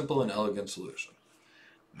 perfect for a simple and elegant solution.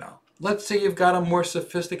 Now, let's say you've got a more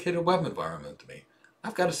sophisticated web environment than me.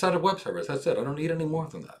 I've got a set of web servers, that's it. I don't need any more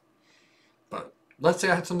than that. But let's say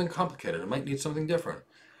I had something complicated. I might need something different.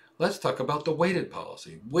 Let's talk about the weighted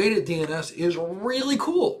policy. Weighted DNS is really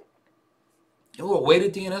cool. You know what a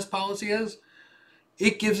weighted DNS policy is?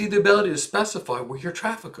 It gives you the ability to specify where your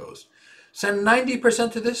traffic goes. Send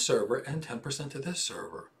 90% to this server and 10% to this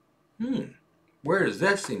server. Where does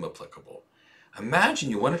that seem applicable? Imagine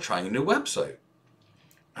you want to try a new website.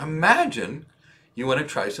 Imagine you want to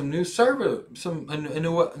try some new server, some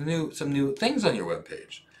new things on your web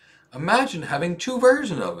page. Imagine having two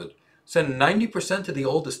versions of it. Send 90% to the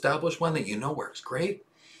old established one that you know works great.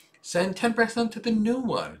 Send 10% to the new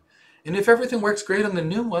one. And if everything works great on the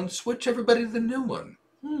new one, switch everybody to the new one.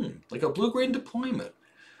 Like a blue-green deployment.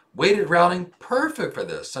 Weighted routing, perfect for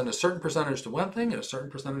this. Send a certain percentage to one thing and a certain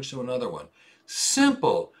percentage to another one.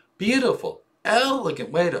 Simple, beautiful,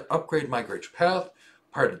 elegant way to upgrade migrate your path.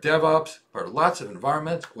 Part of DevOps, part of lots of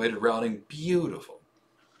environments. Weighted routing, beautiful.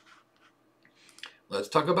 Let's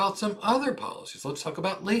talk about some other policies. Let's talk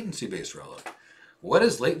about latency-based routing. What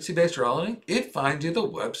is latency-based routing? It finds you the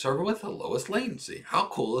web server with the lowest latency. How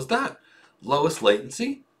cool is that? Lowest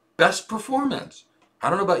latency, best performance. I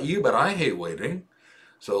don't know about you, but I hate waiting.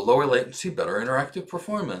 So lower latency, better interactive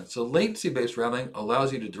performance. So latency-based routing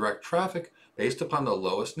allows you to direct traffic based upon the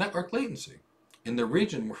lowest network latency in the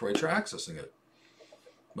region for which you're accessing it.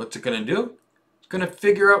 What's it going to do? It's going to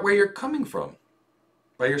figure out where you're coming from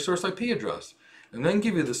by your source IP address and then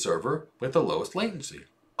give you the server with the lowest latency.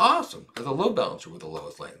 Awesome, as a load balancer with the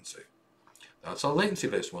lowest latency. That's how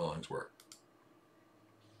latency-based routings work.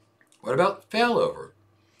 What about failover?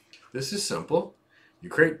 This is simple. You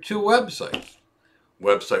create two websites.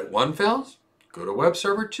 Website 1 fails, go to web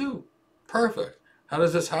server 2. Perfect. How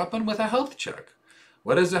does this happen? With a health check.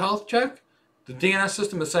 What is a health check? The DNS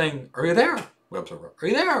system is saying, are you there, web server? Are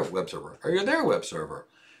you there, web server? Are you there, web server?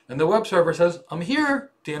 And the web server says, I'm here,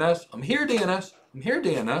 DNS. I'm here, DNS. I'm here,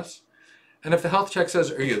 DNS. And if the health check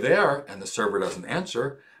says, are you there? And the server doesn't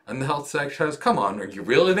answer. And the health check says, come on, are you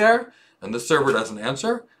really there? And the server doesn't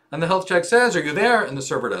answer. And the health check says, are you there? And the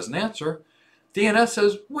server doesn't answer. DNS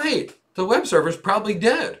says, wait, the web server's probably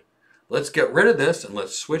dead. Let's get rid of this and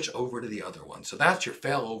let's switch over to the other one. So that's your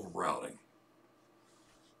failover routing.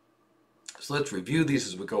 So let's review these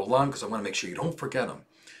as we go along because I want to make sure you don't forget them.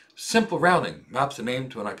 Simple routing maps a name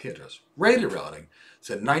to an IP address. Rated routing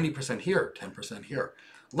said 90% here, 10% here.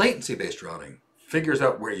 Latency-based routing figures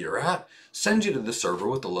out where you're at, sends you to the server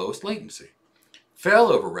with the lowest latency.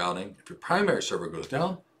 Failover routing, if your primary server goes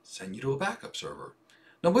down, send you to a backup server.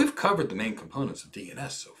 Now we've covered the main components of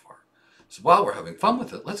DNS so far. So while we're having fun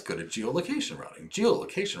with it, let's go to geolocation routing.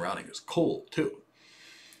 Geolocation routing is cool too.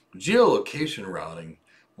 Geolocation routing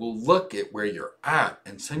will look at where you're at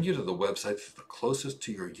and send you to the websites that's the closest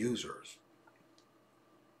to your users.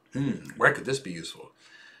 Where could this be useful?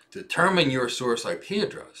 Determine your source IP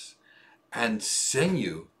address and send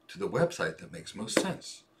you to the website that makes most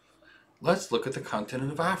sense. Let's look at the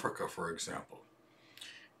continent of Africa, for example.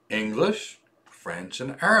 English, French,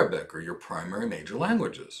 and Arabic are your primary major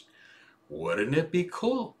languages. Wouldn't it be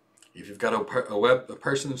cool if you've got a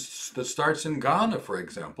person that starts in Ghana, for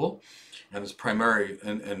example, and is primary,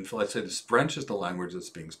 and let's say this French is the language that's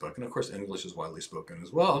being spoken. Of course, English is widely spoken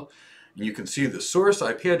as well. And you can see the source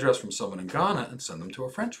IP address from someone in Ghana and send them to a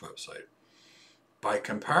French website. By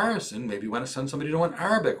comparison, maybe you want to send somebody to an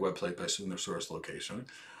Arabic website by seeing their source location,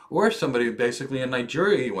 or somebody basically in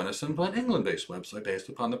Nigeria, you want to send to an England-based website based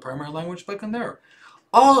upon the primary language spoken there.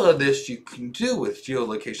 All of this you can do with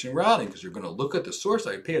geolocation routing because you're going to look at the source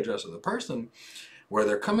IP address of the person, where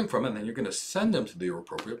they're coming from, and then you're going to send them to the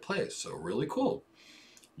appropriate place. So really cool.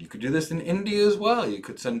 You could do this in India as well. You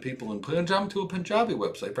could send people in Punjab to a Punjabi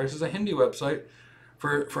website versus a Hindi website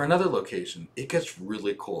for another location. It gets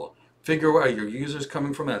really cool. Figure out where your user's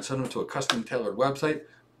coming from and send them to a custom tailored website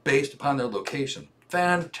based upon their location.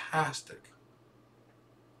 Fantastic.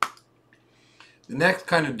 The next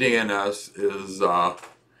kind of DNS is,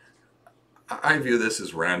 I view this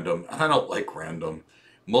as random. I don't like random.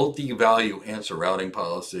 Multi-value answer routing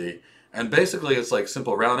policy. And basically it's like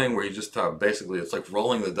simple routing where you just basically it's like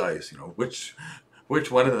rolling the dice, you know, which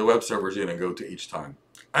one of the web servers you're going to go to each time.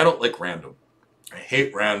 I don't like random. I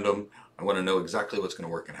hate random. I want to know exactly what's going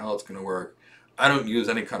to work and how it's going to work. I don't use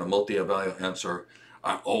any kind of multi-value answer.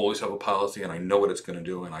 I always have a policy and I know what it's going to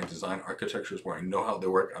do, and I design architectures where I know how they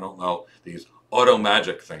work. I don't know these auto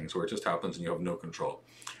magic things where it just happens and you have no control.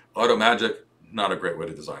 Auto magic, not a great way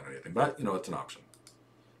to design anything, but you know, it's an option.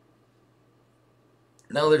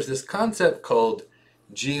 Now there's this concept called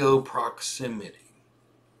geoproximity.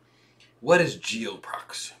 What is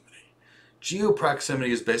geoproximity? Geoproximity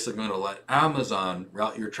is basically going to let Amazon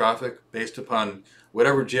route your traffic based upon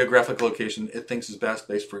whatever geographic location it thinks is best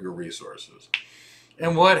based for your resources.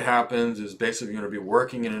 And what happens is basically you're going to be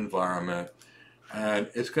working in an environment and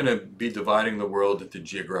it's going to be dividing the world into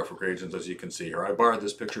geographic regions, as you can see here. I borrowed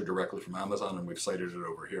this picture directly from Amazon and we've cited it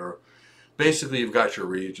over here. Basically, you've got your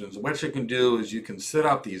regions. What you can do is you can set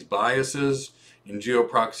up these biases in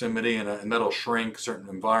geoproximity and that'll shrink certain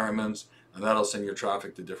environments and that'll send your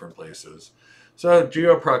traffic to different places. So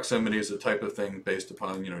geoproximity is a type of thing based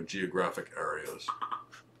upon, you know, geographic areas.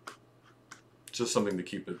 It's just something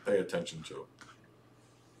to pay attention to.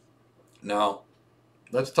 Now,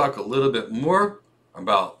 let's talk a little bit more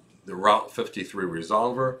about the Route 53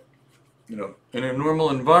 resolver. You know, in a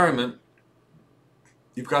normal environment,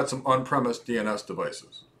 you've got some on-premise DNS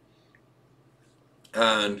devices.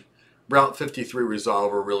 And Route 53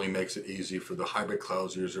 resolver really makes it easy for the hybrid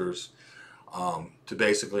cloud users to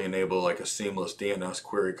basically enable like a seamless DNS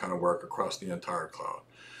query kind of work across the entire cloud.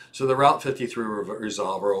 So the Route 53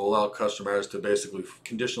 resolver will allow customers to basically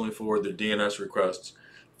conditionally forward their DNS requests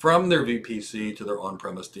from their VPC to their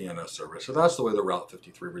on-premise DNS server. So that's the way the Route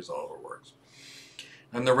 53 resolver works.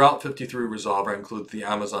 And the Route 53 resolver includes the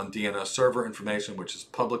Amazon DNS server information, which is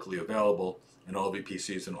publicly available in all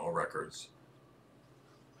VPCs and all records.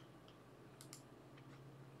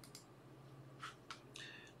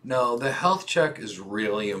 Now, the health check is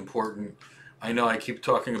really important. I know I keep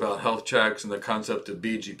talking about health checks and the concept of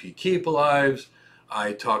BGP keep alives.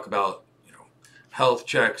 I talk about, you know, health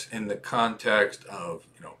checks in the context of,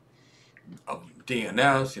 you know, of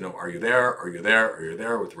DNS, you know, are you there, are you there, are you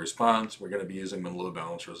there with response. We're going to be using them in load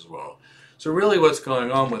balancers as well. So really what's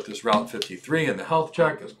going on with this Route 53 and the health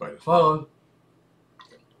check is quite as follows.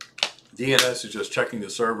 DNS is just checking the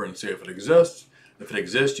server and see if it exists. If it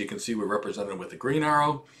exists, you can see we're represented with a green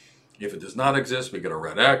arrow. If it does not exist, we get a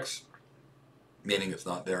red X, meaning it's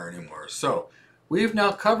not there anymore. So we've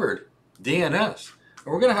now covered DNS.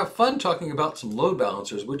 And we're going to have fun talking about some load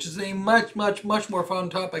balancers, which is a much more fun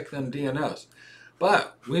topic than DNS.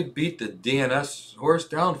 But we beat the DNS horse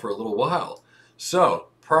down for a little while. So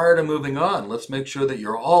prior to moving on, let's make sure that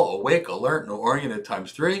you're all awake, alert, and oriented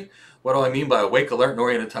times 3. What do I mean by awake, alert, and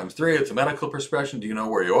oriented times 3? It's a medical expression. Do you know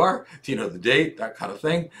where you are? Do you know the date? That kind of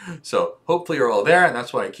thing. So hopefully you're all there, and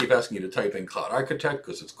that's why I keep asking you to type in Cloud Architect,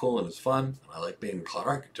 because it's cool and it's fun, and I like being a Cloud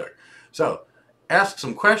Architect. So ask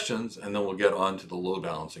some questions, and then we'll get on to the load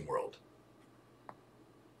balancing world.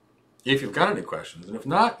 If you've got any questions, and if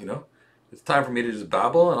not, you know, it's time for me to just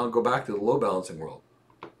babble, and I'll go back to the load balancing world.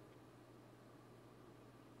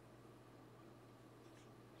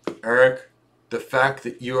 Eric, the fact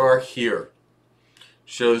that you are here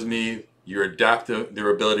shows me your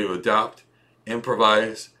ability to adapt,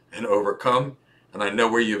 improvise, and overcome. And I know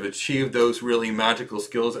where you've achieved those really magical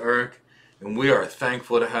skills, Eric. And we are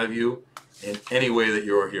thankful to have you in any way that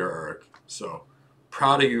you're here, Eric. So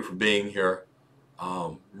proud of you for being here.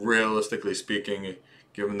 Realistically speaking,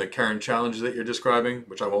 given the current challenges that you're describing,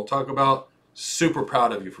 which I won't talk about, super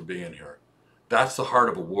proud of you for being here. That's the heart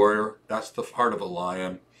of a warrior. That's the heart of a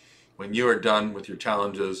lion. When you are done with your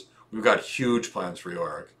challenges, We've got huge plans for you,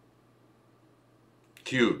 Eric.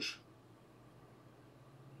 Huge.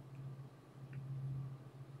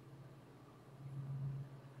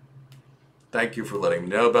 Thank you for letting me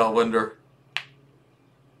know, Belwinder.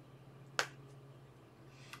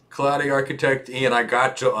 Cloudy Architect, Ian, I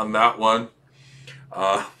got you on that one.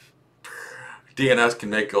 DNS can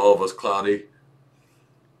make all of us cloudy.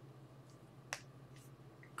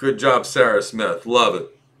 Good job, Sarah Smith. Love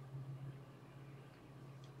it.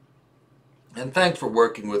 And thanks for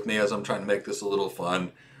working with me as I'm trying to make this a little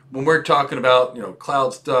fun. When we're talking about,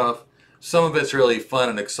 cloud stuff, some of it's really fun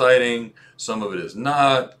and exciting. Some of it is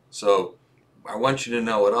not. So I want you to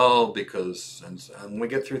know it all because and when we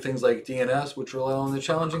get through things like DNS, which are a little on the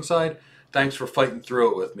challenging side, thanks for fighting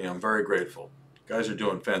through it with me. I'm very grateful. You guys are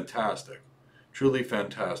doing fantastic. Truly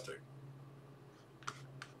fantastic.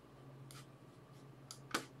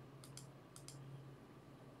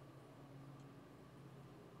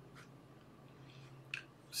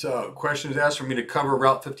 So, question is asked for me to cover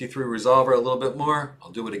Route 53 Resolver a little bit more. I'll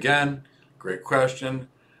do it again. Great question.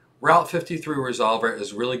 Route 53 Resolver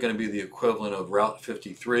is really going to be the equivalent of Route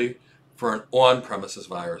 53 for an on-premises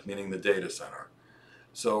virus, meaning the data center.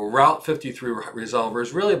 So Route 53 Resolver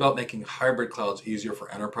is really about making hybrid clouds easier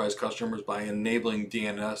for enterprise customers by enabling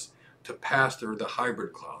DNS to pass through the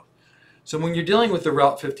hybrid cloud. So when you're dealing with the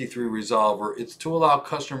Route 53 Resolver, it's to allow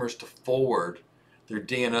customers to forward their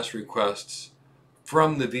DNS requests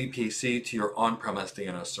from the VPC to your on-premise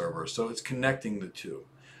DNS server. So it's connecting the two.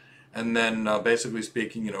 And then basically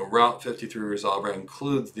speaking, Route 53 Resolver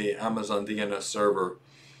includes the Amazon DNS server,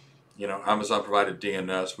 Amazon provided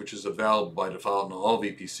DNS, which is available by default in all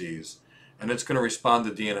VPCs. And it's going to respond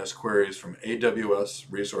to DNS queries from AWS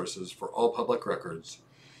resources for all public records,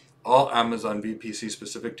 all Amazon VPC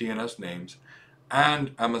specific DNS names,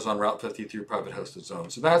 and Amazon Route 53 private hosted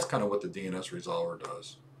zones. So that's kind of what the DNS Resolver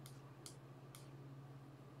does.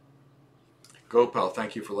 Gopal,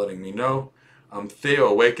 thank you for letting me know. Theo,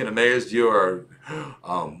 awake and amazed. You are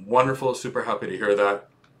wonderful. Super happy to hear that.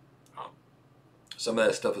 Some of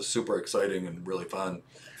that stuff is super exciting and really fun.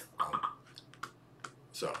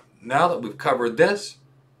 So now that we've covered this,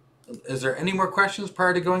 is there any more questions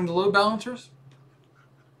prior to going to load balancers?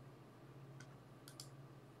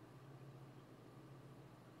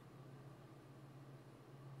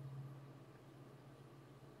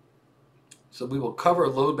 So we will cover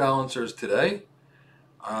load balancers today,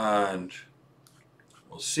 and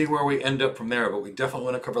we'll see where we end up from there. But we definitely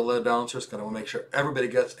want to cover load balancers because I want to make sure everybody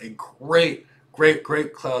gets a great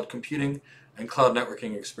cloud computing and cloud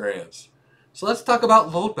networking experience. So let's talk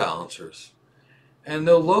about load balancers. And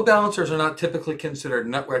though load balancers are not typically considered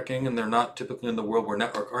networking, and they're not typically in the world where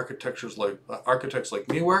network architects like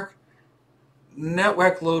me work,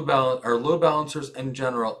 network load balancers in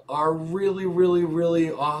general are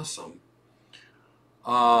really awesome.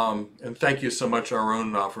 And thank you so much,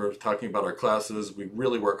 Arun, for talking about our classes. We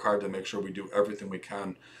really work hard to make sure we do everything we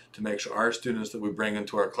can to make sure our students that we bring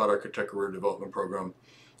into our Cloud Architect Career Development Program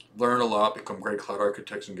learn a lot, become great cloud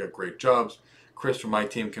architects, and get great jobs. Chris from my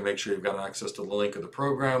team can make sure you've got access to the link of the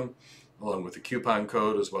program, along with the coupon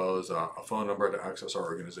code, as well as a phone number to access our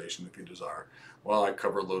organization if you desire. Well, I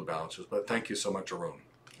cover load balancers, but thank you so much, Arun.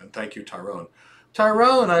 And thank you, Tyrone.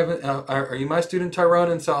 Tyrone, are you my student,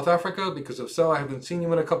 Tyrone, in South Africa? Because if so, I haven't seen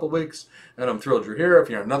you in a couple weeks, and I'm thrilled you're here. If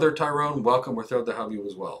you're another Tyrone, welcome. We're thrilled to have you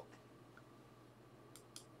as well.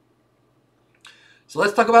 So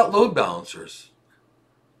let's talk about load balancers.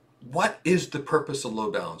 What is the purpose of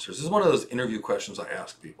load balancers? This is one of those interview questions I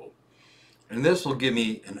ask people. And this will give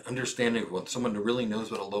me an understanding of what someone who really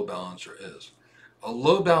knows what a load balancer is. A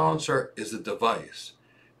load balancer is a device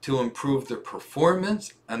to improve the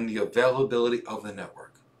performance and the availability of the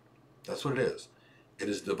network. That's what it is. It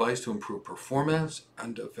is a device to improve performance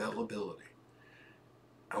and availability.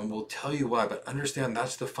 And we'll tell you why, but understand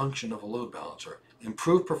that's the function of a load balancer.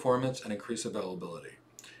 Improve performance and increase availability.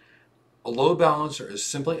 A load balancer is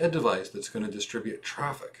simply a device that's going to distribute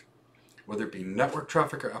traffic, whether it be network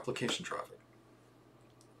traffic or application traffic.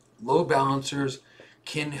 Load balancers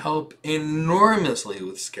can help enormously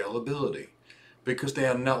with scalability, because they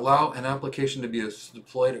allow an application to be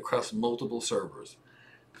deployed across multiple servers.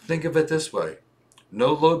 Think of it this way.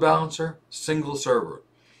 No load balancer, single server.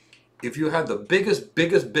 If you had the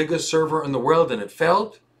biggest server in the world and it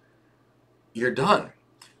failed, you're done.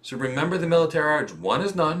 So remember the military adage, 1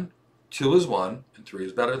 is none, 2 is 1, and 3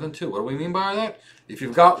 is better than 2. What do we mean by that? If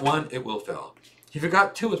you've got 1, it will fail. If you've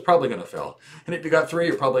got 2, it's probably going to fail. And if you've got 3,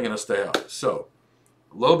 you're probably going to stay up. So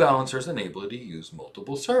load balancers enable you to use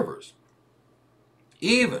multiple servers.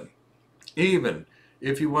 Even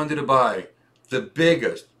if you wanted to buy the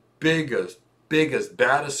biggest biggest,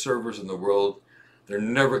 baddest servers in the world, they're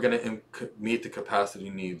never going to meet the capacity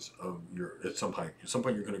needs of your, at some point. At some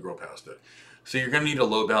point, you're going to grow past it. So you're going to need a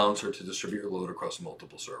load balancer to distribute your load across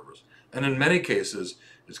multiple servers. And in many cases,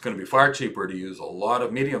 it's going to be far cheaper to use a lot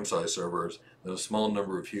of medium-sized servers than a small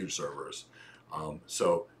number of huge servers.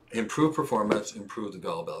 So improved performance, improved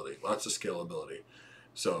availability, lots of scalability.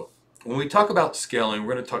 So when we talk about scaling,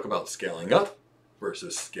 we're going to talk about scaling up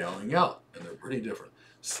versus scaling out, and they're pretty different.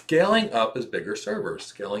 Scaling up is bigger servers.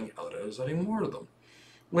 Scaling out is adding more to them.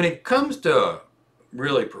 When it comes to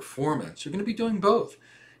really performance, you're going to be doing both.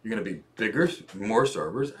 You're going to be bigger, more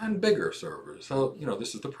servers, and bigger servers. So,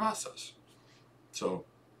 this is the process. So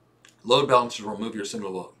load balancers will remove your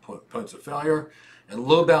single points of failure, and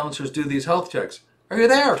load balancers do these health checks. Are you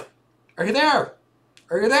there? Are you there?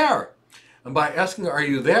 Are you there? And by asking, are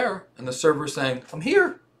you there? And the server saying, I'm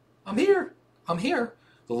here, I'm here, I'm here,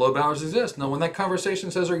 the load balancers exist. Now, when that conversation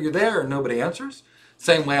says, are you there? And nobody answers,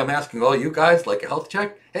 same way I'm asking all you guys, like a health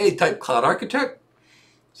check, hey, type cloud architect,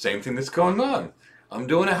 same thing that's going on. I'm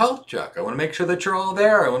doing a health check. I want to make sure that you're all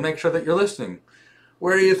there. I want to make sure that you're listening.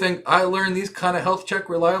 Where do you think I learned these kind of health check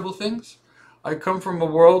reliable things? I come from a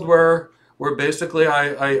world where basically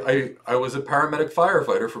I was a paramedic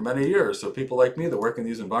firefighter for many years. So people like me that work in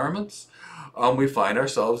these environments, we find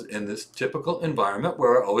ourselves in this typical environment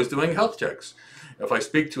where we're always doing health checks. If I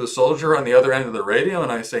speak to a soldier on the other end of the radio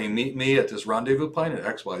and I say, meet me at this rendezvous point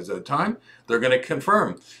at XYZ time, they're going to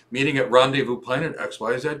confirm, meeting at rendezvous point at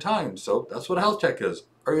XYZ time. So that's what a health check is.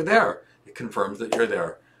 Are you there? It confirms that you're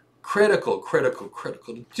there. Critical, critical,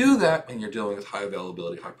 critical to do that, and you're dealing with high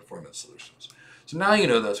availability, high performance solutions. So now you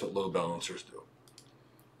know that's what load balancers do.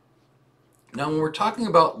 Now when we're talking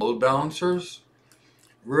about load balancers,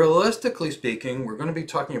 realistically speaking, we're going to be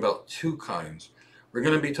talking about two kinds. We're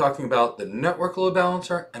going to be talking about the network load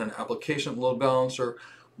balancer and an application load balancer.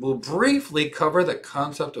 We'll briefly cover the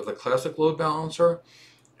concept of the classic load balancer,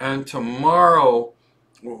 and tomorrow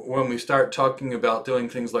when we start talking about doing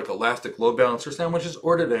things like elastic load balancer sandwiches,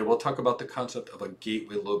 or today we'll talk about the concept of a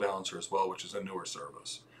gateway load balancer as well, which is a newer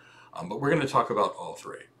service. But we're going to talk about all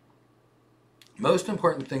three. Most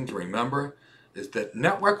important thing to remember is that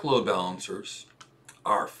network load balancers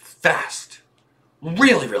are fast,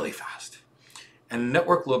 really, really fast. And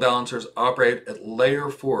network load balancers operate at layer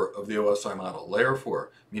 4 of the OSI model. Layer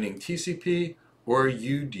 4, meaning TCP or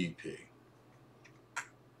UDP.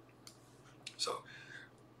 So,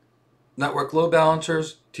 network load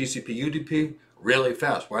balancers, TCP, UDP, really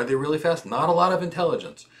fast. Why are they really fast? Not a lot of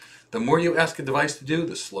intelligence. The more you ask a device to do,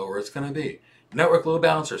 the slower it's going to be. Network load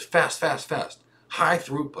balancers, fast, fast, fast. High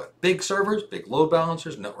throughput. Big servers, big load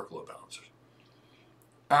balancers, network load balancers.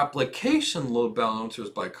 Application load balancers,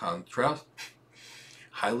 by contrast,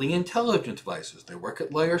 highly intelligent devices. They work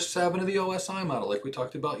at layer 7 of the OSI model, like we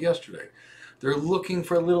talked about yesterday. They're looking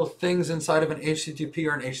for little things inside of an HTTP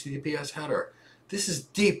or an HTTPS header. This is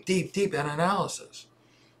deep, deep, deep analysis.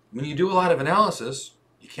 When you do a lot of analysis,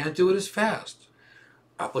 you can't do it as fast.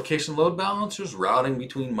 Application load balancers, routing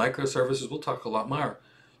between microservices, we'll talk a lot more.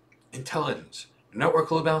 Intelligence.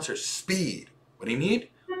 Network load balancers, speed. What do you need?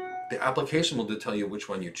 The application will tell you which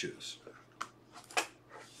one you choose.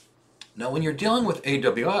 Now, when you're dealing with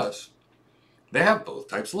AWS, they have both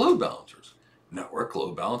types of load balancers, network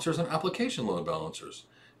load balancers and application load balancers,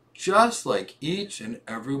 just like each and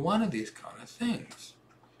every one of these kind of things.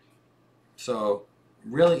 So,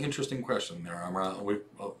 really interesting question there.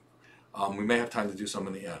 We may have time to do some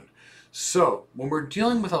in the end. So, when we're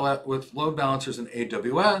dealing with load balancers in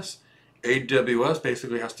AWS, AWS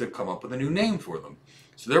basically has to come up with a new name for them.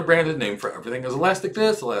 So their branded name for everything is Elastic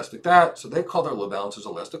this, Elastic that. So they call their load balancers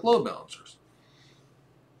Elastic Load Balancers.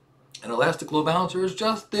 An Elastic Load Balancer is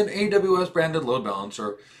just an AWS branded load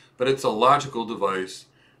balancer, but it's a logical device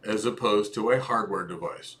as opposed to a hardware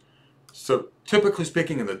device. So typically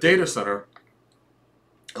speaking, in the data center,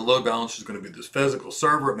 a load balancer is going to be this physical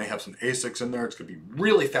server. It may have some ASICs in there. It's going to be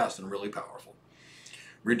really fast and really powerful.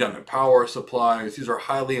 Redundant power supplies. These are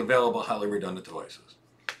highly available, highly redundant devices.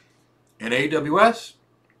 In AWS,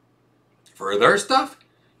 for their stuff,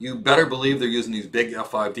 you better believe they're using these big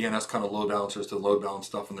F5 DNS kind of load balancers to load balance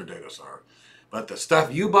stuff in their data center. But the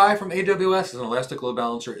stuff you buy from AWS is an Elastic Load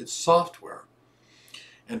Balancer. It's software.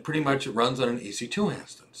 And pretty much it runs on an EC2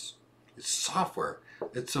 instance. It's software.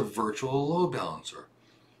 It's a virtual load balancer.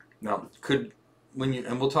 Now,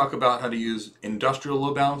 and we'll talk about how to use industrial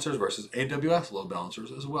load balancers versus AWS load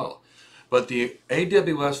balancers as well. But the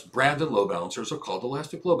AWS branded load balancers are called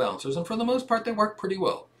Elastic Load Balancers, and for the most part, they work pretty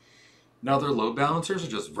well. Now, their load balancers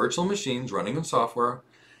are just virtual machines running in software,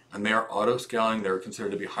 and they are auto-scaling. They're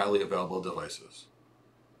considered to be highly available devices.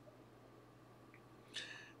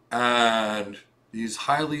 And these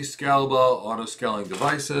highly scalable auto-scaling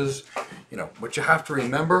devices, what you have to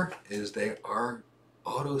remember is they are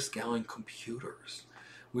auto-scaling computers,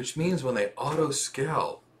 which means when they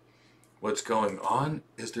auto-scale, what's going on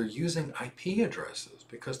is they're using IP addresses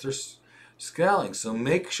because they're scaling. So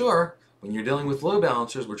make sure when you're dealing with load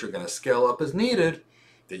balancers, which are going to scale up as needed,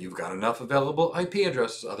 that you've got enough available IP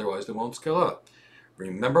addresses, otherwise they won't scale up.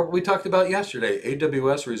 Remember what we talked about yesterday.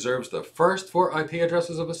 AWS reserves the first 4 IP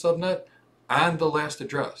addresses of a subnet and the last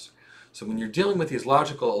address. So when you're dealing with these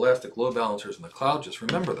logical elastic load balancers in the cloud, just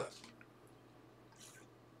remember that.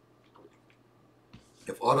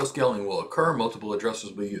 If auto-scaling will occur, multiple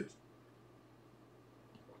addresses will be used.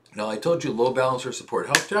 Now I told you load balancers support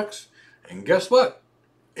health checks, and guess what?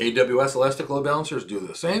 AWS elastic load balancers do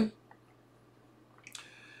the same.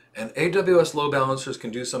 And AWS load balancers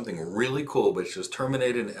can do something really cool, which is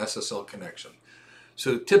terminate an SSL connection.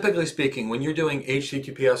 So typically speaking, when you're doing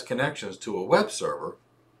HTTPS connections to a web server,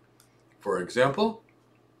 for example,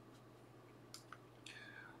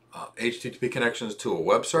 HTTP connections to a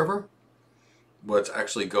web server, what's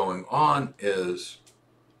actually going on is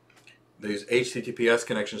these HTTPS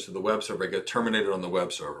connections to the web server get terminated on the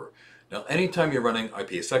web server. Now, anytime you're running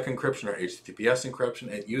IPsec encryption or HTTPS encryption,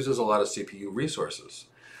 it uses a lot of CPU resources.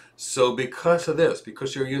 So because of this,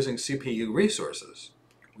 because you're using CPU resources,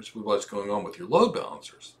 which is what's going on with your load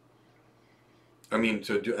balancers,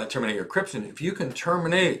 to do terminate your encryption, if you can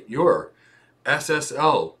terminate your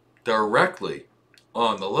SSL directly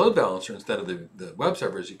on the load balancer instead of the web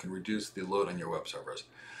servers, you can reduce the load on your web servers.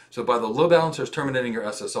 So by the load balancers terminating your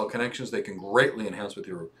SSL connections, they can greatly enhance with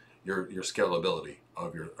your scalability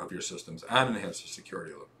of your systems and enhance the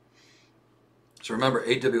security of them. So remember,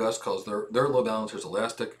 AWS calls their load balancers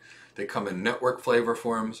elastic. They come in network flavor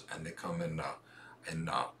forms, and they come in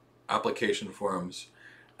application forms,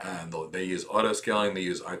 and they use auto scaling. They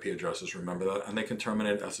use IP addresses. Remember that, and they can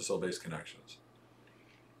terminate SSL-based connections.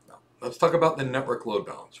 Now, let's talk about the network load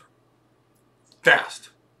balancer. Fast.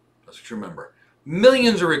 That's what you remember.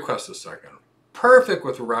 Millions of requests a second. Perfect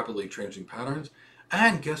with rapidly changing patterns.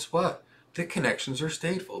 And guess what? The connections are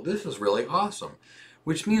stateful. This is really awesome.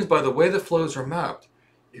 Which means by the way the flows are mapped,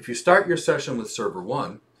 if you start your session with server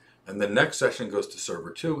 1, and the next session goes to server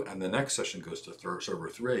 2, and the next session goes to server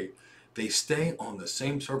 3, they stay on the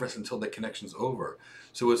same service until the connection's over.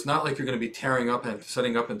 So it's not like you're going to be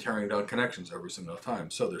setting up and tearing down connections every single time.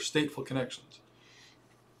 So they're stateful connections.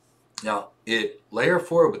 Now, at layer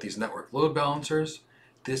 4 with these network load balancers,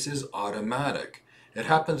 this is automatic. It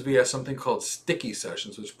happens via something called sticky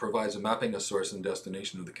sessions, which provides a mapping of source and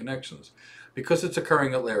destination of the connections. Because it's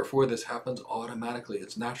occurring at layer 4, this happens automatically.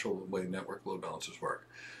 It's natural the way network load balancers work.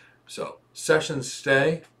 So sessions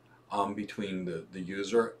stay between the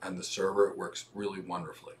user and the server. It works really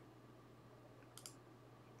wonderfully.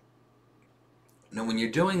 Now, when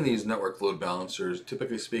you're doing these network load balancers,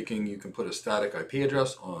 typically speaking, you can put a static IP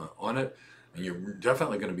address on it, and you're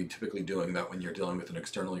definitely going to be typically doing that when you're dealing with an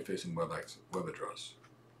externally facing web address.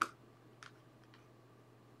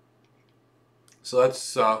 So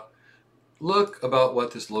let's look about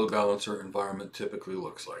what this load balancer environment typically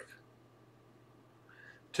looks like.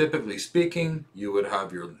 Typically speaking, you would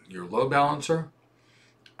have your load balancer,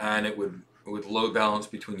 and it would load balance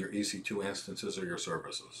between your EC2 instances or your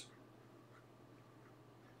services.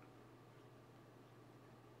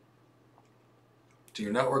 So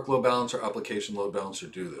your network load balancer, application load balancer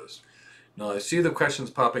do this. Now I see the questions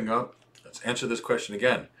popping up. Let's answer this question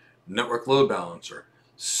again. Network load balancer.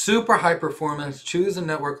 Super high performance. Choose a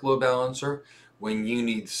network load balancer when you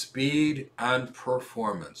need speed and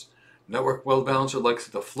performance. Network load balancer likes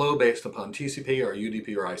the flow based upon TCP or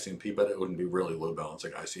UDP or ICMP, but it wouldn't be really load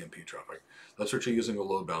balancing ICMP traffic. That's what you're using a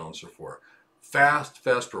load balancer for. Fast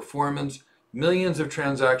performance, millions of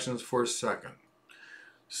transactions per second.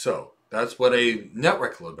 So that's what a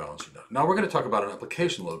network load balancer does. Now we're going to talk about an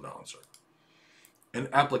application load balancer. An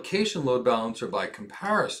application load balancer, by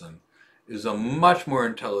comparison, is a much more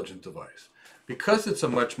intelligent device. Because it's a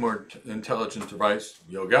much more intelligent device,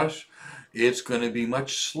 Yogesh, it's going to be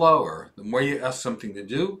much slower. The more you ask something to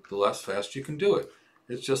do, the less fast you can do it.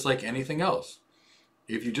 It's just like anything else.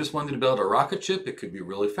 If you just wanted to build a rocket ship, it could be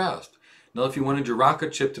really fast. Now, if you wanted your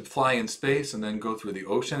rocket ship to fly in space and then go through the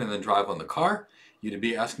ocean and then drive on the car, you'd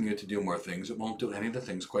be asking it to do more things. It won't do any of the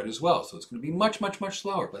things quite as well. So it's going to be much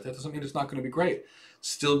slower, but that doesn't mean it's not going to be great. It's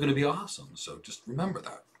still going to be awesome. So just remember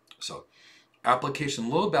that. So application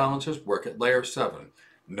load balancers work at layer 7.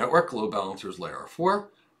 Network load balancers layer 4.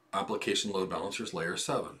 Application load balancers layer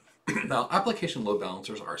 7. Now, application load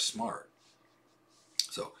balancers are smart.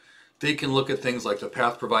 So they can look at things like the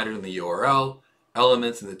path provided in the URL.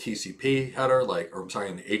 elements in the TCP header, or I'm sorry,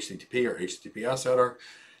 in the HTTP or HTTPS header.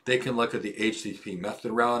 They can look at the HTTP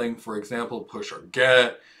method routing, for example, push or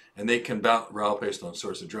get, and they can route based on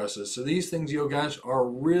source addresses. So these things, you guys, are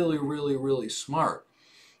really, really, really smart.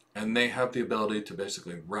 And they have the ability to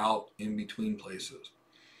basically route in between places.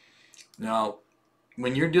 Now,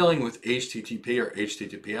 when you're dealing with HTTP or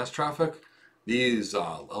HTTPS traffic, these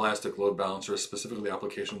elastic load balancers, specifically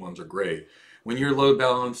application ones, are great. When you're load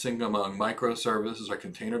balancing among microservices or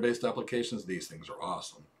container-based applications, these things are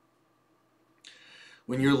awesome.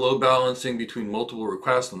 When you're load balancing between multiple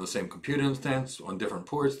requests on the same compute instance on different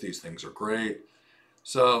ports, these things are great.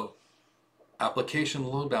 So, application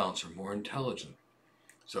load balancer, more intelligent.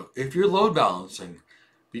 So if you're load balancing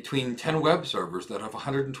between 10 web servers that have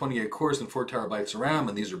 128 cores and 4 terabytes of RAM,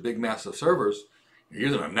 and these are big, massive servers, you're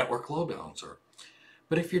using a network load balancer.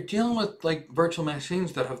 But if you're dealing with virtual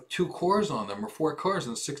machines that have 2 cores on them or 4 cores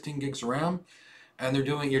and 16 gigs of RAM, and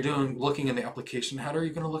you're looking in the application header,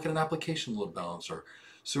 you're going to look at an application load balancer.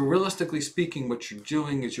 So realistically speaking, what you're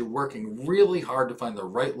doing is you're working really hard to find the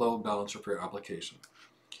right load balancer for your application.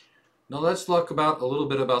 Now let's talk a little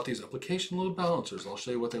bit about these application load balancers. I'll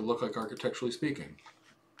show you what they look like architecturally speaking.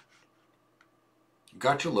 You've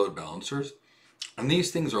got your load balancers, and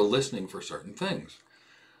these things are listening for certain things.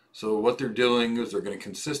 So what they're doing is they're going to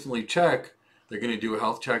consistently check. They're going to do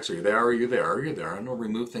health checks. Are you there? Are you there? Are you there? And it'll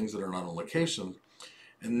remove things that are not on location.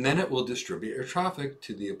 And then it will distribute your traffic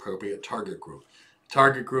to the appropriate target group.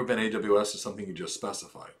 Target group in AWS is something you just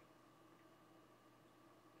specified.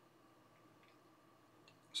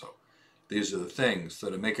 So these are the things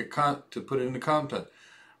that make it to put it into content.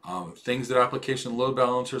 Things that application load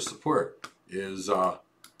balancers support is the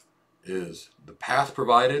path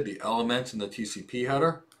provided, the elements in the TCP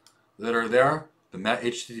header that are there, the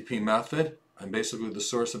HTTP method, and basically the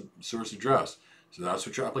source address. So that's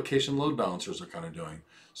what your application load balancers are kind of doing.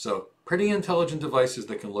 So pretty intelligent devices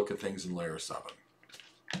that can look at things in layer 7.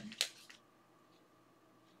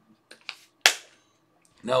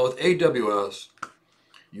 Now with AWS,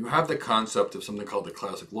 you have the concept of something called the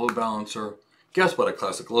classic load balancer. Guess what a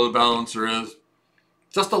classic load balancer is?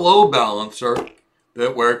 Just a load balancer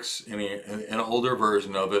that works in an older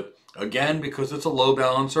version of it. Again, because it's a load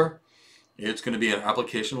balancer, it's going to be an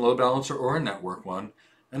application load balancer or a network one.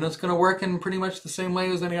 And it's going to work in pretty much the same way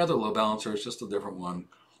as any other load balancer. It's just a different one.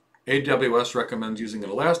 AWS recommends using an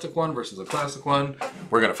elastic one versus a classic one.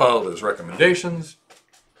 We're going to follow those recommendations.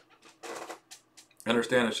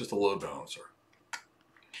 Understand it's just a load balancer.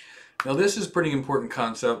 Now this is a pretty important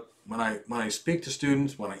concept. When I speak to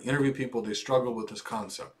students, when I interview people, they struggle with this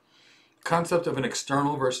concept. Concept of an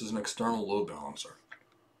external versus an external load balancer.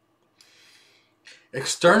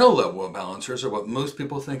 External load balancers are what most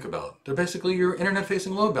people think about. They're basically your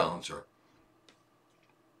internet-facing load balancer.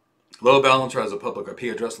 Load balancer has a public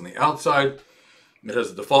IP address on the outside. It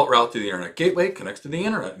has a default route to the internet gateway, connects to the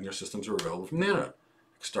internet, and your systems are available from the internet.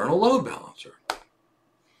 External load balancer.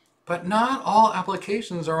 But not all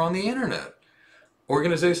applications are on the internet.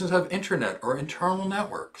 Organizations have intranet or internal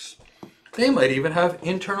networks. They might even have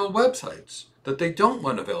internal websites that they don't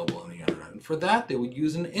want available on the internet. And for that, they would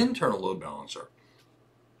use an internal load balancer.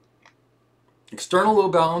 External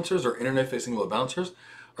load balancers or internet-facing load balancers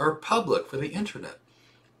are public for the internet.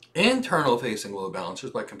 Internal-facing load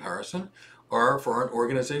balancers, by comparison, are for an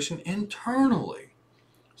organization internally.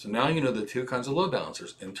 So now you know the two kinds of load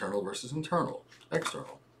balancers, internal versus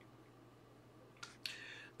external.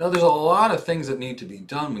 Now there's a lot of things that need to be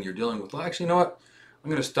done when you're dealing with, well, actually, you know what? I'm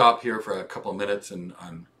going to stop here for a couple of minutes and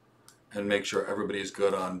make sure everybody's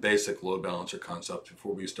good on basic load balancer concepts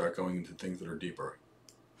before we start going into things that are deeper.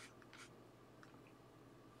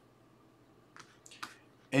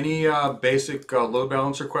 Any basic load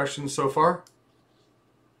balancer questions so far?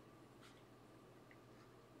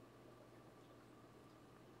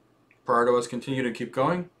 Prior to us continue to keep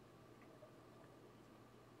going?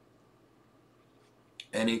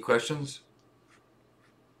 Any questions?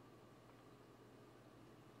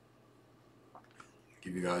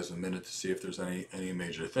 Give you guys a minute to see if there's any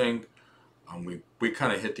major thing. We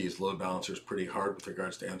kind of hit these load balancers pretty hard with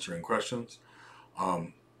regards to answering questions, but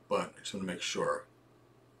I just want to make sure.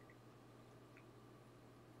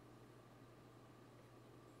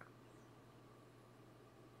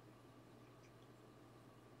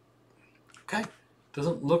 Okay,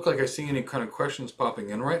 doesn't look like I see any kind of questions popping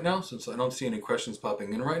in right now. Since I don't see any questions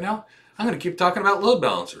popping in right now, I'm going to keep talking about load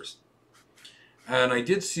balancers. And I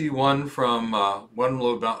did see one from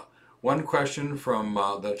one question from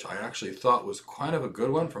that I actually thought was kind of a good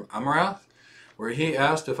one from Amarath, where he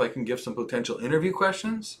asked if I can give some potential interview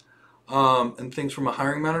questions and things from a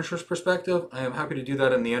hiring manager's perspective. I am happy to do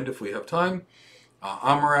that in the end if we have time.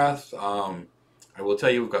 Amarath, I will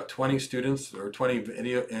tell you, we've got 20 students or 20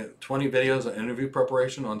 videos on interview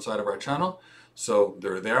preparation on side of our channel. So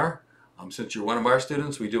they're there. Since you're one of our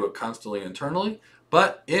students, we do it constantly internally.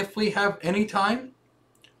 But if we have any time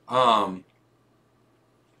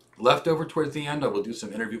left over towards the end, I will do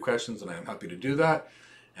some interview questions, and I am happy to do that.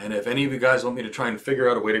 And if any of you guys want me to try and figure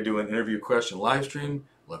out a way to do an interview question live stream,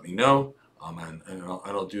 let me know, and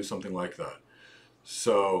I'll do something like that.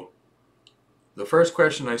 So the first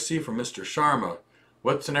question I see from Mr. Sharma: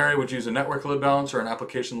 what scenario would you use a network load balancer or an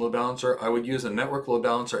application load balancer? I would use a network load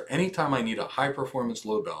balancer anytime I need a high performance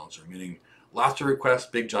load balancer, meaning lots of requests,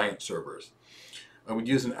 big giant servers. I would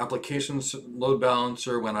use an application load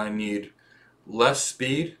balancer when I need less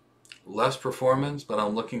speed, less performance, but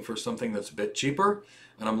I'm looking for something that's a bit cheaper,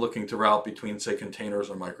 and I'm looking to route between, say, containers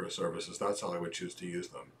or microservices. That's how I would choose to use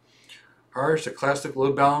them. Harsh, a classic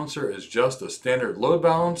load balancer is just a standard load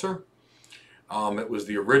balancer. It was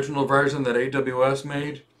the original version that AWS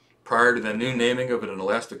made prior to the new naming of it an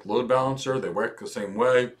elastic load balancer. They work the same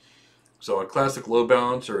way. So a classic load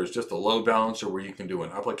balancer is just a load balancer where you can do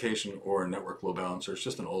an application or a network load balancer. It's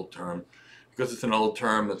just an old term. Because it's an old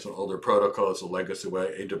term, it's an older protocol, it's a legacy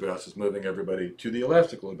way. AWS is moving everybody to the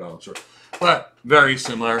elastic load balancer. But very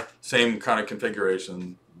similar, same kind of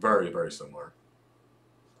configuration, very, very similar.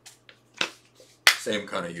 Same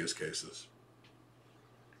kind of use cases.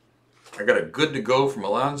 I got a good to go from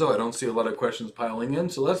Alonzo. I don't see a lot of questions piling in,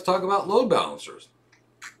 so let's talk about load balancers.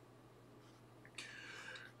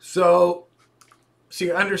 So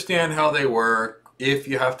you understand how they work. If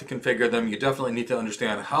you have to configure them, you definitely need to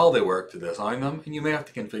understand how they work to design them, and you may have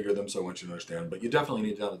to configure them so once you understand, but you definitely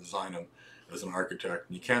need to design them as an architect.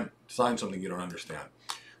 You can't design something you don't understand.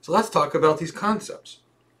 So let's talk about these concepts.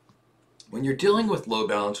 When you're dealing with load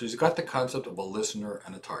balancers, you've got the concept of a listener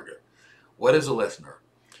and a target. What is a listener?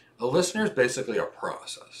 A listener is basically a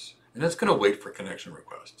process, and it's going to wait for connection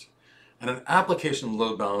requests. And an application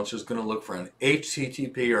load balancer is going to look for an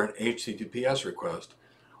HTTP or an HTTPS request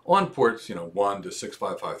on ports, 1 to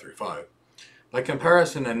 65535. By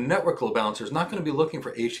comparison, a network load balancer is not going to be looking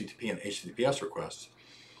for HTTP and HTTPS requests.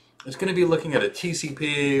 It's going to be looking at a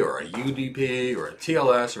TCP or a UDP or a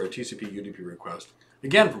TLS or a TCP UDP request,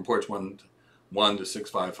 again from ports 1 to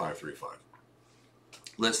 65535.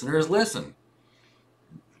 Listeners listen.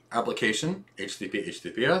 Application, HTTP,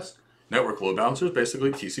 HTTPS. Network load balancers,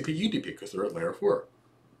 basically TCP UDP because they're at layer 4.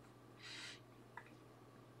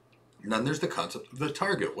 And then there's the concept of the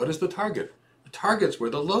target. What is the target? The target's where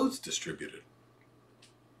the load's distributed.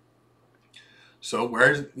 So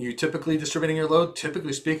where are you typically distributing your load?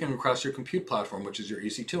 Typically speaking, across your compute platform, which is your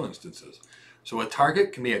EC2 instances. So a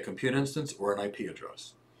target can be a compute instance or an IP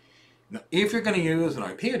address. Now, if you're going to use an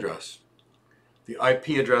IP address, the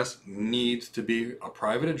IP address needs to be a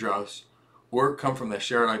private address or come from the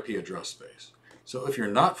shared IP address space. So if you're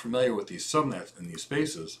not familiar with these subnets and these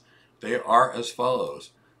spaces, they are as follows.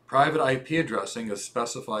 Private IP addressing is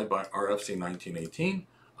specified by RFC 1918.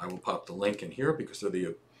 I will pop the link in here because they're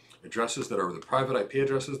the addresses that are the private IP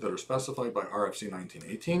addresses that are specified by RFC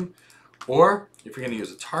 1918. Or if you're going to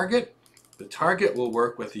use a target, the target will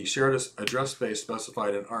work with the shared address space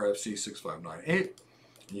specified in RFC 6598.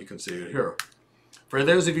 And you can see it here. For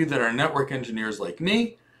those of you that are network engineers like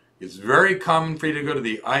me, it's very common for you to go to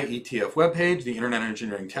the IETF webpage, the Internet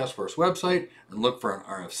Engineering Task Force website, and look for an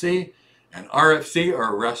RFC. An RFC,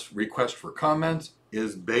 or request for comments,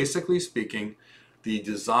 is basically speaking the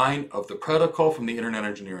design of the protocol from the Internet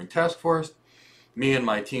Engineering Task Force. Me and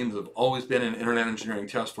my teams have always been in Internet Engineering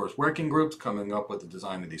Task Force working groups coming up with the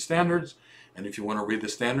design of these standards. And if you want to read the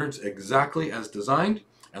standards exactly as designed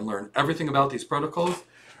and learn everything about these protocols,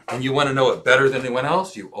 and you want to know it better than anyone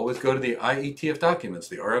else, you always go to the IETF documents,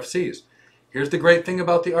 the RFCs. Here's the great thing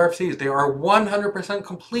about the RFCs. They are 100%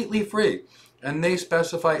 completely free. And they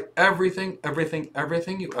specify everything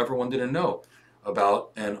you ever wanted to know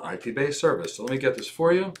about an IP-based service. So let me get this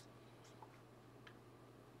for you.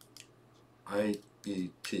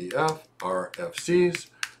 IETF RFCs.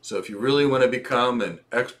 So if you really want to become an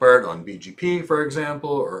expert on BGP, for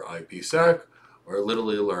example, or IPsec, or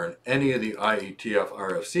literally learn any of the IETF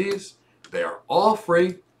RFCs, they are all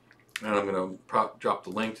free. And I'm going to drop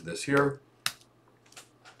the link to this here.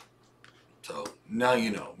 So now you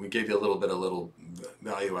know, we gave you a little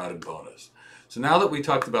value-added bonus. So now that we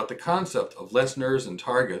talked about the concept of listeners and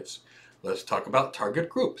targets, let's talk about target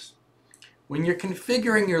groups. When you're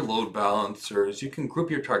configuring your load balancers, you can group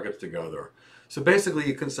your targets together. So basically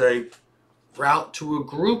you can say route to a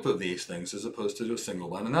group of these things as opposed to a single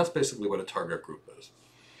one, and that's basically what a target group is.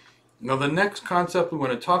 Now the next concept we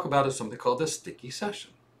want to talk about is something called a sticky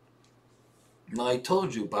session. Now I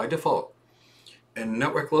told you by default, And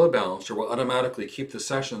network load balancer will automatically keep the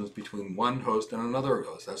sessions between one host and another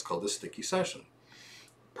host. That's called the sticky session.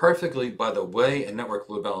 Perfectly, by the way a network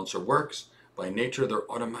load balancer works, by nature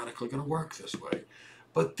they're automatically going to work this way.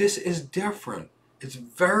 But this is different. It's a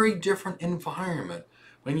very different environment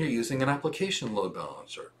when you're using an application load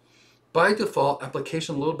balancer. By default,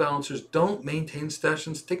 application load balancers don't maintain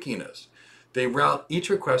session stickiness. They route each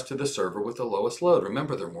request to the server with the lowest load.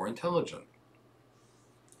 Remember, they're more intelligent.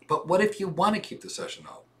 But what if you want to keep the session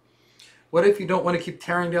up? What if you don't want to keep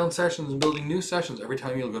tearing down sessions and building new sessions every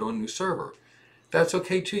time you go to a new server? That's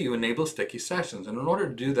okay too. You enable sticky sessions. And in order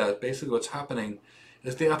to do that, basically what's happening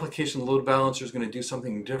is the application load balancer is going to do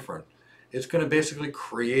something different. It's going to basically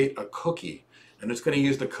create a cookie, and it's going to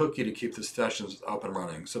use the cookie to keep the sessions up and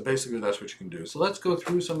running. So basically that's what you can do. So let's go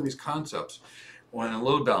through some of these concepts on a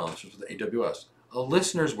load balancer with AWS. A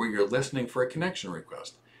listener is where you're listening for a connection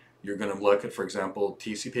request. You're going to look at, for example,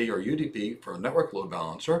 TCP or UDP for a network load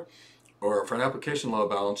balancer, or for an application load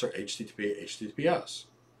balancer, HTTP, HTTPS.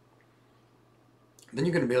 Then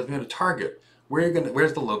you're going to be looking at a target.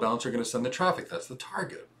 Where's the load balancer going to send the traffic? That's the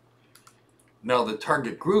target. Now the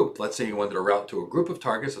target group, let's say you wanted to route to a group of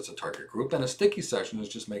targets, that's a target group, and a sticky session is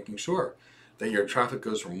just making sure that your traffic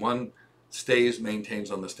goes from one,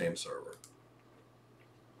 maintains on the same server.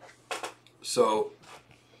 So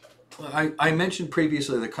I mentioned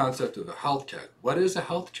previously the concept of a health check. What is a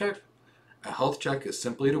health check? A health check is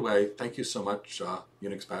simply the way, thank you so much,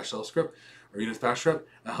 Unix Bash Shell script, or Unix Bash script.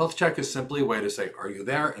 A health check is simply a way to say, are you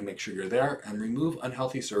there, and make sure you're there, and remove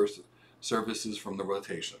unhealthy services from the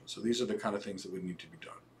rotation. So these are the kind of things that would need to be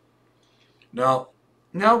done.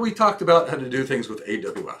 Now we talked about how to do things with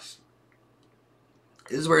AWS.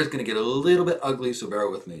 This is where it's going to get a little bit ugly, so bear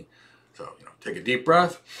with me. So, take a deep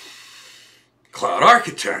breath. Cloud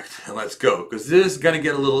architect, and let's go, because this is going to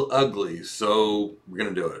get a little ugly, so we're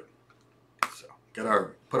going to do it. So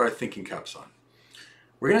put our thinking caps on.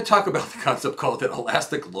 We're going to talk about the concept called an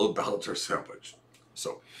elastic load balancer sandwich.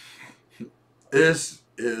 So this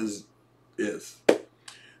is.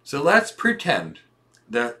 So let's pretend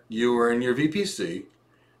that you were in your VPC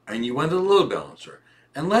and you went to the load balancer.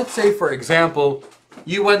 And let's say, for example,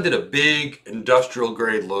 you wanted a big industrial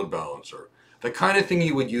grade load balancer, the kind of thing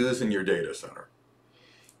you would use in your data center.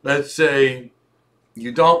 Let's say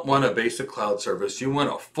you don't want a basic cloud service, you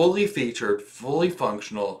want a fully featured, fully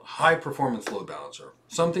functional, high performance load balancer,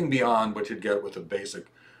 something beyond what you'd get with a basic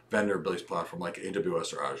vendor-based platform like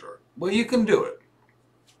AWS or Azure. Well, you can do it.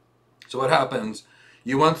 So what happens,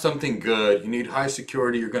 you want something good, you need high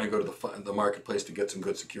security, you're going to go to the marketplace to get some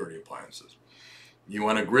good security appliances. You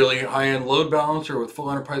want a really high-end load balancer with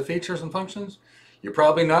full enterprise features and functions, you're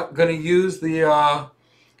probably not going to use the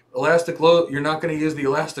elastic load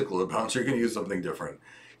balancer, you're going to use something different.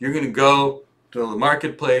 You're going to go to the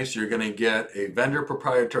marketplace, you're going to get a vendor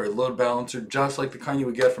proprietary load balancer, just like the kind you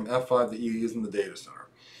would get from F5 that you use in the data center.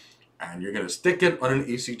 And you're going to stick it on an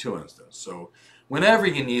EC2 instance. So whenever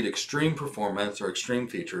you need extreme performance or extreme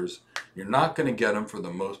features, you're not going to get them for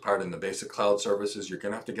the most part in the basic cloud services. You're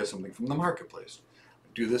going to have to get something from the marketplace.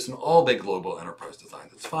 Do this in all big global enterprise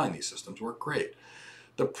designs. It's fine. These systems work great.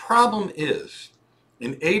 The problem is,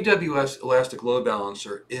 an AWS Elastic Load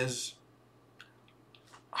Balancer is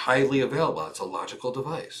highly available. It's a logical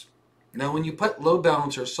device. Now, when you put load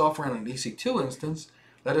balancer software on an EC2 instance,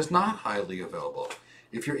 that is not highly available.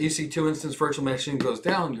 If your EC2 instance virtual machine goes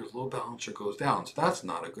down, your load balancer goes down. So that's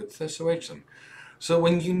not a good situation. So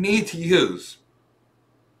when you need to use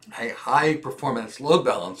a high performance load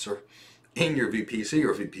balancer in your VPC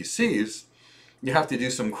or VPCs, you have to do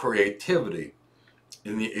some creativity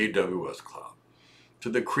in the AWS cloud. So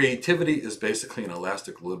the creativity is basically an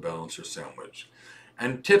elastic load balancer sandwich.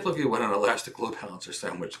 And typically what an elastic load balancer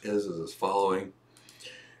sandwich is as following.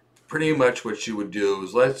 Pretty much what you would do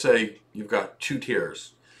is, let's say you've got two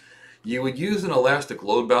tiers. You would use an elastic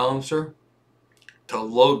load balancer to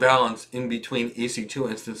load balance in between EC2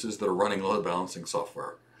 instances that are running load balancing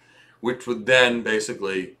software, which would then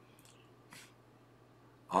basically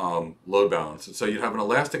load balance. And so you'd have an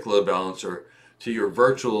elastic load balancer to your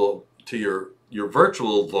virtual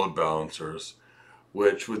load balancers,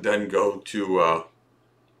 which would then go to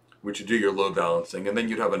which would do your load balancing, and then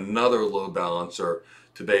you'd have another load balancer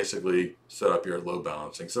to basically set up your load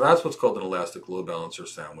balancing. So that's what's called an elastic load balancer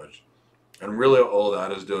sandwich. And really all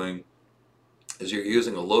that is doing is you're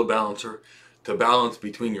using a load balancer to balance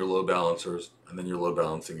between your load balancers and then you're load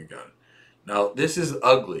balancing again. Now this is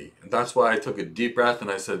ugly, and that's why I took a deep breath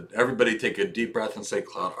and I said, everybody take a deep breath and say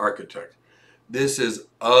cloud architect. This is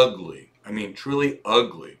ugly. I mean, truly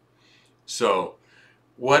ugly. So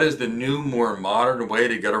what is the new, more modern way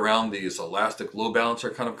to get around these elastic load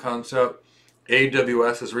balancer kind of concept?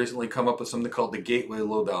 AWS has recently come up with something called the Gateway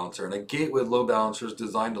Load Balancer. And a Gateway Load Balancer is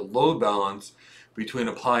designed to load balance between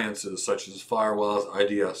appliances such as firewalls,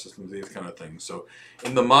 IDS systems, these kind of things. So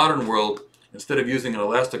in the modern world, instead of using an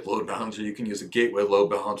elastic load balancer, you can use a gateway load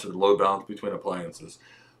balancer to load balance between appliances.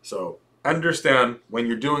 So understand when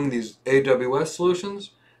you're doing these AWS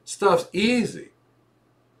solutions, stuff's easy.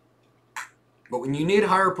 But when you need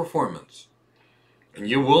higher performance, and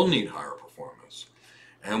you will need higher performance,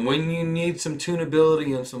 and when you need some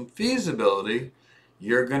tunability and some feasibility,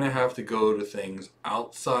 you're going to have to go to things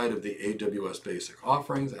outside of the AWS basic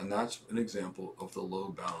offerings, and that's an example of the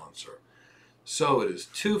load balancer. So it is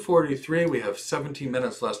 2:43. We have 17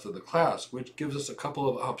 minutes left of the class, which gives us a couple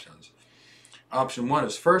of options. Option one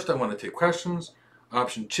is first, I want to take questions.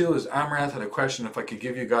 Option two is Amrath had a question if I could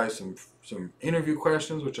give you guys some interview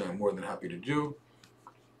questions, which I'm more than happy to do.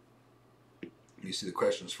 You see the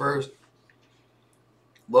questions first.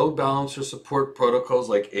 Load balancer support protocols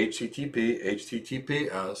like HTTP,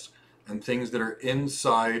 HTTPS, and things that are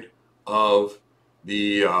inside of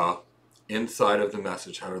the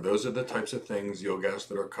message header. Those are the types of things you'll guess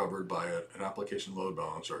that are covered by an application load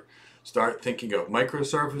balancer. Start thinking of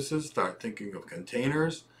microservices. Start thinking of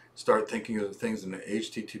containers. Start thinking of the things in the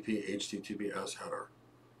HTTP, HTTPS header.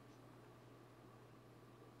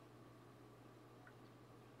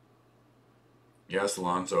 Yes,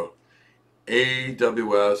 Alonso.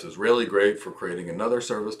 AWS is really great for creating another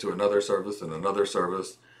service to another service and another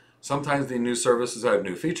service. Sometimes the new services have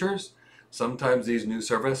new features. Sometimes these new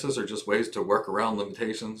services are just ways to work around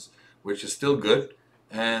limitations, which is still good.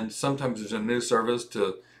 And sometimes there's a new service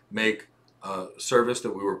to make a service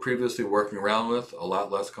that we were previously working around with a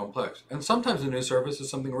lot less complex. And sometimes a new service is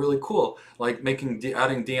something really cool, like adding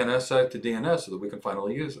DNS to DNS so that we can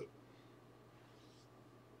finally use it.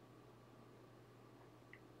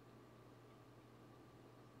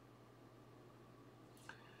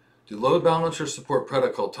 Do load balancers support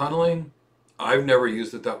protocol tunneling? I've never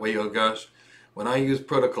used it that way, Yogesh. When I use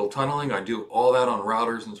protocol tunneling, I do all that on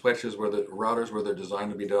routers and switches where they're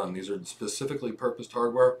designed to be done. These are specifically purposed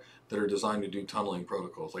hardware that are designed to do tunneling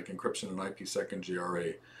protocols like encryption and IPsec and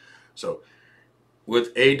GRE. So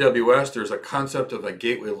with AWS, there's a concept of a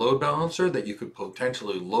gateway load balancer that you could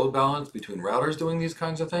potentially load balance between routers doing these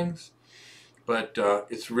kinds of things. But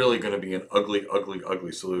it's really going to be an ugly, ugly,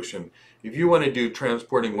 ugly solution. If you want to do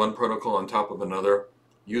transporting one protocol on top of another,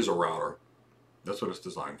 use a router. That's what it's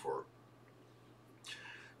designed for.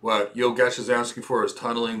 What Yogesh is asking for is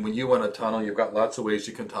tunneling. When you want to tunnel, you've got lots of ways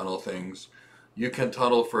you can tunnel things. You can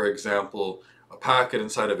tunnel, for example, a packet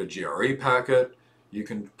inside of a GRE packet. You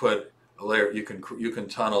can put a layer. You can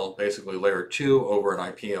tunnel basically layer 2 over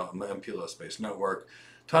an MPLS-based network.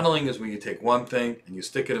 Tunneling is when you take one thing and you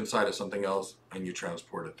stick it inside of something else and you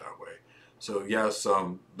transport it that way. So yes,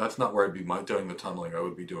 that's not where I'd be doing the tunneling. I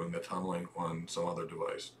would be doing the tunneling on some other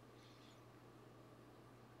device.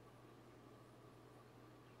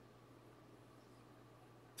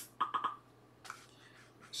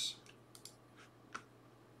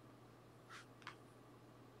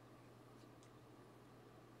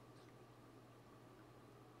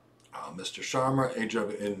 Mr. Sharma,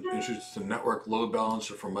 introduced a network load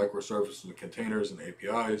balancer for microservices and containers and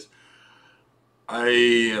APIs. I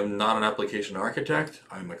am not an application architect.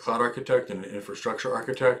 I'm a cloud architect and an infrastructure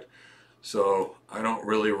architect. So I don't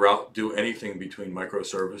really do anything between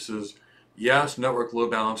microservices. Yes, network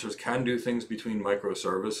load balancers can do things between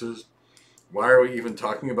microservices. Why are we even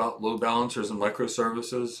talking about load balancers and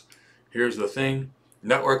microservices? Here's the thing.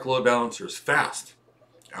 Network load balancers fast.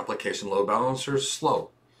 Application load balancers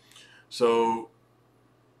slow. So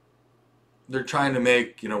they're trying to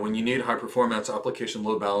make, when you need high performance, application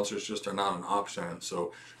load balancers just are not an option.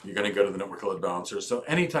 So you're going to go to the network load balancers. So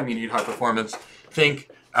anytime you need high performance, think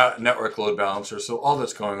network load balancer. So all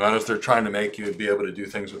that's going on is they're trying to make you be able to do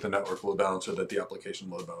things with the network load balancer that the application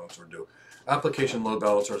load balancer do. Application load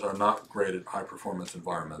balancers are not great at high performance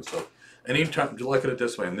environments. So anytime, look at it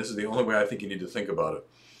this way, and this is the only way I think you need to think about it.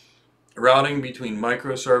 Routing between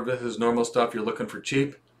microservices, normal stuff, you're looking for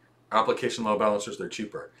cheap. Application load balancers, they're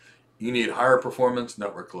cheaper. You need higher performance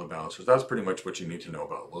network load balancers. That's pretty much what you need to know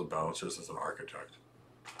about load balancers as an architect.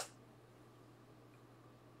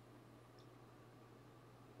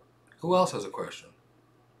 Who else has a question?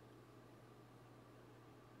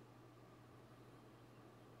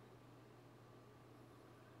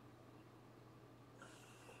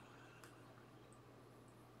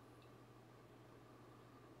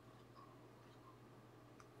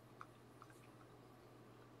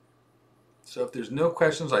 So if there's no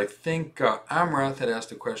questions, I think Amrath had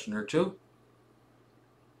asked a question or two.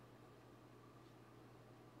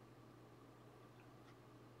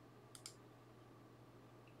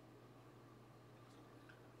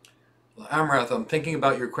 Amrath, I'm thinking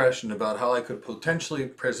about your question about how I could potentially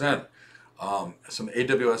present some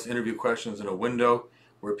AWS interview questions in a window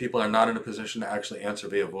where people are not in a position to actually answer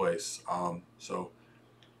via voice. So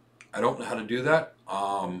I don't know how to do that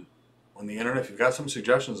on the internet. If you've got some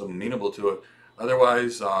suggestions, I'm amenable to it.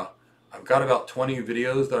 Otherwise, I've got about 20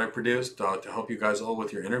 videos that I produced to help you guys all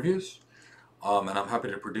with your interviews. And I'm happy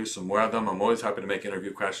to produce some more of them. I'm always happy to make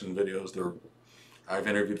interview question videos. I've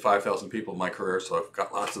interviewed 5,000 people in my career, so I've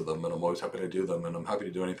got lots of them, and I'm always happy to do them. And I'm happy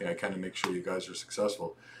to do anything I can to make sure you guys are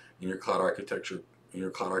successful in your cloud architecture, in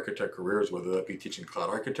your cloud architect careers, whether that be teaching cloud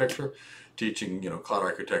architecture, teaching cloud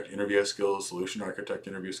architect interview skills, solution architect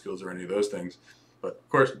interview skills, or any of those things. But of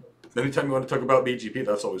course, anytime you want to talk about BGP,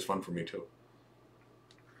 that's always fun for me too.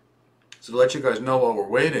 So to let you guys know while we're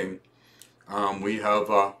waiting, we have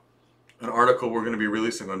an article we're going to be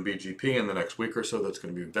releasing on BGP in the next week or so that's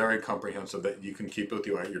going to be very comprehensive that you can keep with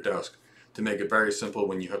you at your desk to make it very simple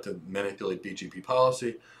when you have to manipulate BGP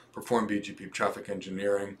policy, perform BGP traffic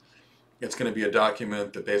engineering. It's going to be a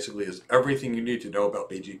document that basically is everything you need to know about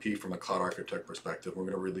BGP from a cloud architect perspective. We're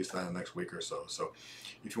going to release that in the next week or so. So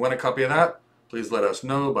if you want a copy of that, please let us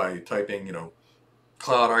know by typing,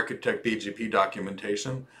 cloud architect BGP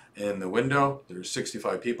documentation in the window. There's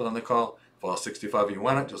 65 people on the call. If all 65 of you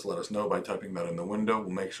want it, just let us know by typing that in the window. We'll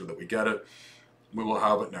make sure that we get it. We will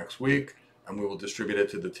have it next week, and we will distribute it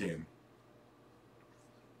to the team.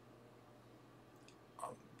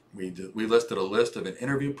 We listed a list of an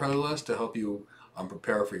interview playlist to help you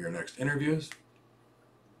prepare for your next interviews.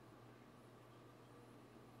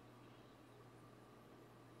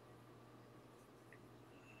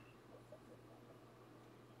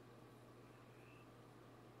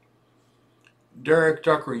 Derek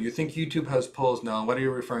Ducker, you think YouTube has polls now? What are you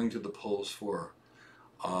referring to the polls for?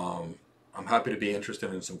 I'm happy to be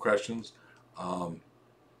interested in some questions. Are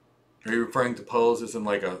you referring to polls as in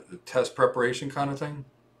like a test preparation kind of thing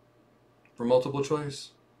for multiple choice?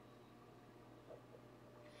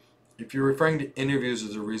 If you're referring to interviews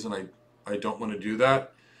as a reason I don't want to do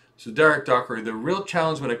that. So Derek Ducker, the real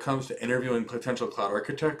challenge when it comes to interviewing potential cloud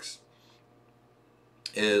architects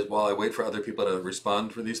is while I wait for other people to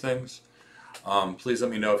respond for these things, please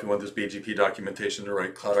let me know if you want this BGP documentation to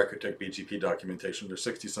write Cloud Architect BGP documentation. There's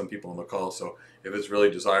 60-some people on the call, so if it's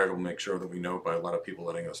really desired, we'll make sure that we know by a lot of people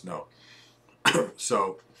letting us know.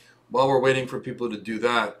 So while we're waiting for people to do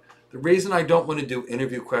that, the reason I don't want to do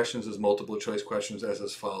interview questions as multiple choice questions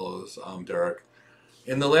as follows, Derek.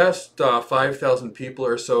 In the last 5,000 people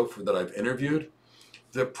or so that I've interviewed,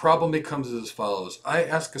 the problem becomes as follows. I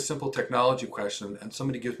ask a simple technology question and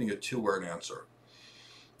somebody gives me a 2-word answer.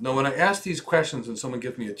 Now, when I ask these questions and someone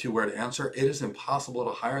gives me a 2-word answer, it is impossible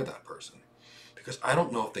to hire that person because I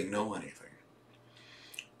don't know if they know anything.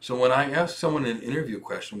 So when I ask someone an interview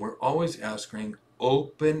question, we're always asking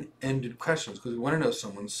open-ended questions because we want to know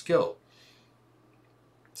someone's skill.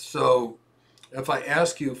 So if I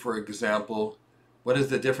ask you, for example, what is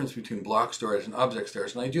the difference between block storage and object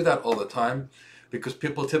storage? And I do that all the time because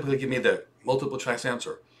people typically give me the multiple choice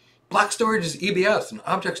answer. Block storage is EBS and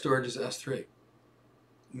object storage is S3.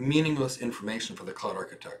 Meaningless information for the cloud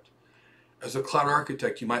architect. As a cloud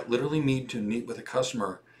architect, you might literally need to meet with a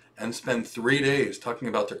customer and spend 3 days talking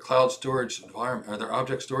about their cloud storage environment or their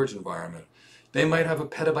object storage environment. They might have a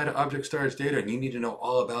petabyte of object storage data and you need to know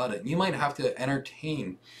all about it. You might have to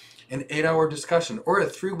entertain an 8-hour discussion or a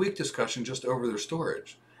 3-week discussion just over their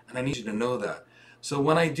storage. And I need you to know that. So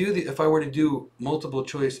when I do if I were to do multiple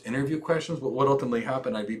choice interview questions, what would ultimately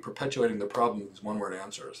happen, I'd be perpetuating the problem with these 1-word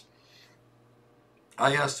answers.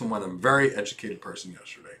 I asked someone, a very educated person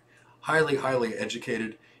yesterday, highly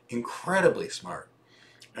educated, incredibly smart.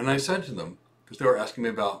 And I said to them, because they were asking me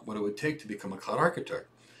about what it would take to become a cloud architect,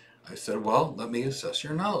 I said, well, let me assess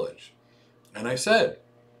your knowledge. And I said,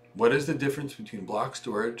 what is the difference between block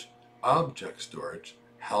storage, object storage,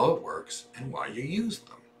 how it works, and why you use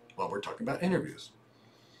them? Well, we're talking about interviews.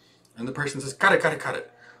 And the person says, cut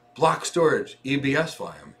it. Block storage, EBS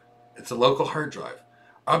volume. It's a local hard drive.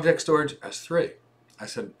 Object storage, S3. I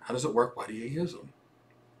said, how does it work? Why do you use them?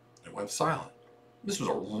 It went silent. This was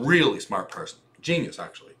a really smart person. Genius,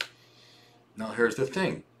 actually. Now, here's the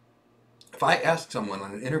thing. If I ask someone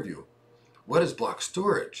on an interview, what is block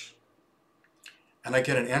storage? And I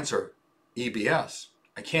get an answer, EBS,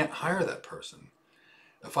 I can't hire that person.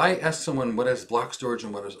 If I ask someone what is block storage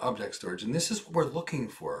and what is object storage, and this is what we're looking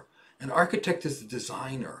for. An architect is the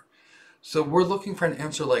designer. So we're looking for an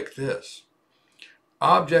answer like this.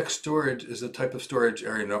 Object storage is a type of storage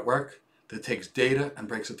area network that takes data and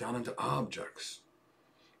breaks it down into objects.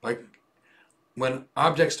 Like when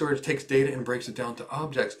object storage takes data and breaks it down to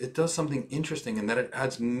objects, it does something interesting in that it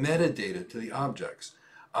adds metadata to the objects.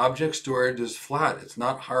 Object storage is flat. It's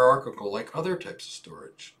not hierarchical like other types of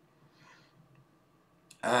storage.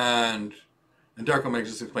 And Darko makes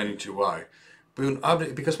just explaining to you why.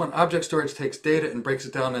 Because when object storage takes data and breaks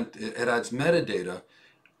it down and it adds metadata,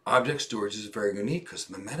 object storage is very unique because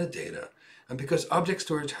of the metadata. And because object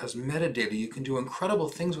storage has metadata, you can do incredible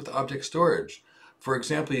things with object storage. For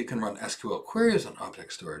example, you can run SQL queries on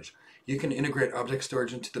object storage. You can integrate object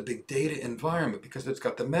storage into the big data environment because it's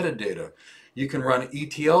got the metadata. You can run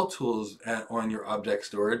ETL tools on your object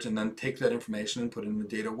storage and then take that information and put it in the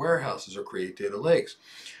data warehouses or create data lakes.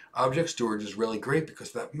 Object storage is really great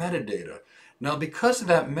because of that metadata. Now, because of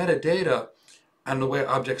that metadata and the way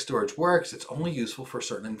object storage works, it's only useful for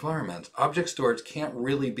certain environments. Object storage can't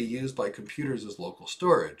really be used by computers as local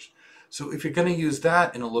storage. So if you're going to use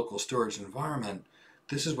that in a local storage environment,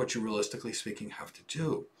 this is what you realistically speaking have to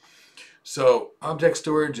do. So object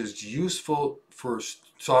storage is useful for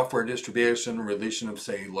software distribution, release of,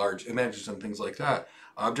 say, large images and things like that.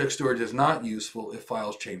 Object storage is not useful if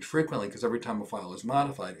files change frequently, because every time a file is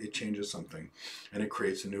modified, it changes something and it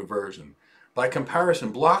creates a new version. By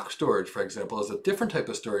comparison, block storage, for example, is a different type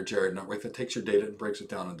of storage area network that takes your data and breaks it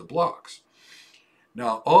down into blocks.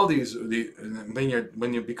 Now, all these,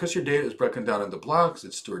 because your data is broken down into blocks,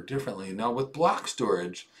 it's stored differently. Now, with block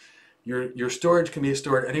storage, your storage can be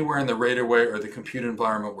stored anywhere in the RAID array or the compute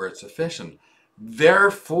environment where it's efficient.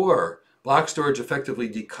 Therefore, block storage effectively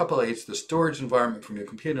decouples the storage environment from your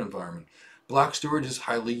compute environment. Block storage is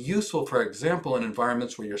highly useful, for example, in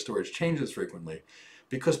environments where your storage changes frequently.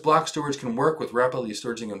 Because block storage can work with rapidly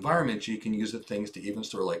surging environments, you can use the things to even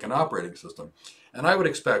store like an operating system. And I would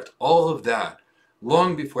expect all of that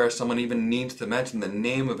long before someone even needs to mention the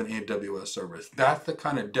name of an AWS service. That's the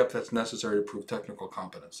kind of depth that's necessary to prove technical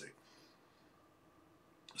competency.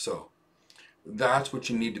 So that's what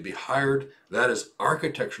you need to be hired. That is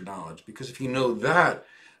architecture knowledge. Because if you know that,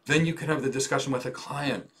 then you can have the discussion with a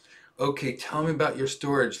client. Okay, tell me about your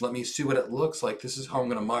storage. Let me see what it looks like. This is how I'm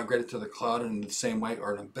going to migrate it to the cloud in the same way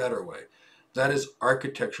or in a better way. That is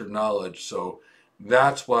architecture knowledge. So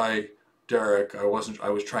that's why, Derek, I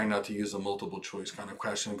was trying not to use a multiple choice kind of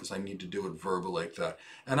question because I need to do it verbal like that.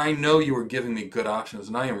 And I know you were giving me good options,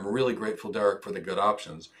 and I am really grateful, Derek, for the good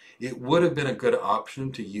options. It would have been a good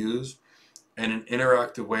option to use in an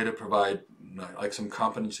interactive way to provide like some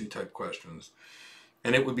competency type questions.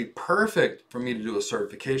 And it would be perfect for me to do a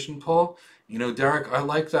certification poll. You know, Derek, I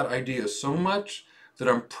like that idea so much that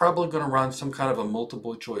I'm probably going to run some kind of a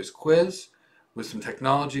multiple choice quiz with some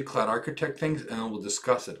technology, cloud architect things, and we'll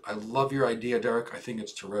discuss it. I love your idea, Derek. I think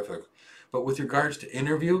it's terrific. But with regards to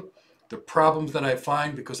interview, the problems that I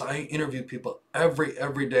find, because I interview people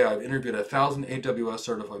every day, I've interviewed 1,000 AWS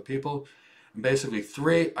certified people, and basically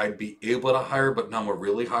 3 I'd be able to hire, but none were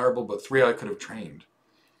really hireable, but 3 I could have trained.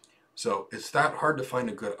 So it's that hard to find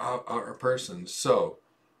a good person. So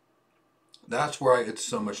that's why it's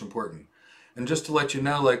so much important. And just to let you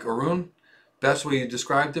know, like Arun, that's the way you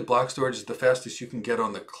described it. Block storage is the fastest you can get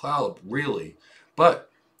on the cloud, really. But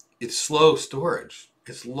it's slow storage.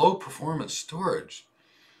 It's low performance storage.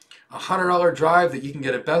 A $100 drive that you can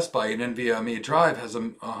get at Best Buy, an NVMe drive, has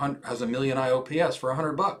a million IOPS for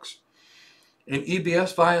 $100. In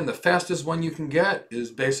EBS volume, the fastest one you can get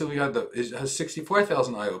is basically has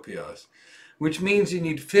 64,000 IOPS, which means you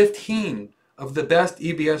need 15 of the best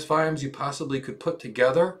EBS volumes you possibly could put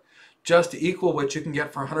together just to equal what you can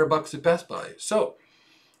get for $100 at Best Buy. So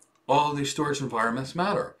all these storage environments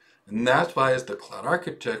matter. And that's why as the cloud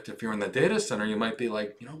architect, if you're in the data center, you might be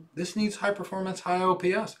like, you know, this needs high performance, high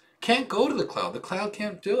IOPS. Can't go to the cloud. The cloud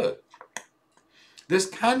can't do it. This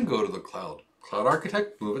can go to the cloud. Cloud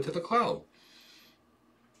architect, move it to the cloud.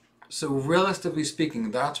 So realistically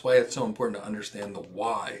speaking, that's why it's so important to understand the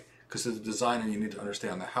why. Because as a designer, you need to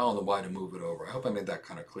understand the how and the why to move it over. I hope I made that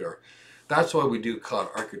kind of clear. That's why we do cloud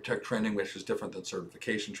architect training, which is different than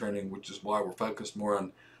certification training, which is why we're focused more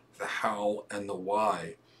on the how and the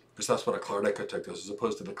why. Because that's what a cloud architect does, as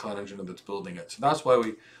opposed to the cloud engineer that's building it. So that's why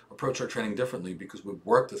we approach our training differently, because we've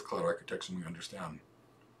worked with cloud architects and we understand.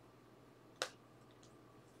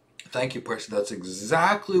 Thank you, Percy. That's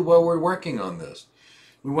exactly why we're working on this.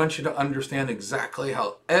 We want you to understand exactly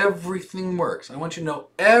how everything works. I want you to know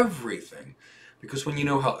everything. Because when you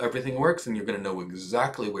know how everything works, then you're going to know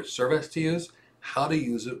exactly which service to use, how to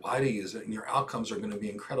use it, why to use it, and your outcomes are going to be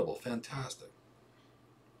incredible. Fantastic.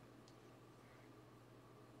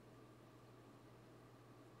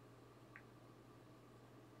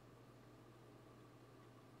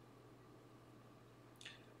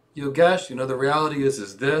 Yogesh, you know, the reality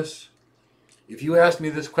is this. If you asked me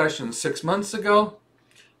this question 6 months ago,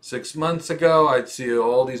 6 months ago, I'd see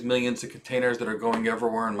all these millions of containers that are going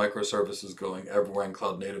everywhere and microservices going everywhere and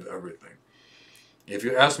cloud native everything. If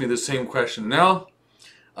you ask me the same question now,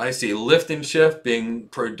 I see lift and shift being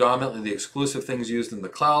predominantly the exclusive things used in the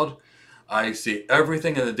cloud. I see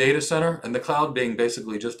everything in the data center and the cloud being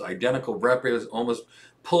basically just identical replicas, almost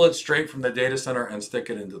pull it straight from the data center and stick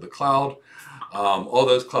it into the cloud. All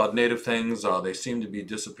those cloud native things, they seem to be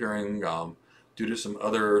disappearing due to some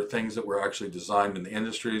other things that were actually designed in the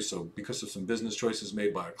industry. So because of some business choices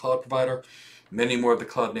made by a cloud provider, many more of the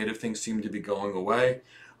cloud native things seem to be going away.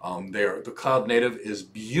 The cloud native is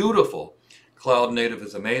beautiful. Cloud native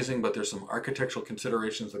is amazing, but there's some architectural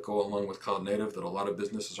considerations that go along with cloud native that a lot of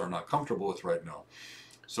businesses are not comfortable with right now.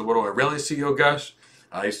 So what do I really see, Yogesh?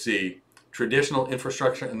 I see traditional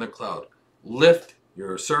infrastructure in the cloud. Lift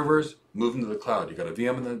your servers, move them to the cloud. You got a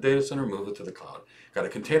VM in the data center, move it to the cloud. Got a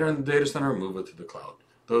container in the data center, move it to the cloud.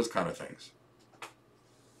 Those kind of things.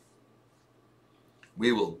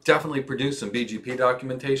 We will definitely produce some BGP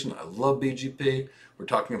documentation. I love BGP. We're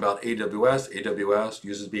talking about AWS. AWS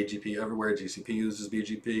uses BGP everywhere. GCP uses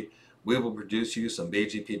BGP. We will produce you some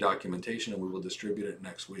BGP documentation and we will distribute it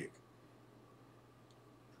next week.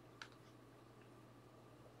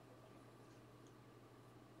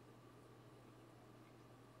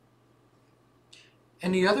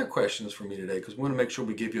 Any other questions for me today? Because we want to make sure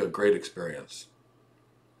we give you a great experience.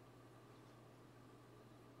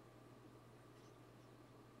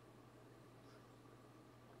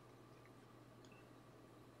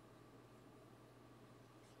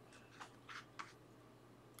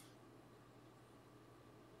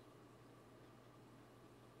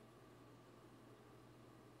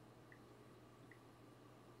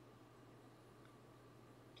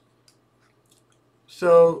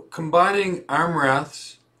 So combining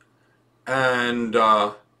Amrath's and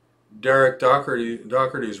Derek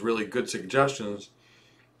Doherty's really good suggestions,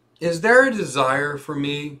 is there a desire for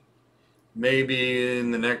me, maybe in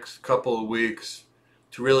the next couple of weeks,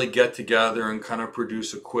 to really get together and kind of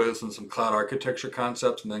produce a quiz on some cloud architecture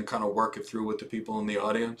concepts and then kind of work it through with the people in the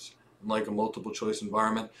audience in like a multiple choice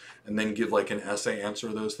environment and then give like an essay answer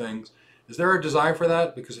to those things? Is there a desire for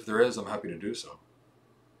that? Because if there is, I'm happy to do so.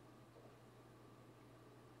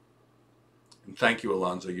 And thank you,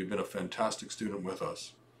 Alonzo. You've been a fantastic student with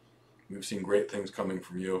us. We've seen great things coming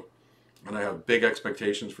from you. And I have big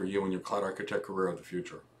expectations for you and your cloud architect career of the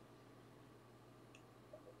future.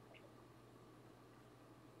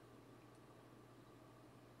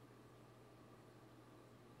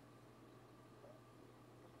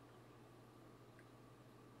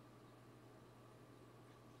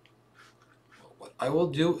 What I will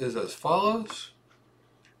do is as follows.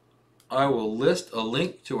 I will list a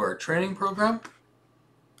link to our training program,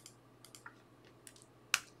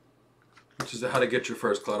 which is how to get your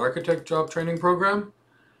first cloud architect job training program.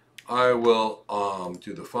 I will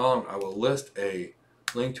do the following. I will list a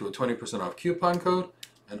link to a 20% off coupon code,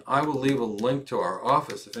 and I will leave a link to our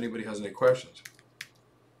office if anybody has any questions.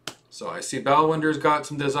 So I see Balwinder's got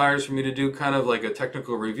some desires for me to do kind of like a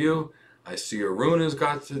technical review. I see Arun has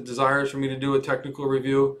got some desires for me to do a technical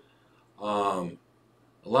review.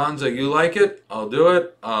 Alonzo, you like it? I'll do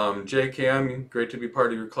it. JKM, great to be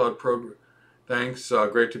part of your cloud program. Thanks.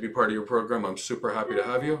 Great to be part of your program. I'm super happy to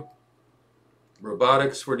have you.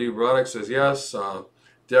 Robotics, 4D Robotics says yes.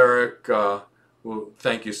 Derek, well,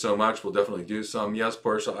 thank you so much. We'll definitely do some. Yes,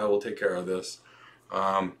 Portia, I will take care of this.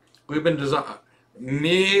 We've been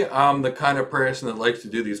I'm the kind of person that likes to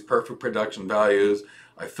do these perfect production values.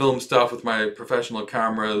 I film stuff with my professional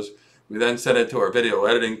cameras. We then send it to our video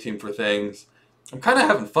editing team for things. I'm kind of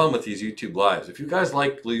having fun with these YouTube Lives. If you guys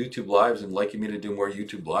like YouTube Lives and like me to do more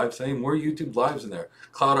YouTube Lives, say more YouTube Lives in there.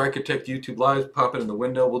 Cloud Architect YouTube Lives, pop it in the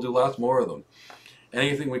window. We'll do lots more of them.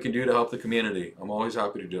 Anything we can do to help the community, I'm always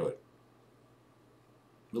happy to do it.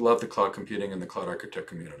 We love the cloud computing and the cloud architect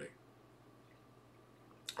community.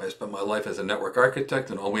 I spent my life as a network architect,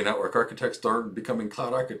 and all we network architects started becoming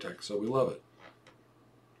cloud architects, so we love it.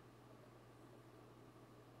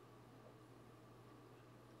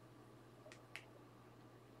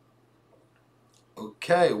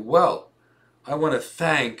 Okay, well, I want to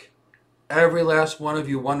thank every last one of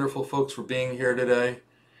you wonderful folks for being here today.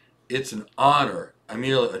 It's an honor, I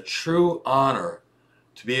mean a true honor,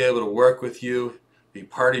 to be able to work with you, be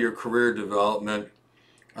part of your career development.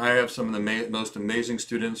 I have some of the most amazing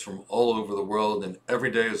students from all over the world, and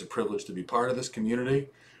every day is a privilege to be part of this community,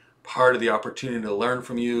 part of the opportunity to learn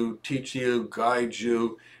from you, teach you, guide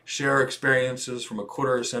you, share experiences from a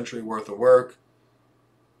quarter century worth of work.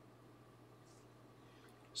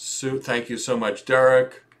 So, thank you so much,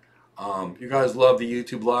 Derek. You guys love the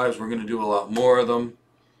YouTube Lives. We're going to do a lot more of them.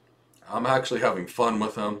 I'm actually having fun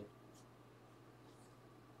with them.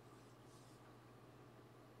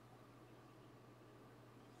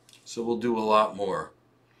 So we'll do a lot more.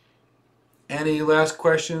 Any last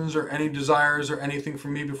questions or any desires or anything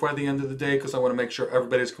from me before the end of the day? Because I want to make sure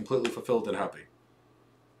everybody's completely fulfilled and happy.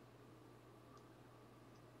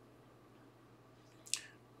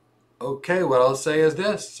 Okay, what I'll say is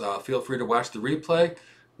this. Feel free to watch the replay.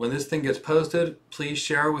 When this thing gets posted, please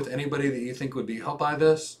share with anybody that you think would be helped by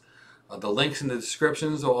this. The links in the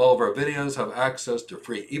descriptions of all of our videos have access to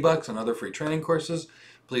free ebooks and other free training courses.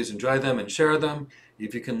 Please enjoy them and share them.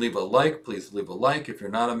 If you can leave a like, please leave a like. If you're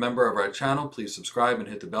not a member of our channel, please subscribe and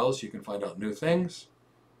hit the bell so you can find out new things.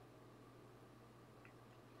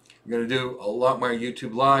 We're going to do a lot more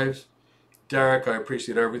YouTube lives. Derek, I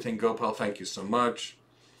appreciate everything. Gopal, thank you so much.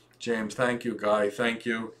 James, thank you. Guy, thank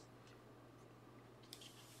you.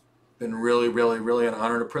 Been really, really, really an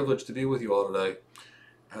honor and a privilege to be with you all today.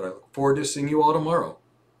 And I look forward to seeing you all tomorrow.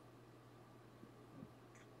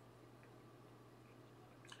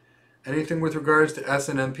 Anything with regards to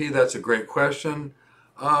SNMP? That's a great question.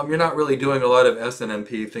 You're not really doing a lot of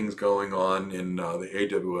SNMP things going on in the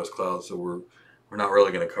AWS cloud, so we're not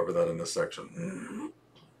really going to cover that in this section.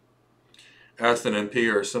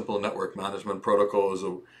 SNMP, or Simple Network Management Protocol,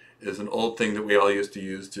 is an old thing that we all used to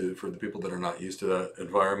use for the people that are not used to that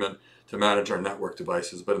environment to manage our network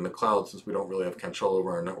devices. But in the cloud, since we don't really have control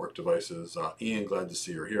over our network devices, Ian, glad to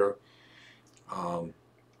see you're here.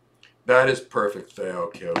 That is perfect,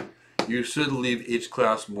 Theo. You should leave each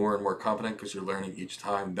class more and more competent because you're learning each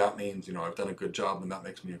time. That means, I've done a good job, and that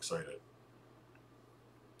makes me excited.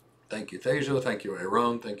 Thank you, Tejo. Thank you,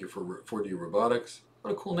 Aaron. Thank you for 4D Robotics.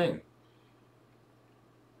 What a cool name.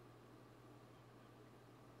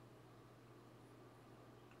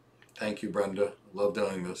 Thank you, Brenda. Love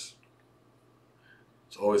doing this.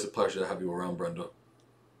 It's always a pleasure to have you around, Brenda.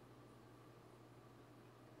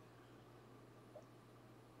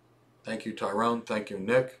 Thank you, Tyrone. Thank you,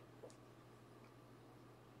 Nick.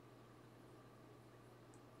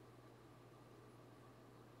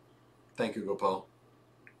 Thank you, Gopal.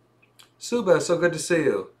 Suba, so good to see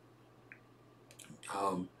you.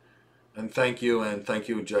 And thank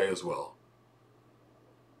you, Jay, as well.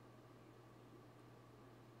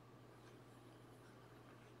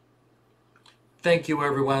 Thank you,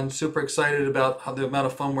 everyone. Super excited about the amount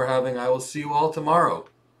of fun we're having. I will see you all tomorrow.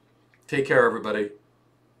 Take care, everybody.